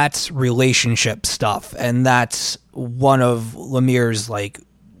 that's relationship stuff. And that's one of Lemire's, like,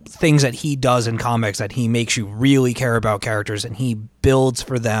 things that he does in comics, that he makes you really care about characters, and he builds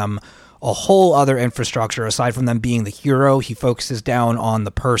for them a whole other infrastructure. Aside from them being the hero, he focuses down on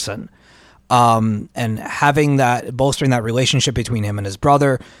the person. And having that, bolstering that relationship between him and his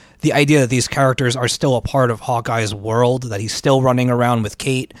brother, the idea that these characters are still a part of Hawkeye's world, that he's still running around with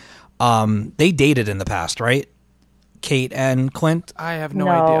Kate. They dated in the past, right? Kate and Clint? I have no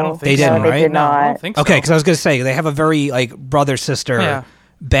idea. I don't think they didn't, right? They did No, I not. don't think so. Okay, because I was going to say, they have a very, like, brother-sister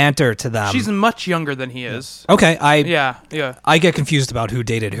banter to them. She's much younger than he is. Okay, I get confused about who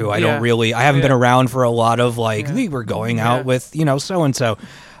dated who. I haven't been around for a lot of, like, we were going out with, so-and-so.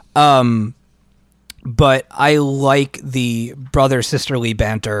 But I like the brother-sisterly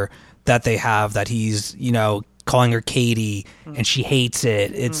banter that they have, that he's, calling her Katie, and she hates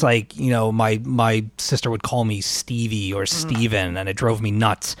it. It's like, my sister would call me Stevie or Steven, and it drove me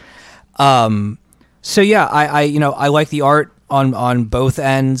nuts. So yeah, I like the art on both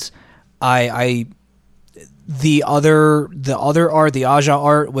ends. The other art, the Aja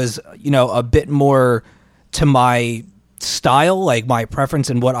art, was, a bit more to my style, like my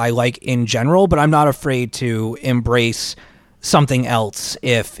preference and what I like in general, but I'm not afraid to embrace something else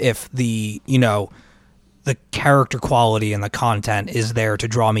if the, the character quality and the content is there to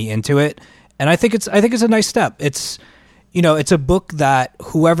draw me into it. And I think it's a nice step. It's, it's a book that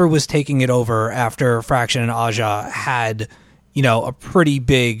whoever was taking it over after Fraction and Aja had, a pretty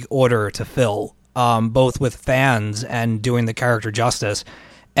big order to fill, both with fans and doing the character justice.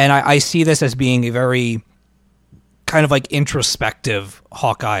 And I see this as being a very kind of like introspective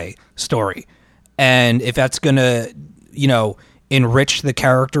Hawkeye story. And if that's going to, enrich the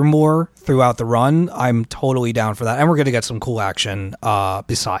character more throughout the run, I'm totally down for that. And we're going to get some cool action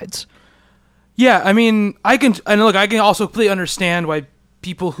besides. Yeah, I mean, I can also completely understand why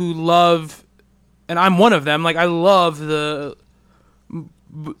people who love, and I'm one of them, like, I love the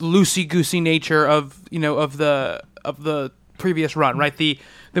loosey-goosey nature of, of the previous run, right? The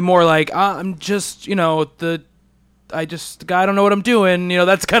more like, I'm just, I don't know what I'm doing.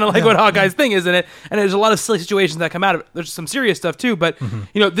 That's kind of like what Hawkeye's thing is, isn't it? And there's a lot of silly situations that come out of it. There's some serious stuff too, but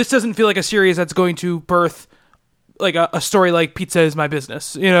this doesn't feel like a series that's going to birth like a story like Pizza Is My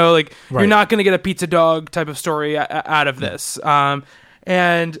Business. Right. You're not going to get a pizza dog type of story out of this.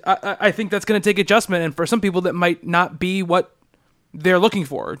 And I think that's going to take adjustment. And for some people, that might not be what they're looking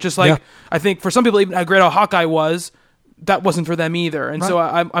for. Just like I think for some people, even how great Hawkeye was, that wasn't for them either. And so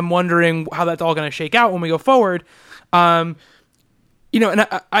I'm wondering how that's all going to shake out when we go forward. And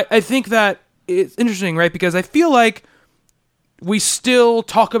I think that it's interesting, right? Because I feel like we still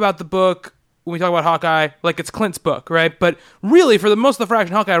talk about the book when we talk about Hawkeye like it's Clint's book, right? But really, for the most of the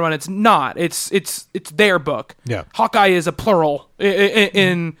Fraction Hawkeye run, it's not. It's their book. Yeah, Hawkeye is a plural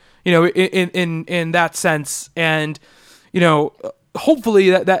in that sense, and hopefully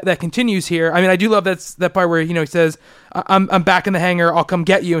that continues here. I mean, I do love that part where he says, "I'm back in the hangar. I'll come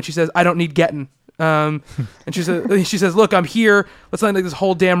get you," and she says, "I don't need getting." And she says, "Look, I'm here. Let's not make this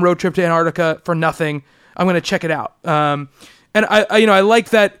whole damn road trip to Antarctica for nothing. I'm going to check it out." And I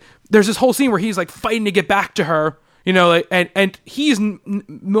like that there's this whole scene where he's like fighting to get back to her, and he's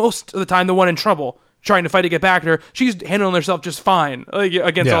most of the time the one in trouble trying to fight to get back to her. She's handling herself just fine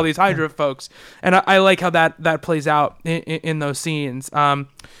against all these Hydra folks. And I like how that plays out in those scenes.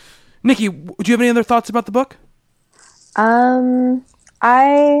 Nikki, do you have any other thoughts about the book? I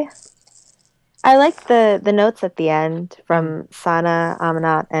like the notes at the end from Sana,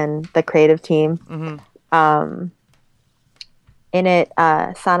 Amanat, and the creative team. Mm-hmm. In it,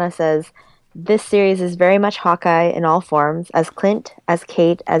 Sana says, "This series is very much Hawkeye in all forms, as Clint, as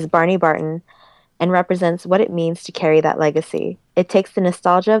Kate, as Barney Barton, and represents what it means to carry that legacy. It takes the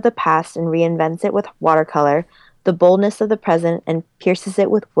nostalgia of the past and reinvents it with watercolor, the boldness of the present, and pierces it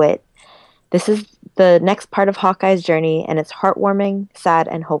with wit. This is the next part of Hawkeye's journey, and it's heartwarming, sad,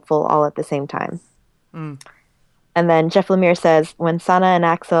 and hopeful all at the same time. And then Jeff Lemire says, when Sana and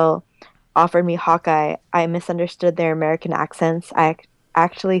Axel offered me Hawkeye, I misunderstood their American accents. I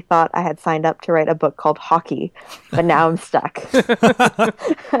actually thought I had signed up to write a book called Hockey, but now I'm stuck. That's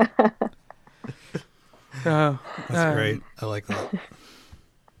great. I like that.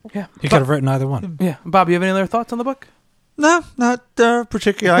 Yeah. You could have written either one. Yeah. Bob, you have any other thoughts on the book? No, not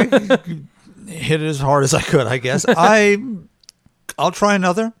particularly. I hit it as hard as I could, I guess. I'll try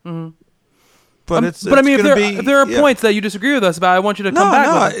another. But but I mean, if there are points that you disagree with us about, I want you to come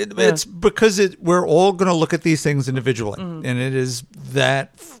back with it. It's because we're all going to look at these things individually. And it is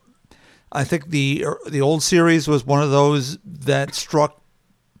that I think the old series was one of those that struck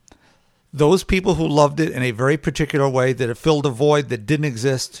those people who loved it in a very particular way, that it filled a void that didn't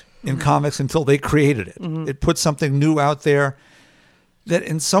exist in comics until they created it. It put something new out there that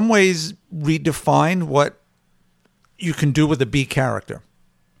in some ways redefined what you can do with a B character.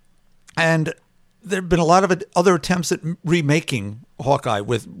 And there have been a lot of other attempts at remaking Hawkeye,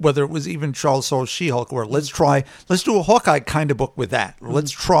 with whether it was even Charles Soule's She-Hulk, where let's do a Hawkeye kind of book with that.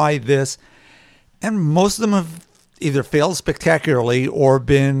 Let's try this. And most of them have either failed spectacularly or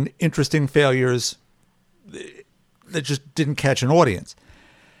been interesting failures that just didn't catch an audience.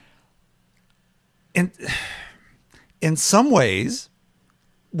 In some ways,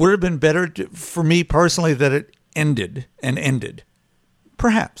 would it have been better for me personally that it ended.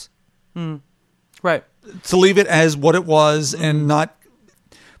 Perhaps. Right. To leave it as what it was and not...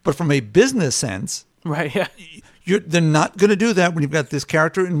 But from a business sense... Right, yeah. They're not going to do that when you've got this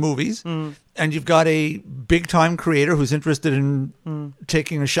character in movies and you've got a big-time creator who's interested in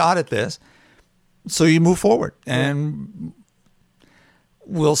taking a shot at this. So you move forward. And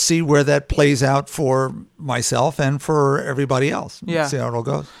we'll see where that plays out for myself and for everybody else. Yeah. See how it all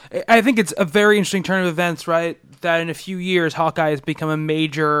goes. I think it's a very interesting turn of events, right? That in a few years, Hawkeye has become a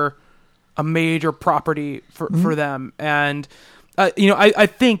major property for them. And, I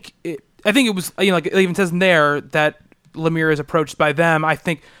think it was, like it even says in there that Lemire is approached by them. I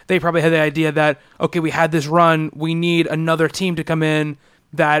think they probably had the idea that, okay, we had this run, we need another team to come in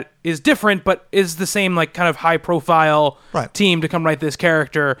that is different, but is the same, like, kind of high profile team to come write this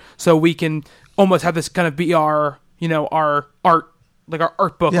character, so we can almost have this kind of be our art, like our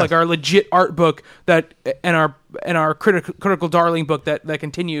art book, like our legit art book that, and our critical darling book that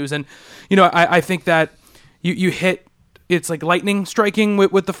continues. And, I think that you hit, it's like lightning striking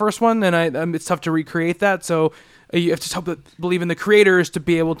with the first one, and it's tough to recreate that. So you have to believe in the creators to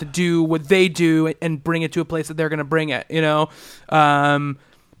be able to do what they do and bring it to a place that they're going to bring it.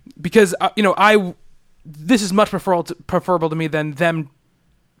 Because this is much preferable to me than them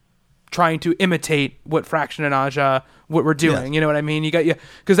trying to imitate what Fraction and Aja what we're doing. Yes. You know what I mean?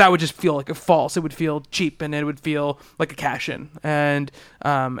 Because that would just feel like a false. It would feel cheap, and it would feel like a cash-in. And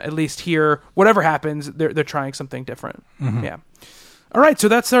at least here, whatever happens, they're trying something different. Mm-hmm. Yeah. All right, so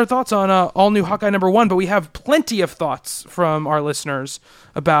that's our thoughts on all new Hawkeye #1. But we have plenty of thoughts from our listeners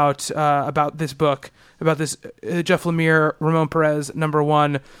about this book, about this Jeff Lemire, Ramon Perez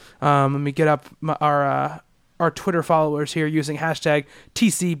 #1. Let me get up our Twitter followers here using hashtag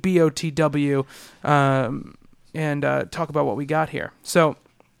TCBOTW and talk about what we got here. So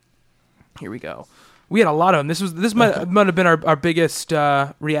here we go. We had a lot of them. This might have been our biggest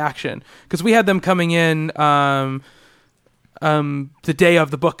reaction, because we had them coming in the day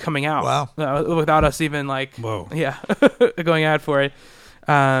of the book coming out. Wow. Without us even going out for it.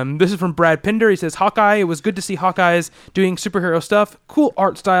 This is from Brad Pinder. He says, Hawkeye, it was good to see Hawkeyes doing superhero stuff. Cool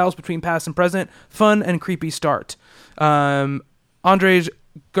art styles between past and present. Fun and creepy start. Andrej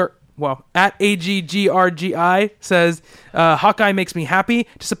at AGGRGI says, Hawkeye makes me happy,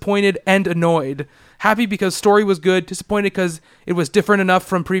 disappointed, and annoyed. Happy because story was good, disappointed because it was different enough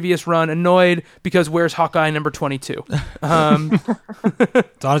from previous run, annoyed because where's Hawkeye #22?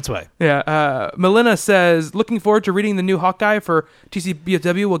 It's on its way. Yeah. Melina says, looking forward to reading the new Hawkeye for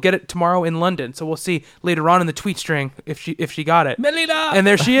TCBFW. We'll get it tomorrow in London, so we'll see later on in the tweet string if she got it. Melina! And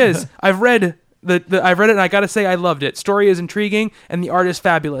there she is. I've read it, and I gotta say I loved it. Story is intriguing, and the art is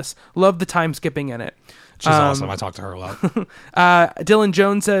fabulous. Love the time skipping in it. She's awesome. I talk to her a lot. Dylan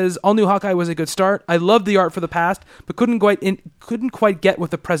Jones says, all new Hawkeye was a good start. I loved the art for the past, but couldn't quite get with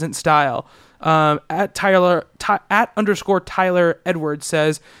the present style. At Tyler Edwards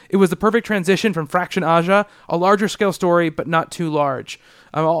says, it was the perfect transition from Fraction Aja, a larger scale story, but not too large.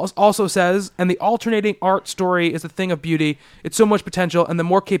 Also says, and the alternating art story is a thing of beauty. It's so much potential, and the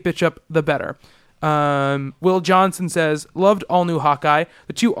more Kate Bishop, the better. Will Johnson says, loved all new Hawkeye.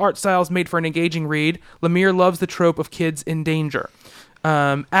 The two art styles made for an engaging read. Lemire loves the trope of kids in danger.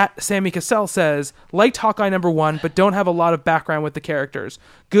 At Sammy Cassell says, liked Hawkeye #1, but don't have a lot of background with the characters.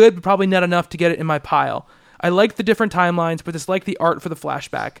 Good, but probably not enough to get it in my pile. I like the different timelines, but dislike the art for the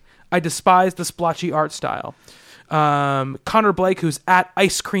flashback. I despise the splotchy art style. Connor Blake, who's at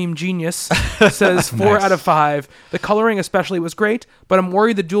Ice Cream Genius, says 4 out of 5. The coloring especially was great, but I'm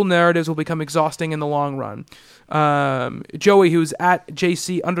worried the dual narratives will become exhausting in the long run. Joey, who's at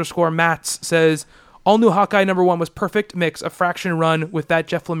JC_Mats, says, all new Hawkeye #1 was perfect mix of Fraction run with that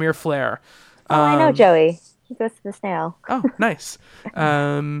Jeff Lemire flair. I know Joey. He goes to the snail. Oh, nice.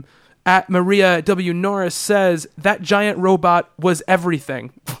 At Maria W. Norris says, that giant robot was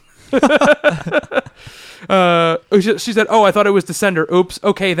everything. She said, I thought it was Descender. Oops.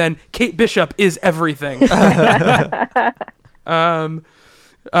 Okay, then Kate Bishop is everything.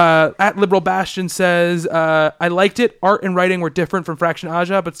 At Liberal Bastion says, I liked it. Art and writing were different from Fraction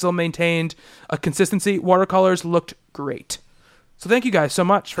Aja, but still maintained a consistency. Watercolors looked great. So thank you guys so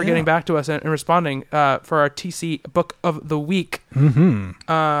much for getting back to us and responding for our TC Book of the Week.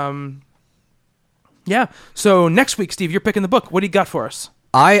 Mm-hmm. Yeah. So next week, Steve, you're picking the book. What do you got for us?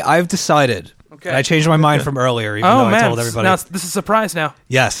 I've decided. Okay. I changed my mind from earlier, even though I told everybody. Now this is a surprise now.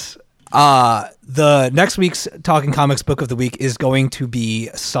 Yes. The next week's Talking Comics Book of the Week is going to be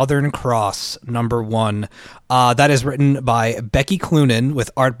Southern Cross #1. That is written by Becky Cloonan with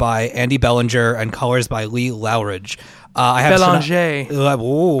art by Andy Bellinger and colors by Lee Lowridge. I have Belanger.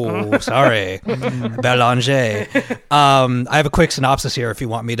 Sorry. Belanger. I have a quick synopsis here if you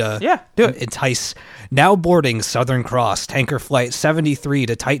want me to do it. entice. Now boarding Southern Cross, tanker flight 73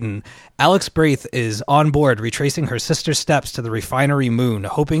 to Titan, Alex Braith is on board retracing her sister's steps to the refinery moon,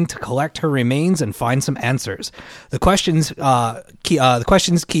 hoping to collect her remains and find some answers. The questions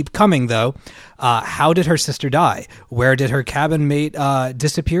keep coming, though. How did her sister die? Where did her cabin mate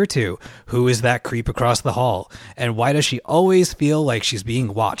disappear to? Who is that creep across the hall? And why does she always feel like she's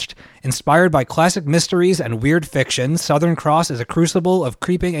being watched? Inspired by classic mysteries and weird fiction, Southern Cross is a crucible of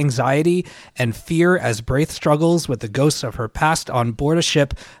creeping anxiety and fear as Braith struggles with the ghosts of her past on board a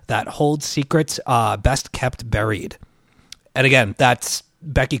ship that holds secrets best kept buried. And again, that's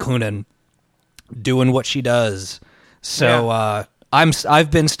Becky Cloonan doing what she does. So I've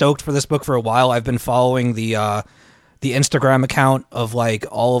been stoked for this book for a while. I've been following the Instagram account of like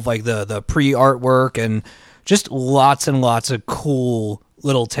all of like the pre-artwork and just lots and lots of cool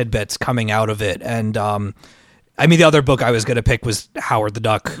little tidbits coming out of it. And I mean, the other book I was going to pick was Howard the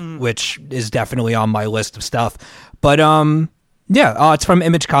Duck, which is definitely on my list of stuff. But it's from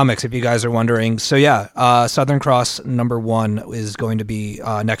Image Comics, if you guys are wondering. So Southern Cross #1 is going to be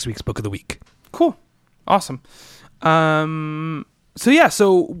next week's Book of the Week. Cool. Awesome. So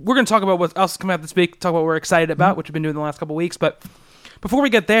we're going to talk about what else is coming out this week, talk about what we're excited about, which we've been doing the last couple of weeks. But before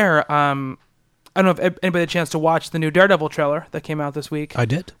we get there, I don't know if anybody had a chance to watch the new Daredevil trailer that came out this week. I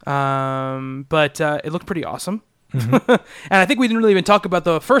did. But it looked pretty awesome. Mm-hmm. And I think we didn't really even talk about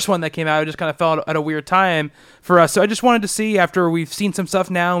the first one that came out. It just kind of fell at a weird time for us. So I just wanted to see, after we've seen some stuff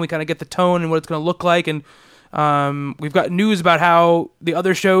now and we kind of get the tone and what it's going to look like, and we've got news about how the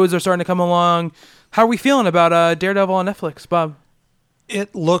other shows are starting to come along. How are we feeling about Daredevil on Netflix, Bob?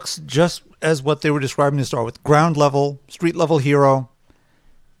 It looks just as what they were describing to start with. Ground level, street level hero.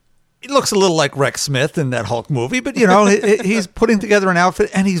 It looks a little like Rex Smith in that Hulk movie, but he's putting together an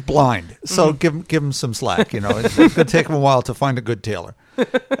outfit and he's blind. So give him some slack. It's going to take him a while to find a good tailor.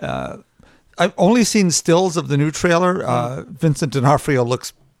 I've only seen stills of the new trailer. Vincent D'Onofrio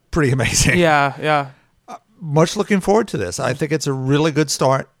looks pretty amazing. Yeah. Much looking forward to this. I think it's a really good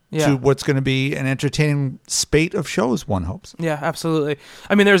start to what's going to be an entertaining spate of shows, one hopes. Yeah, absolutely.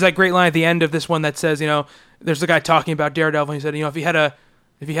 I mean, there's that great line at the end of this one that says, there's a guy talking about Daredevil, and he said,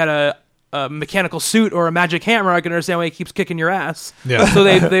 if you had a mechanical suit or a magic hammer, I can understand why he keeps kicking your ass. Yeah. So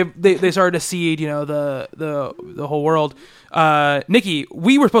they started to seed, the whole world. Nikki,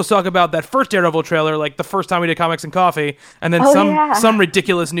 we were supposed to talk about that first Daredevil trailer, like the first time we did Comics and Coffee, and then some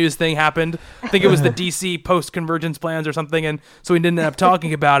ridiculous news thing happened. I think it was the DC post-convergence plans or something, and so we didn't end up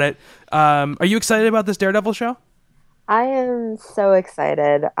talking about it. Are you excited about this Daredevil show? I am so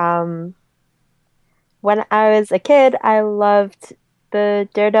excited. When I was a kid, I loved the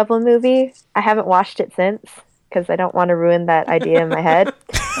Daredevil movie. I haven't watched it since because I don't want to ruin that idea in my head.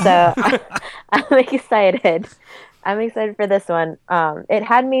 So I'm excited. I'm excited for this one. It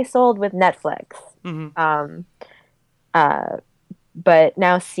had me sold with Netflix. Mm-hmm. But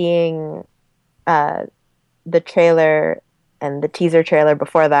now seeing the trailer and the teaser trailer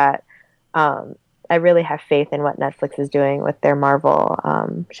before that, I really have faith in what Netflix is doing with their Marvel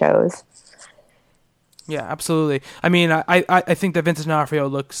shows. Yeah, absolutely. I mean, I think that Vincent D'Onofrio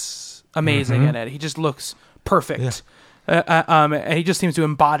looks amazing in it. He just looks perfect. And he just seems to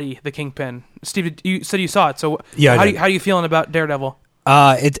embody the Kingpin. Steve, you said you saw it, so Yeah, how are you feeling about Daredevil?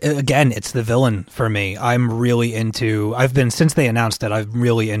 It's the villain for me. I've been, since they announced it, I'm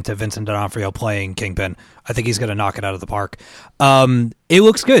really into Vincent D'Onofrio playing Kingpin. I think he's going to knock it out of the park. It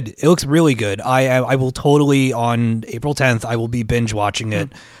looks good. It looks really good. I will totally, on April 10th, I will be binge watching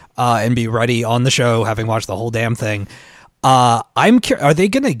it and be ready on the show, having watched the whole damn thing. I'm curious, are they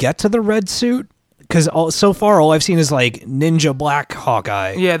going to get to the red suit? Because so far, all I've seen is like Ninja Black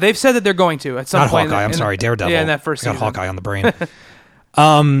Hawkeye. Yeah, they've said that they're going to at some Not point. Hawkeye, I'm sorry, Daredevil. Yeah, in that first I got season. Hawkeye on the brain.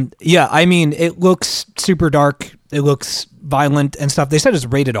 Yeah, I mean, it looks super dark. It looks violent and stuff. They said it's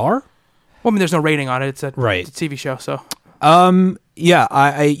rated R. Well, I mean, there's no rating on it. It's a Right. It's a TV show, so. Yeah,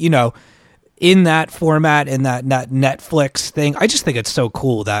 I in that format, in that Netflix thing, I just think it's so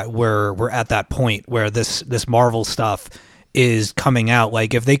cool that we're at that point where this Marvel stuff is coming out.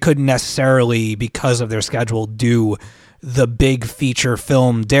 Like, if they couldn't necessarily, because of their schedule, do the big feature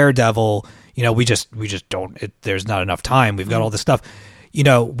film Daredevil, we just don't. There's not enough time. We've got all this stuff.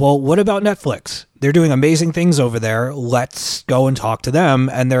 Well, what about Netflix? They're doing amazing things over there. Let's go and talk to them.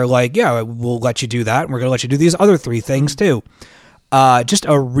 And they're like, yeah, we'll let you do that. And we're going to let you do these other 3 things too. Just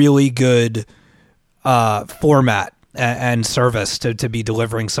a really good format and service to be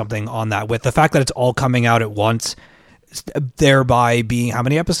delivering something on that with. The fact that it's all coming out at once, thereby being how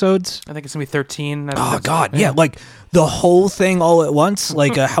many episodes? I think it's going to be 13. Oh, God. Yeah. Like the whole thing all at once,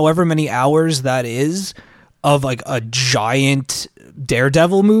 like however many hours that is of like a giant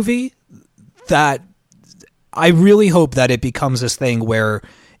Daredevil movie, that I really hope that it becomes this thing where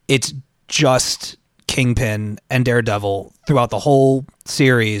it's just Kingpin and Daredevil throughout the whole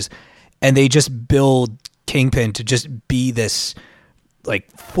series, and they just build Kingpin to just be this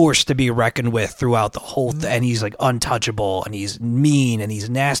like force to be reckoned with throughout the whole thing. And he's like untouchable, and he's mean, and he's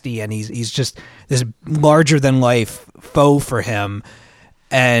nasty, and he's just this larger than life foe for him.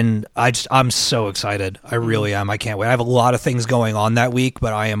 And I'm so excited. I really am. I can't wait. I have a lot of things going on that week,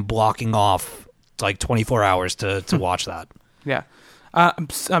 but I am blocking off like 24 hours to watch that. Yeah.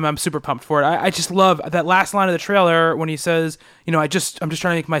 I'm super pumped for it. I just love that last line of the trailer when he says, I'm just trying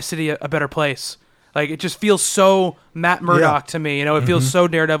to make my city a better place. Like, it just feels so Matt Murdock to me. It feels so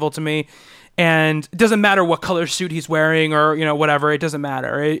Daredevil to me. And it doesn't matter what color suit he's wearing or, whatever. It doesn't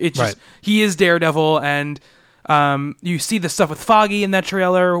matter. It's just, he is Daredevil. And you see the stuff with Foggy in that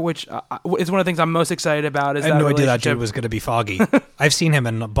trailer, which is one of the things I'm most excited about. I had no idea that dude was going to be Foggy. I've seen him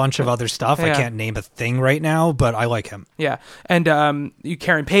in a bunch of other stuff. Yeah. I can't name a thing right now, but I like him. Yeah. And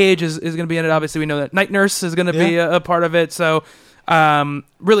Karen Page is going to be in it. Obviously, we know that Night Nurse is going to be a part of it. So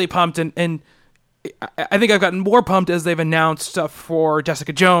really pumped. And I think I've gotten more pumped as they've announced stuff for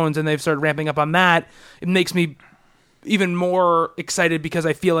Jessica Jones and they've started ramping up on that. It makes me even more excited because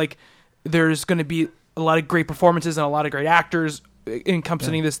I feel like there's going to be a lot of great performances and a lot of great actors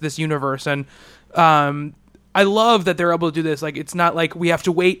encompassing this universe. And I love that they're able to do this. Like, it's not like we have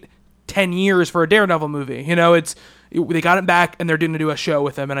to wait 10 years for a Daredevil movie. They got him back and they're going to do a show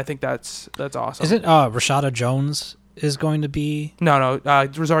with him. And I think that's awesome. Is it Rashada Jones is going to be? No.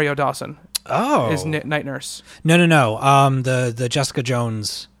 Rosario Dawson. Oh. Is Night Nurse. No. The Jessica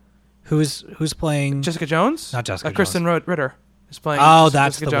Jones. Who's playing? Jessica Jones? Not Jessica Jones. Kristen Ritter is playing. Oh,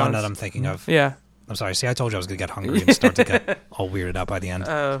 that's Jessica the Jones. one that I'm thinking of. Yeah. I'm sorry. See, I told you I was going to get hungry and start to get all weirded out by the end.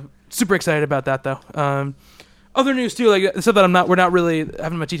 Super excited about that, though. Other news too, like stuff that we're not really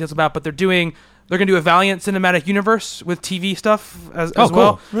having much details about, but they're going to do a Valiant cinematic universe with TV stuff as cool.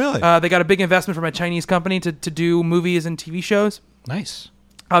 well. Really? They got a big investment from a Chinese company to do movies and TV shows. Nice.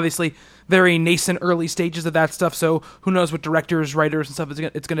 Obviously, very nascent early stages of that stuff. So who knows what directors, writers, and stuff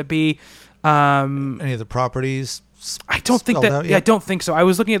it's going to be. Any of the properties? I don't think spelled that. out Yeah, yet? I don't think so. I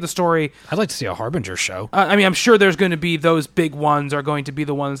was looking at the story. I'd like to see a Harbinger show. I mean, I'm sure there's going to be those big ones are going to be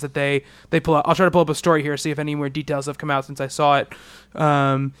the ones that they pull out. I'll try to pull up a story here, see if any more details have come out since I saw it.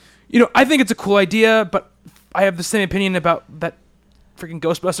 I think it's a cool idea, but I have the same opinion about that freaking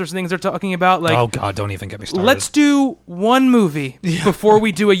Ghostbusters things they're talking about. Like, Oh God, don't even get me started. let's do one movie before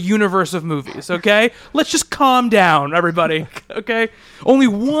we do a universe of movies, okay? Let's just calm down, everybody, okay? Only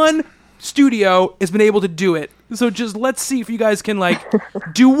one studio has been able to do it. So just let's see if you guys can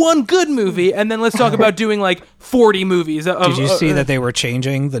do one good movie, and then let's talk about doing 40 movies. Did you see that they were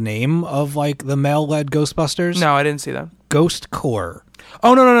changing the name of the male-led Ghostbusters? No, I didn't see that. Ghost Corps.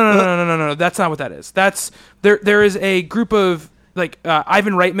 Oh no! That's not what that is. That's there is a group of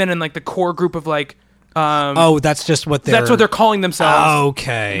Ivan Reitman and the core group of that's just what they're... that's what they're calling themselves.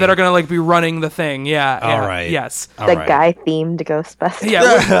 Okay. That are gonna be running the thing. Yeah. All right. Yes. All The right. guy-themed Ghostbusters.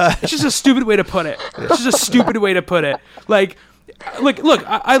 Yeah. It's just a stupid way to put it. Look,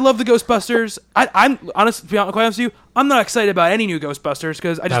 I love the Ghostbusters. I'm honest, to be quite honest with you, I'm not excited about any new Ghostbusters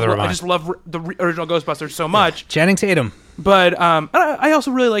because I just love the original Ghostbusters so much. Channing Tatum. But I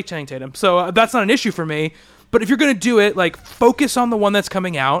also really like Channing Tatum, so that's not an issue for me. But if you're going to do it, like, focus on the one that's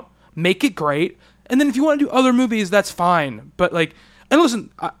coming out, make it great, and then if you want to do other movies, that's fine. But, like, and listen,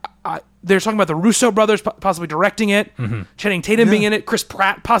 they're talking about the Russo brothers possibly directing it, Channing Tatum being in it, Chris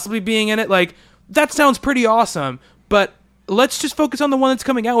Pratt possibly being in it. Like, that sounds pretty awesome. But let's just focus on the one that's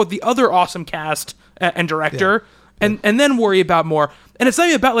coming out with the other awesome cast and director, and then worry about more. And it's not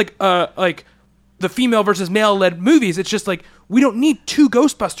even about, like the female versus male-led movies. It's just, like, we don't need 2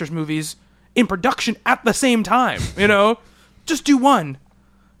 Ghostbusters movies in production at the same time, you know? Just do one.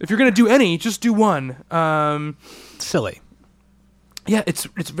 If you're going to do any, just do one. Silly. Yeah, it's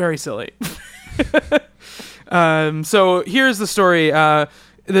very silly. So here's the story.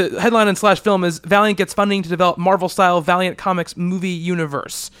 The headline in Slash Film is Valiant gets funding to develop Marvel-style Valiant Comics movie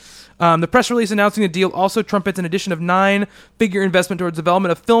universe. The press release announcing the deal also trumpets an addition of 9-figure investment towards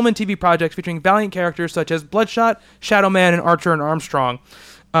development of film and TV projects featuring Valiant characters such as Bloodshot, Shadow Man, and Archer and Armstrong.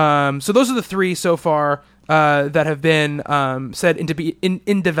 So those are the 3 so far that have been said to be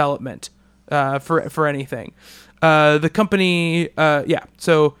in development for anything. The company,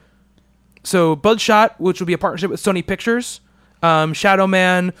 So Bloodshot, which will be a partnership with Sony Pictures. Shadow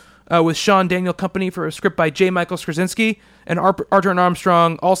Man with Sean Daniel Company for a script by J. Michael Straczynski, and Archer and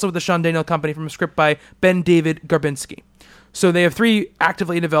Armstrong also with the Sean Daniel Company from a script by Ben David Garbinski. So they have 3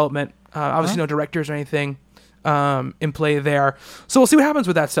 actively in development. Obviously, no directors or anything in play there. So we'll see what happens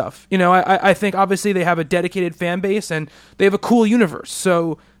with that stuff. You know, I think obviously they have a dedicated fan base and they have a cool universe.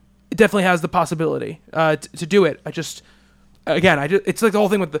 So it definitely has the possibility to do it. It's like the whole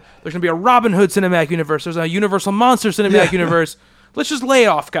thing with there's going to be a Robin Hood cinematic universe. There's a Universal Monster cinematic universe. Let's just lay it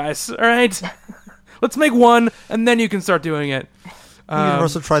off, guys. All right? Let's make one, and then you can start doing it.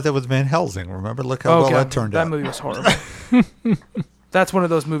 Universal tried that with Van Helsing, remember? Look how well that turned out. That movie was horrible. That's one of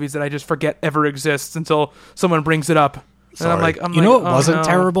those movies that I just forget ever exists until someone brings it up. Sorry. And I'm like, what wasn't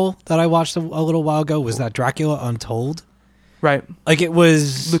terrible that I watched a little while ago was that Dracula Untold. Right. Like, it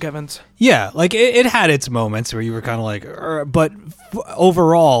was... Luke Evans. Yeah, like, it had its moments where you were kind of like... but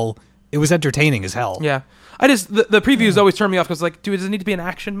overall, it was entertaining as hell. Yeah. The previews always turn me off because, like, does it need to be an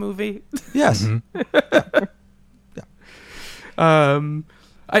action movie? Yes.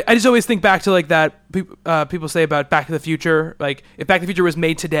 I just always think back to, like, that people say about Back to the Future. Like, if Back to the Future was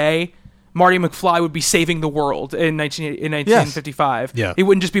made today, Marty McFly would be saving the world in 1955. Yeah. It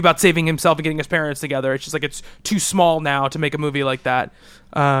wouldn't just be about saving himself and getting his parents together. It's just like it's too small now to make a movie like that.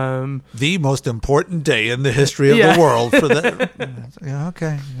 The most important day in the history of the world for that. Yeah,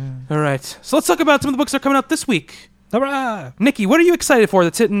 okay. Yeah. All right. So let's talk about some of the books that are coming out this week. Hurrah! Nikki, what are you excited for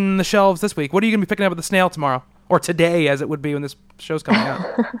that's hitting the shelves this week? What are you going to be picking up at the Snail tomorrow? Or today, as it would be when this show's coming out.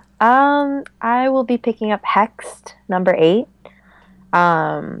 I will be picking up Hexed, number 8.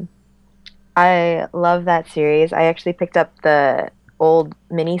 I love that series. I actually picked up the old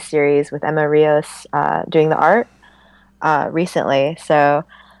mini series with Emma Rios doing the art recently. So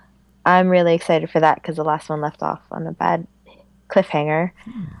I'm really excited for that because the last one left off on a bad cliffhanger.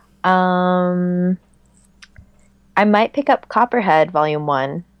 I might pick up Copperhead Volume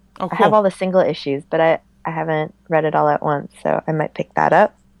 1. Oh, cool. I have all the single issues, but I haven't read it all at once, so I might pick that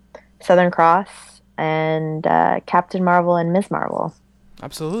up. Southern Cross and Captain Marvel and Ms. Marvel.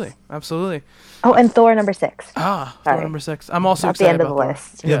 Absolutely. Oh, and Thor number 6. Thor number 6. I'm also at the excited end of the about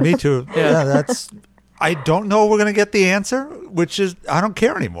list. Yeah, me too. Yeah, that's... I don't know we're going to get the answer, which is I don't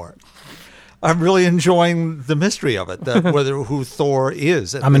care anymore. I'm really enjoying the mystery of it, who Thor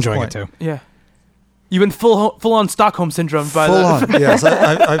is. I'm enjoying it too. Yeah. You've been full on Stockholm syndrome by full on. Yes,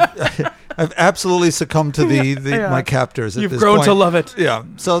 I've absolutely succumbed to my captors. At You've this grown point. to love it. Yeah,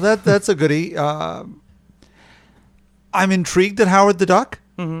 so that's a goodie. I'm intrigued at Howard the Duck.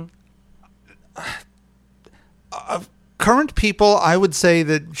 Mm-hmm. Current people, I would say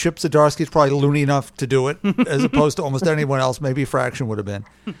that Chip Zdarsky's probably loony enough to do it, as opposed to almost anyone else. Maybe Fraction would have been.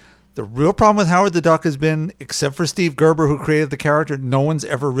 The real problem with Howard the Duck has been, except for Steve Gerber, who created the character, no one's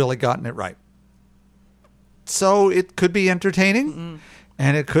ever really gotten it right. So it could be entertaining,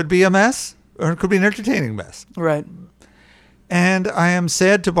 and it could be a mess, or it could be an entertaining mess. Right. And I am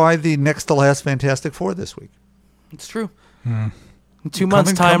sad to buy the next to last Fantastic Four this week. It's true. In 2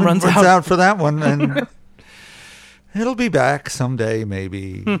 months' time runs out. out For that one, and it'll be back someday,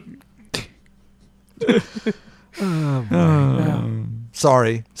 maybe.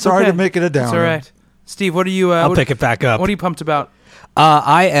 Sorry to make it a downer. It's all right. Steve, what are you... I'll pick it back up. What are you pumped about?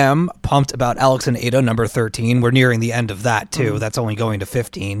 I am pumped about Alex and Ada, number 13. We're nearing the end of that, too. That's only going to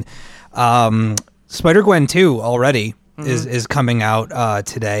 15. Spider-Gwen 2 already. is coming out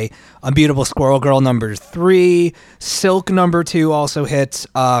today. Unbeatable Squirrel Girl number 3. Silk number 2 also hits.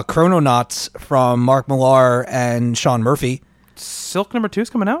 Chrononauts from Mark Millar and Sean Murphy. Silk number 2 is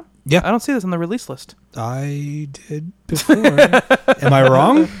coming out? Yeah. I don't see this on the release list. I did before. Am I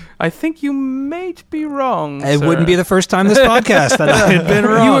wrong? I think you might be wrong. It sir. wouldn't be the first time this podcast that I had been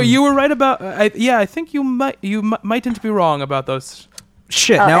wrong. You were right about. I think you mightn't be wrong about those.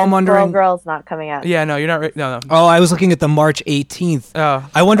 Shit. Oh, Now and I'm wondering. Squirrel Girl's not coming out. Yeah, no, you're not right. No. Oh, I was looking at the March 18th. Oh.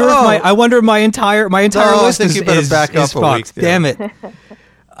 I wonder if my entire No, list I think is, you better back is up a week, fucked. yeah. Damn it.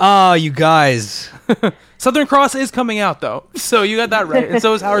 Oh, you guys. Southern Cross is coming out though, so you got that right, and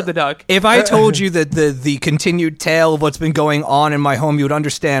so is Howard the Duck. If I told you that the continued tale of what's been going on in my home, you would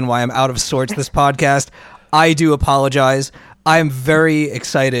understand why I'm out of sorts this podcast. I do apologize. I'm very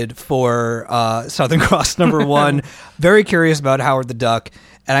excited for Southern Cross number 1. Very curious about Howard the Duck,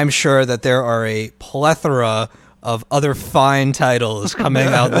 and I'm sure that there are a plethora of other fine titles coming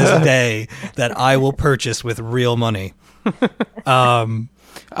out this day that I will purchase with real money.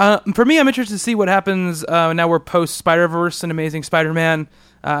 For me, I'm interested to see what happens now we're post Spider-Verse and Amazing Spider-Man.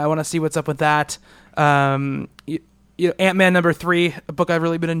 I want to see what's up with that. Ant-Man number 3, a book I've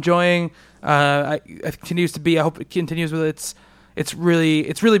really been enjoying. It continues to be. I hope it continues with its. It's really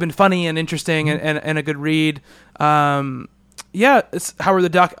been funny and interesting and a good read. It's Howard the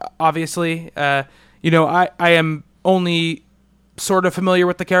Duck. Obviously, I am only sort of familiar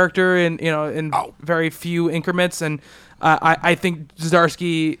with the character in very few increments, and I think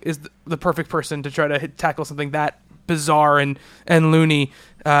Zdarsky is the perfect person to try to tackle something that bizarre and loony.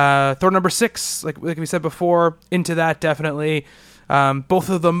 Thor number 6, like we said before, into that definitely. Both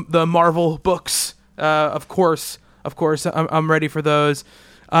of them, the Marvel books, of course, I'm ready for those.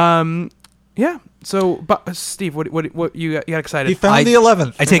 So, but Steve, what you got excited? He found the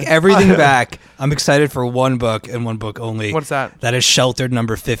 11th. I take everything back. I'm excited for one book and one book only. What's that? That is Sheltered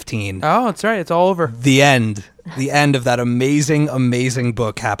number 15. Oh, that's right. It's all over. The end of that amazing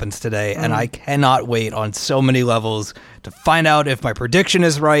book happens today, and I cannot wait on so many levels to find out if my prediction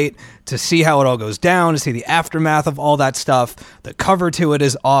is right, to see how it all goes down, to see the aftermath of all that stuff. The cover to it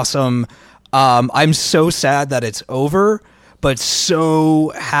is awesome. I'm so sad that it's over, but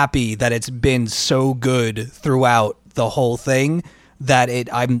so happy that it's been so good throughout the whole thing that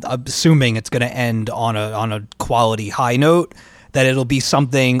I'm assuming it's going to end on a quality high note, that it'll be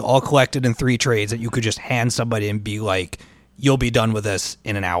something all collected in 3 trades that you could just hand somebody and be like, you'll be done with this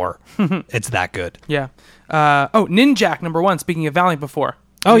in an hour. It's that good. Yeah. Ninjak number 1. Speaking of Valiant before.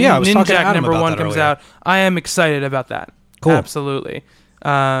 Oh yeah, I was talking to Ninjak Adam number about 1 that comes earlier. out. I am excited about that. Cool. Absolutely.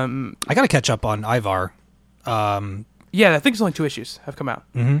 I got to catch up on Ivar. Yeah, I think it's only 2 issues have come out.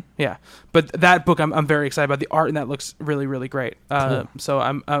 Mm-hmm. Yeah, but that book I'm very excited about. The art and that looks really, really great. Cool. So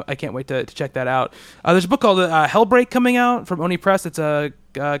I can't wait to check that out. There's a book called Hellbreak coming out from Oni Press. It's a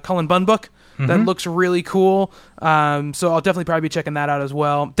Cullen Bunn book that looks really cool. So I'll definitely probably be checking that out as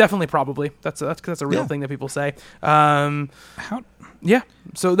well. Definitely, probably. That's a real thing that people say. Yeah,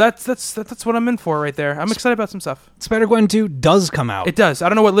 so that's what I'm in for right there. I'm excited about some stuff. Spider-Gwen 2 does come out. It does. I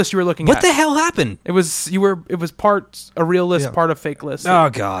don't know what list you were looking at. What the hell happened? It was part a real list, part a fake list. Oh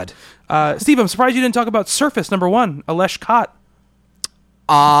God. Steve, I'm surprised you didn't talk about Surface number 1, Alesh Kott.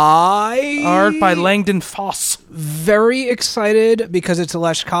 Art by Langdon Foss. Very excited because it's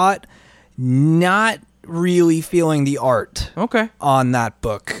Alesh Kott. Not really feeling the art. Okay. On that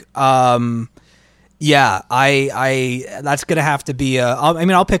book. Yeah, I that's gonna have to be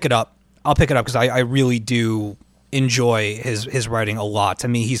I'll pick it up. I'll pick it up because I really do enjoy his writing a lot. To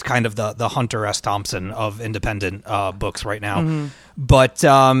me, he's kind of the Hunter S. Thompson of independent books right now. Mm-hmm. But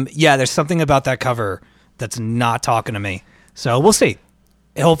there's something about that cover that's not talking to me. So we'll see.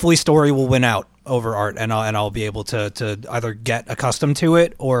 Hopefully, story will win out over art, and I'll be able to either get accustomed to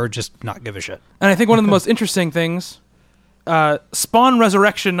it or just not give a shit. And I think one of the most interesting things. Spawn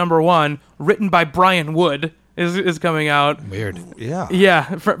Resurrection number 1, written by Brian Wood, is coming out. Weird. Yeah,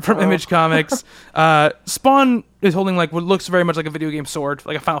 from Image Comics. Spawn is holding like what looks very much like a video game sword,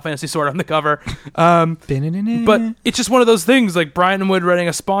 like a Final Fantasy sword on the cover. But it's just one of those things, like Brian Wood writing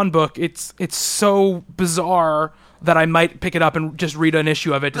a Spawn book. It's so bizarre that I might pick it up and just read an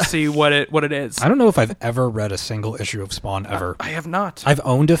issue of it to see what it is. I don't know if I've ever read a single issue of Spawn ever. I have not. I've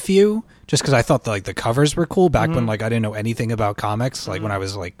owned a few just because I thought the covers were cool back when I didn't know anything about comics, like when I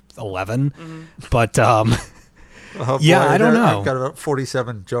was 11. But Oh, boy, I don't know. I've got about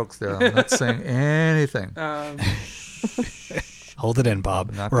 47 jokes there. I'm not saying anything. Hold it in,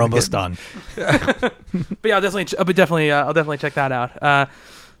 Bob. Not We're gonna almost get- done. But yeah, I'll definitely check that out.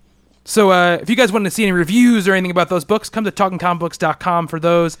 So if you guys want to see any reviews or anything about those books, come to talkingcomicbooks.com for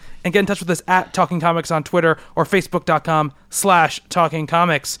those, and get in touch with us at Talking Comics on Twitter or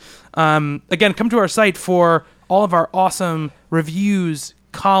facebook.com/talkingcomics. Again, come to our site for all of our awesome reviews,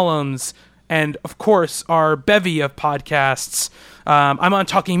 columns, and of course our bevy of podcasts. I'm on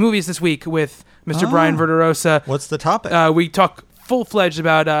Talking Movies this week with Mr. Brian Verderosa. What's the topic? We talk full-fledged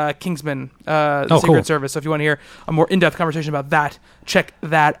about Kingsman, the Secret cool. Service. So if you want to hear a more in-depth conversation about that, check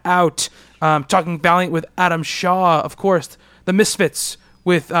that out. Talking Valiant with Adam Shaw, of course. The Misfits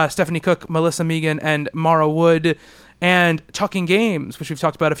with Stephanie Cook, Melissa Megan, and Mara Wood. And Talking Games, which we've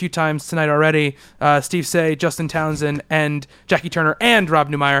talked about a few times tonight already. Steve Say, Justin Townsend, and Jackie Turner, and Rob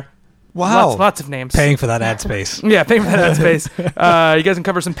Newmeyer. Wow. Lots of names. Paying for that ad space. Yeah, paying for that ad space. You guys can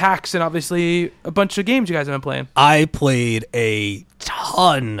cover some packs and obviously a bunch of games you guys have been playing. I played a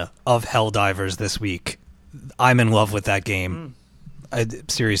ton of Helldivers this week. I'm in love with that game.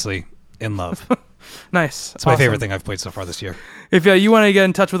 Seriously, in love. Nice. It's my favorite thing I've played so far this year. If you want to get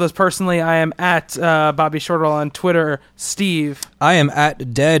in touch with us personally, I am at Bobby Shortwell on Twitter. Steve. I am at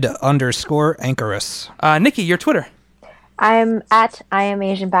dead_Anchorus. Nikki, your Twitter. I'm at I am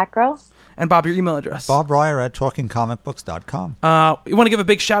Asian Batgirl. And Bob, your email address. Bob Ryer at talkingcomicbooks.com. We want to give a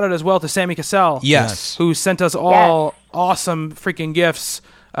big shout out as well to Sammy Cassell. Yes. Who sent us all awesome freaking gifts.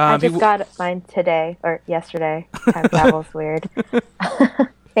 I just got mine today or yesterday. Time travel's weird.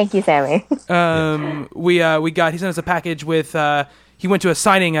 Thank you, Sammy. He sent us a package with he went to a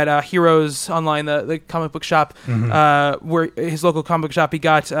signing at Heroes Online, the comic book shop, where his local comic book shop. He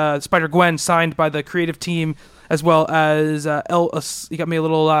got Spider-Gwen signed by the creative team, as well as he got me a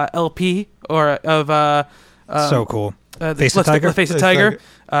little LP of so cool. Face of Tiger. Face of Tiger.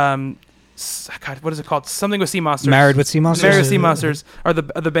 God, what is it called? Something with Sea Monsters. Married with Sea Monsters. Married with Sea Monsters are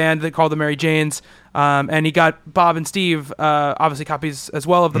the band that called the Mary Janes. And he got Bob and Steve obviously copies as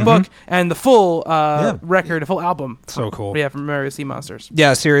well of the book and the full record, a full album. So cool. Yeah, from Married with Sea Monsters.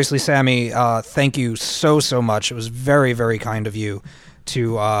 Yeah, seriously, Sammy, thank you so much. It was very, very kind of you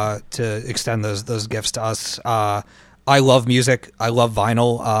to extend those gifts to us. I love music. I love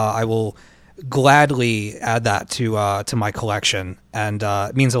vinyl. I will gladly add that to my collection, and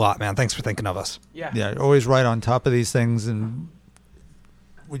it means a lot, man. Thanks for thinking of us. Yeah, always right on top of these things, and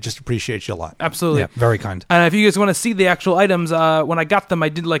we just appreciate you a lot. Absolutely. Yeah, very kind. And if you guys want to see the actual items, when I got them, I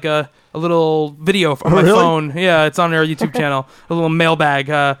did like a little video on my phone. Yeah, it's on our YouTube channel. A little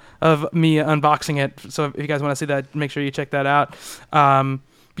mailbag of me unboxing it. So if you guys want to see that, make sure you check that out.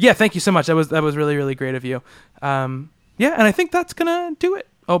 Yeah, thank you so much. That was really, really great of you. Yeah, and I think that's gonna do it.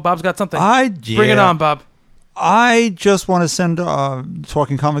 Oh, Bob's got something. Bring it on, Bob. I just want to send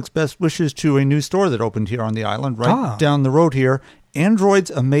Talking Comics best wishes to a new store that opened here on the island, right down the road here. Android's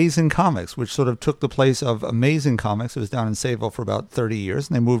Amazing Comics, which sort of took the place of Amazing Comics. It was down in Sayville for about 30 years,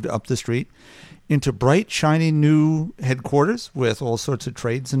 and they moved up the street into bright, shiny new headquarters with all sorts of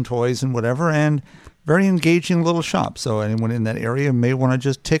trades and toys and whatever, and very engaging little shop. So anyone in that area may want to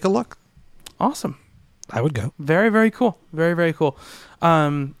just take a look. Awesome. I would go. Very, very cool. Very, very cool.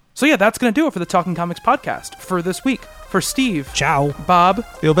 So yeah, that's going to do it for the Talking Comics podcast for this week. For Steve. Ciao. Bob.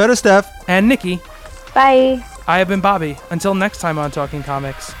 Feel better, Steph. And Nikki. Bye. I have been Bobby. Until next time on Talking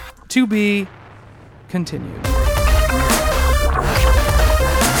Comics, to be continued.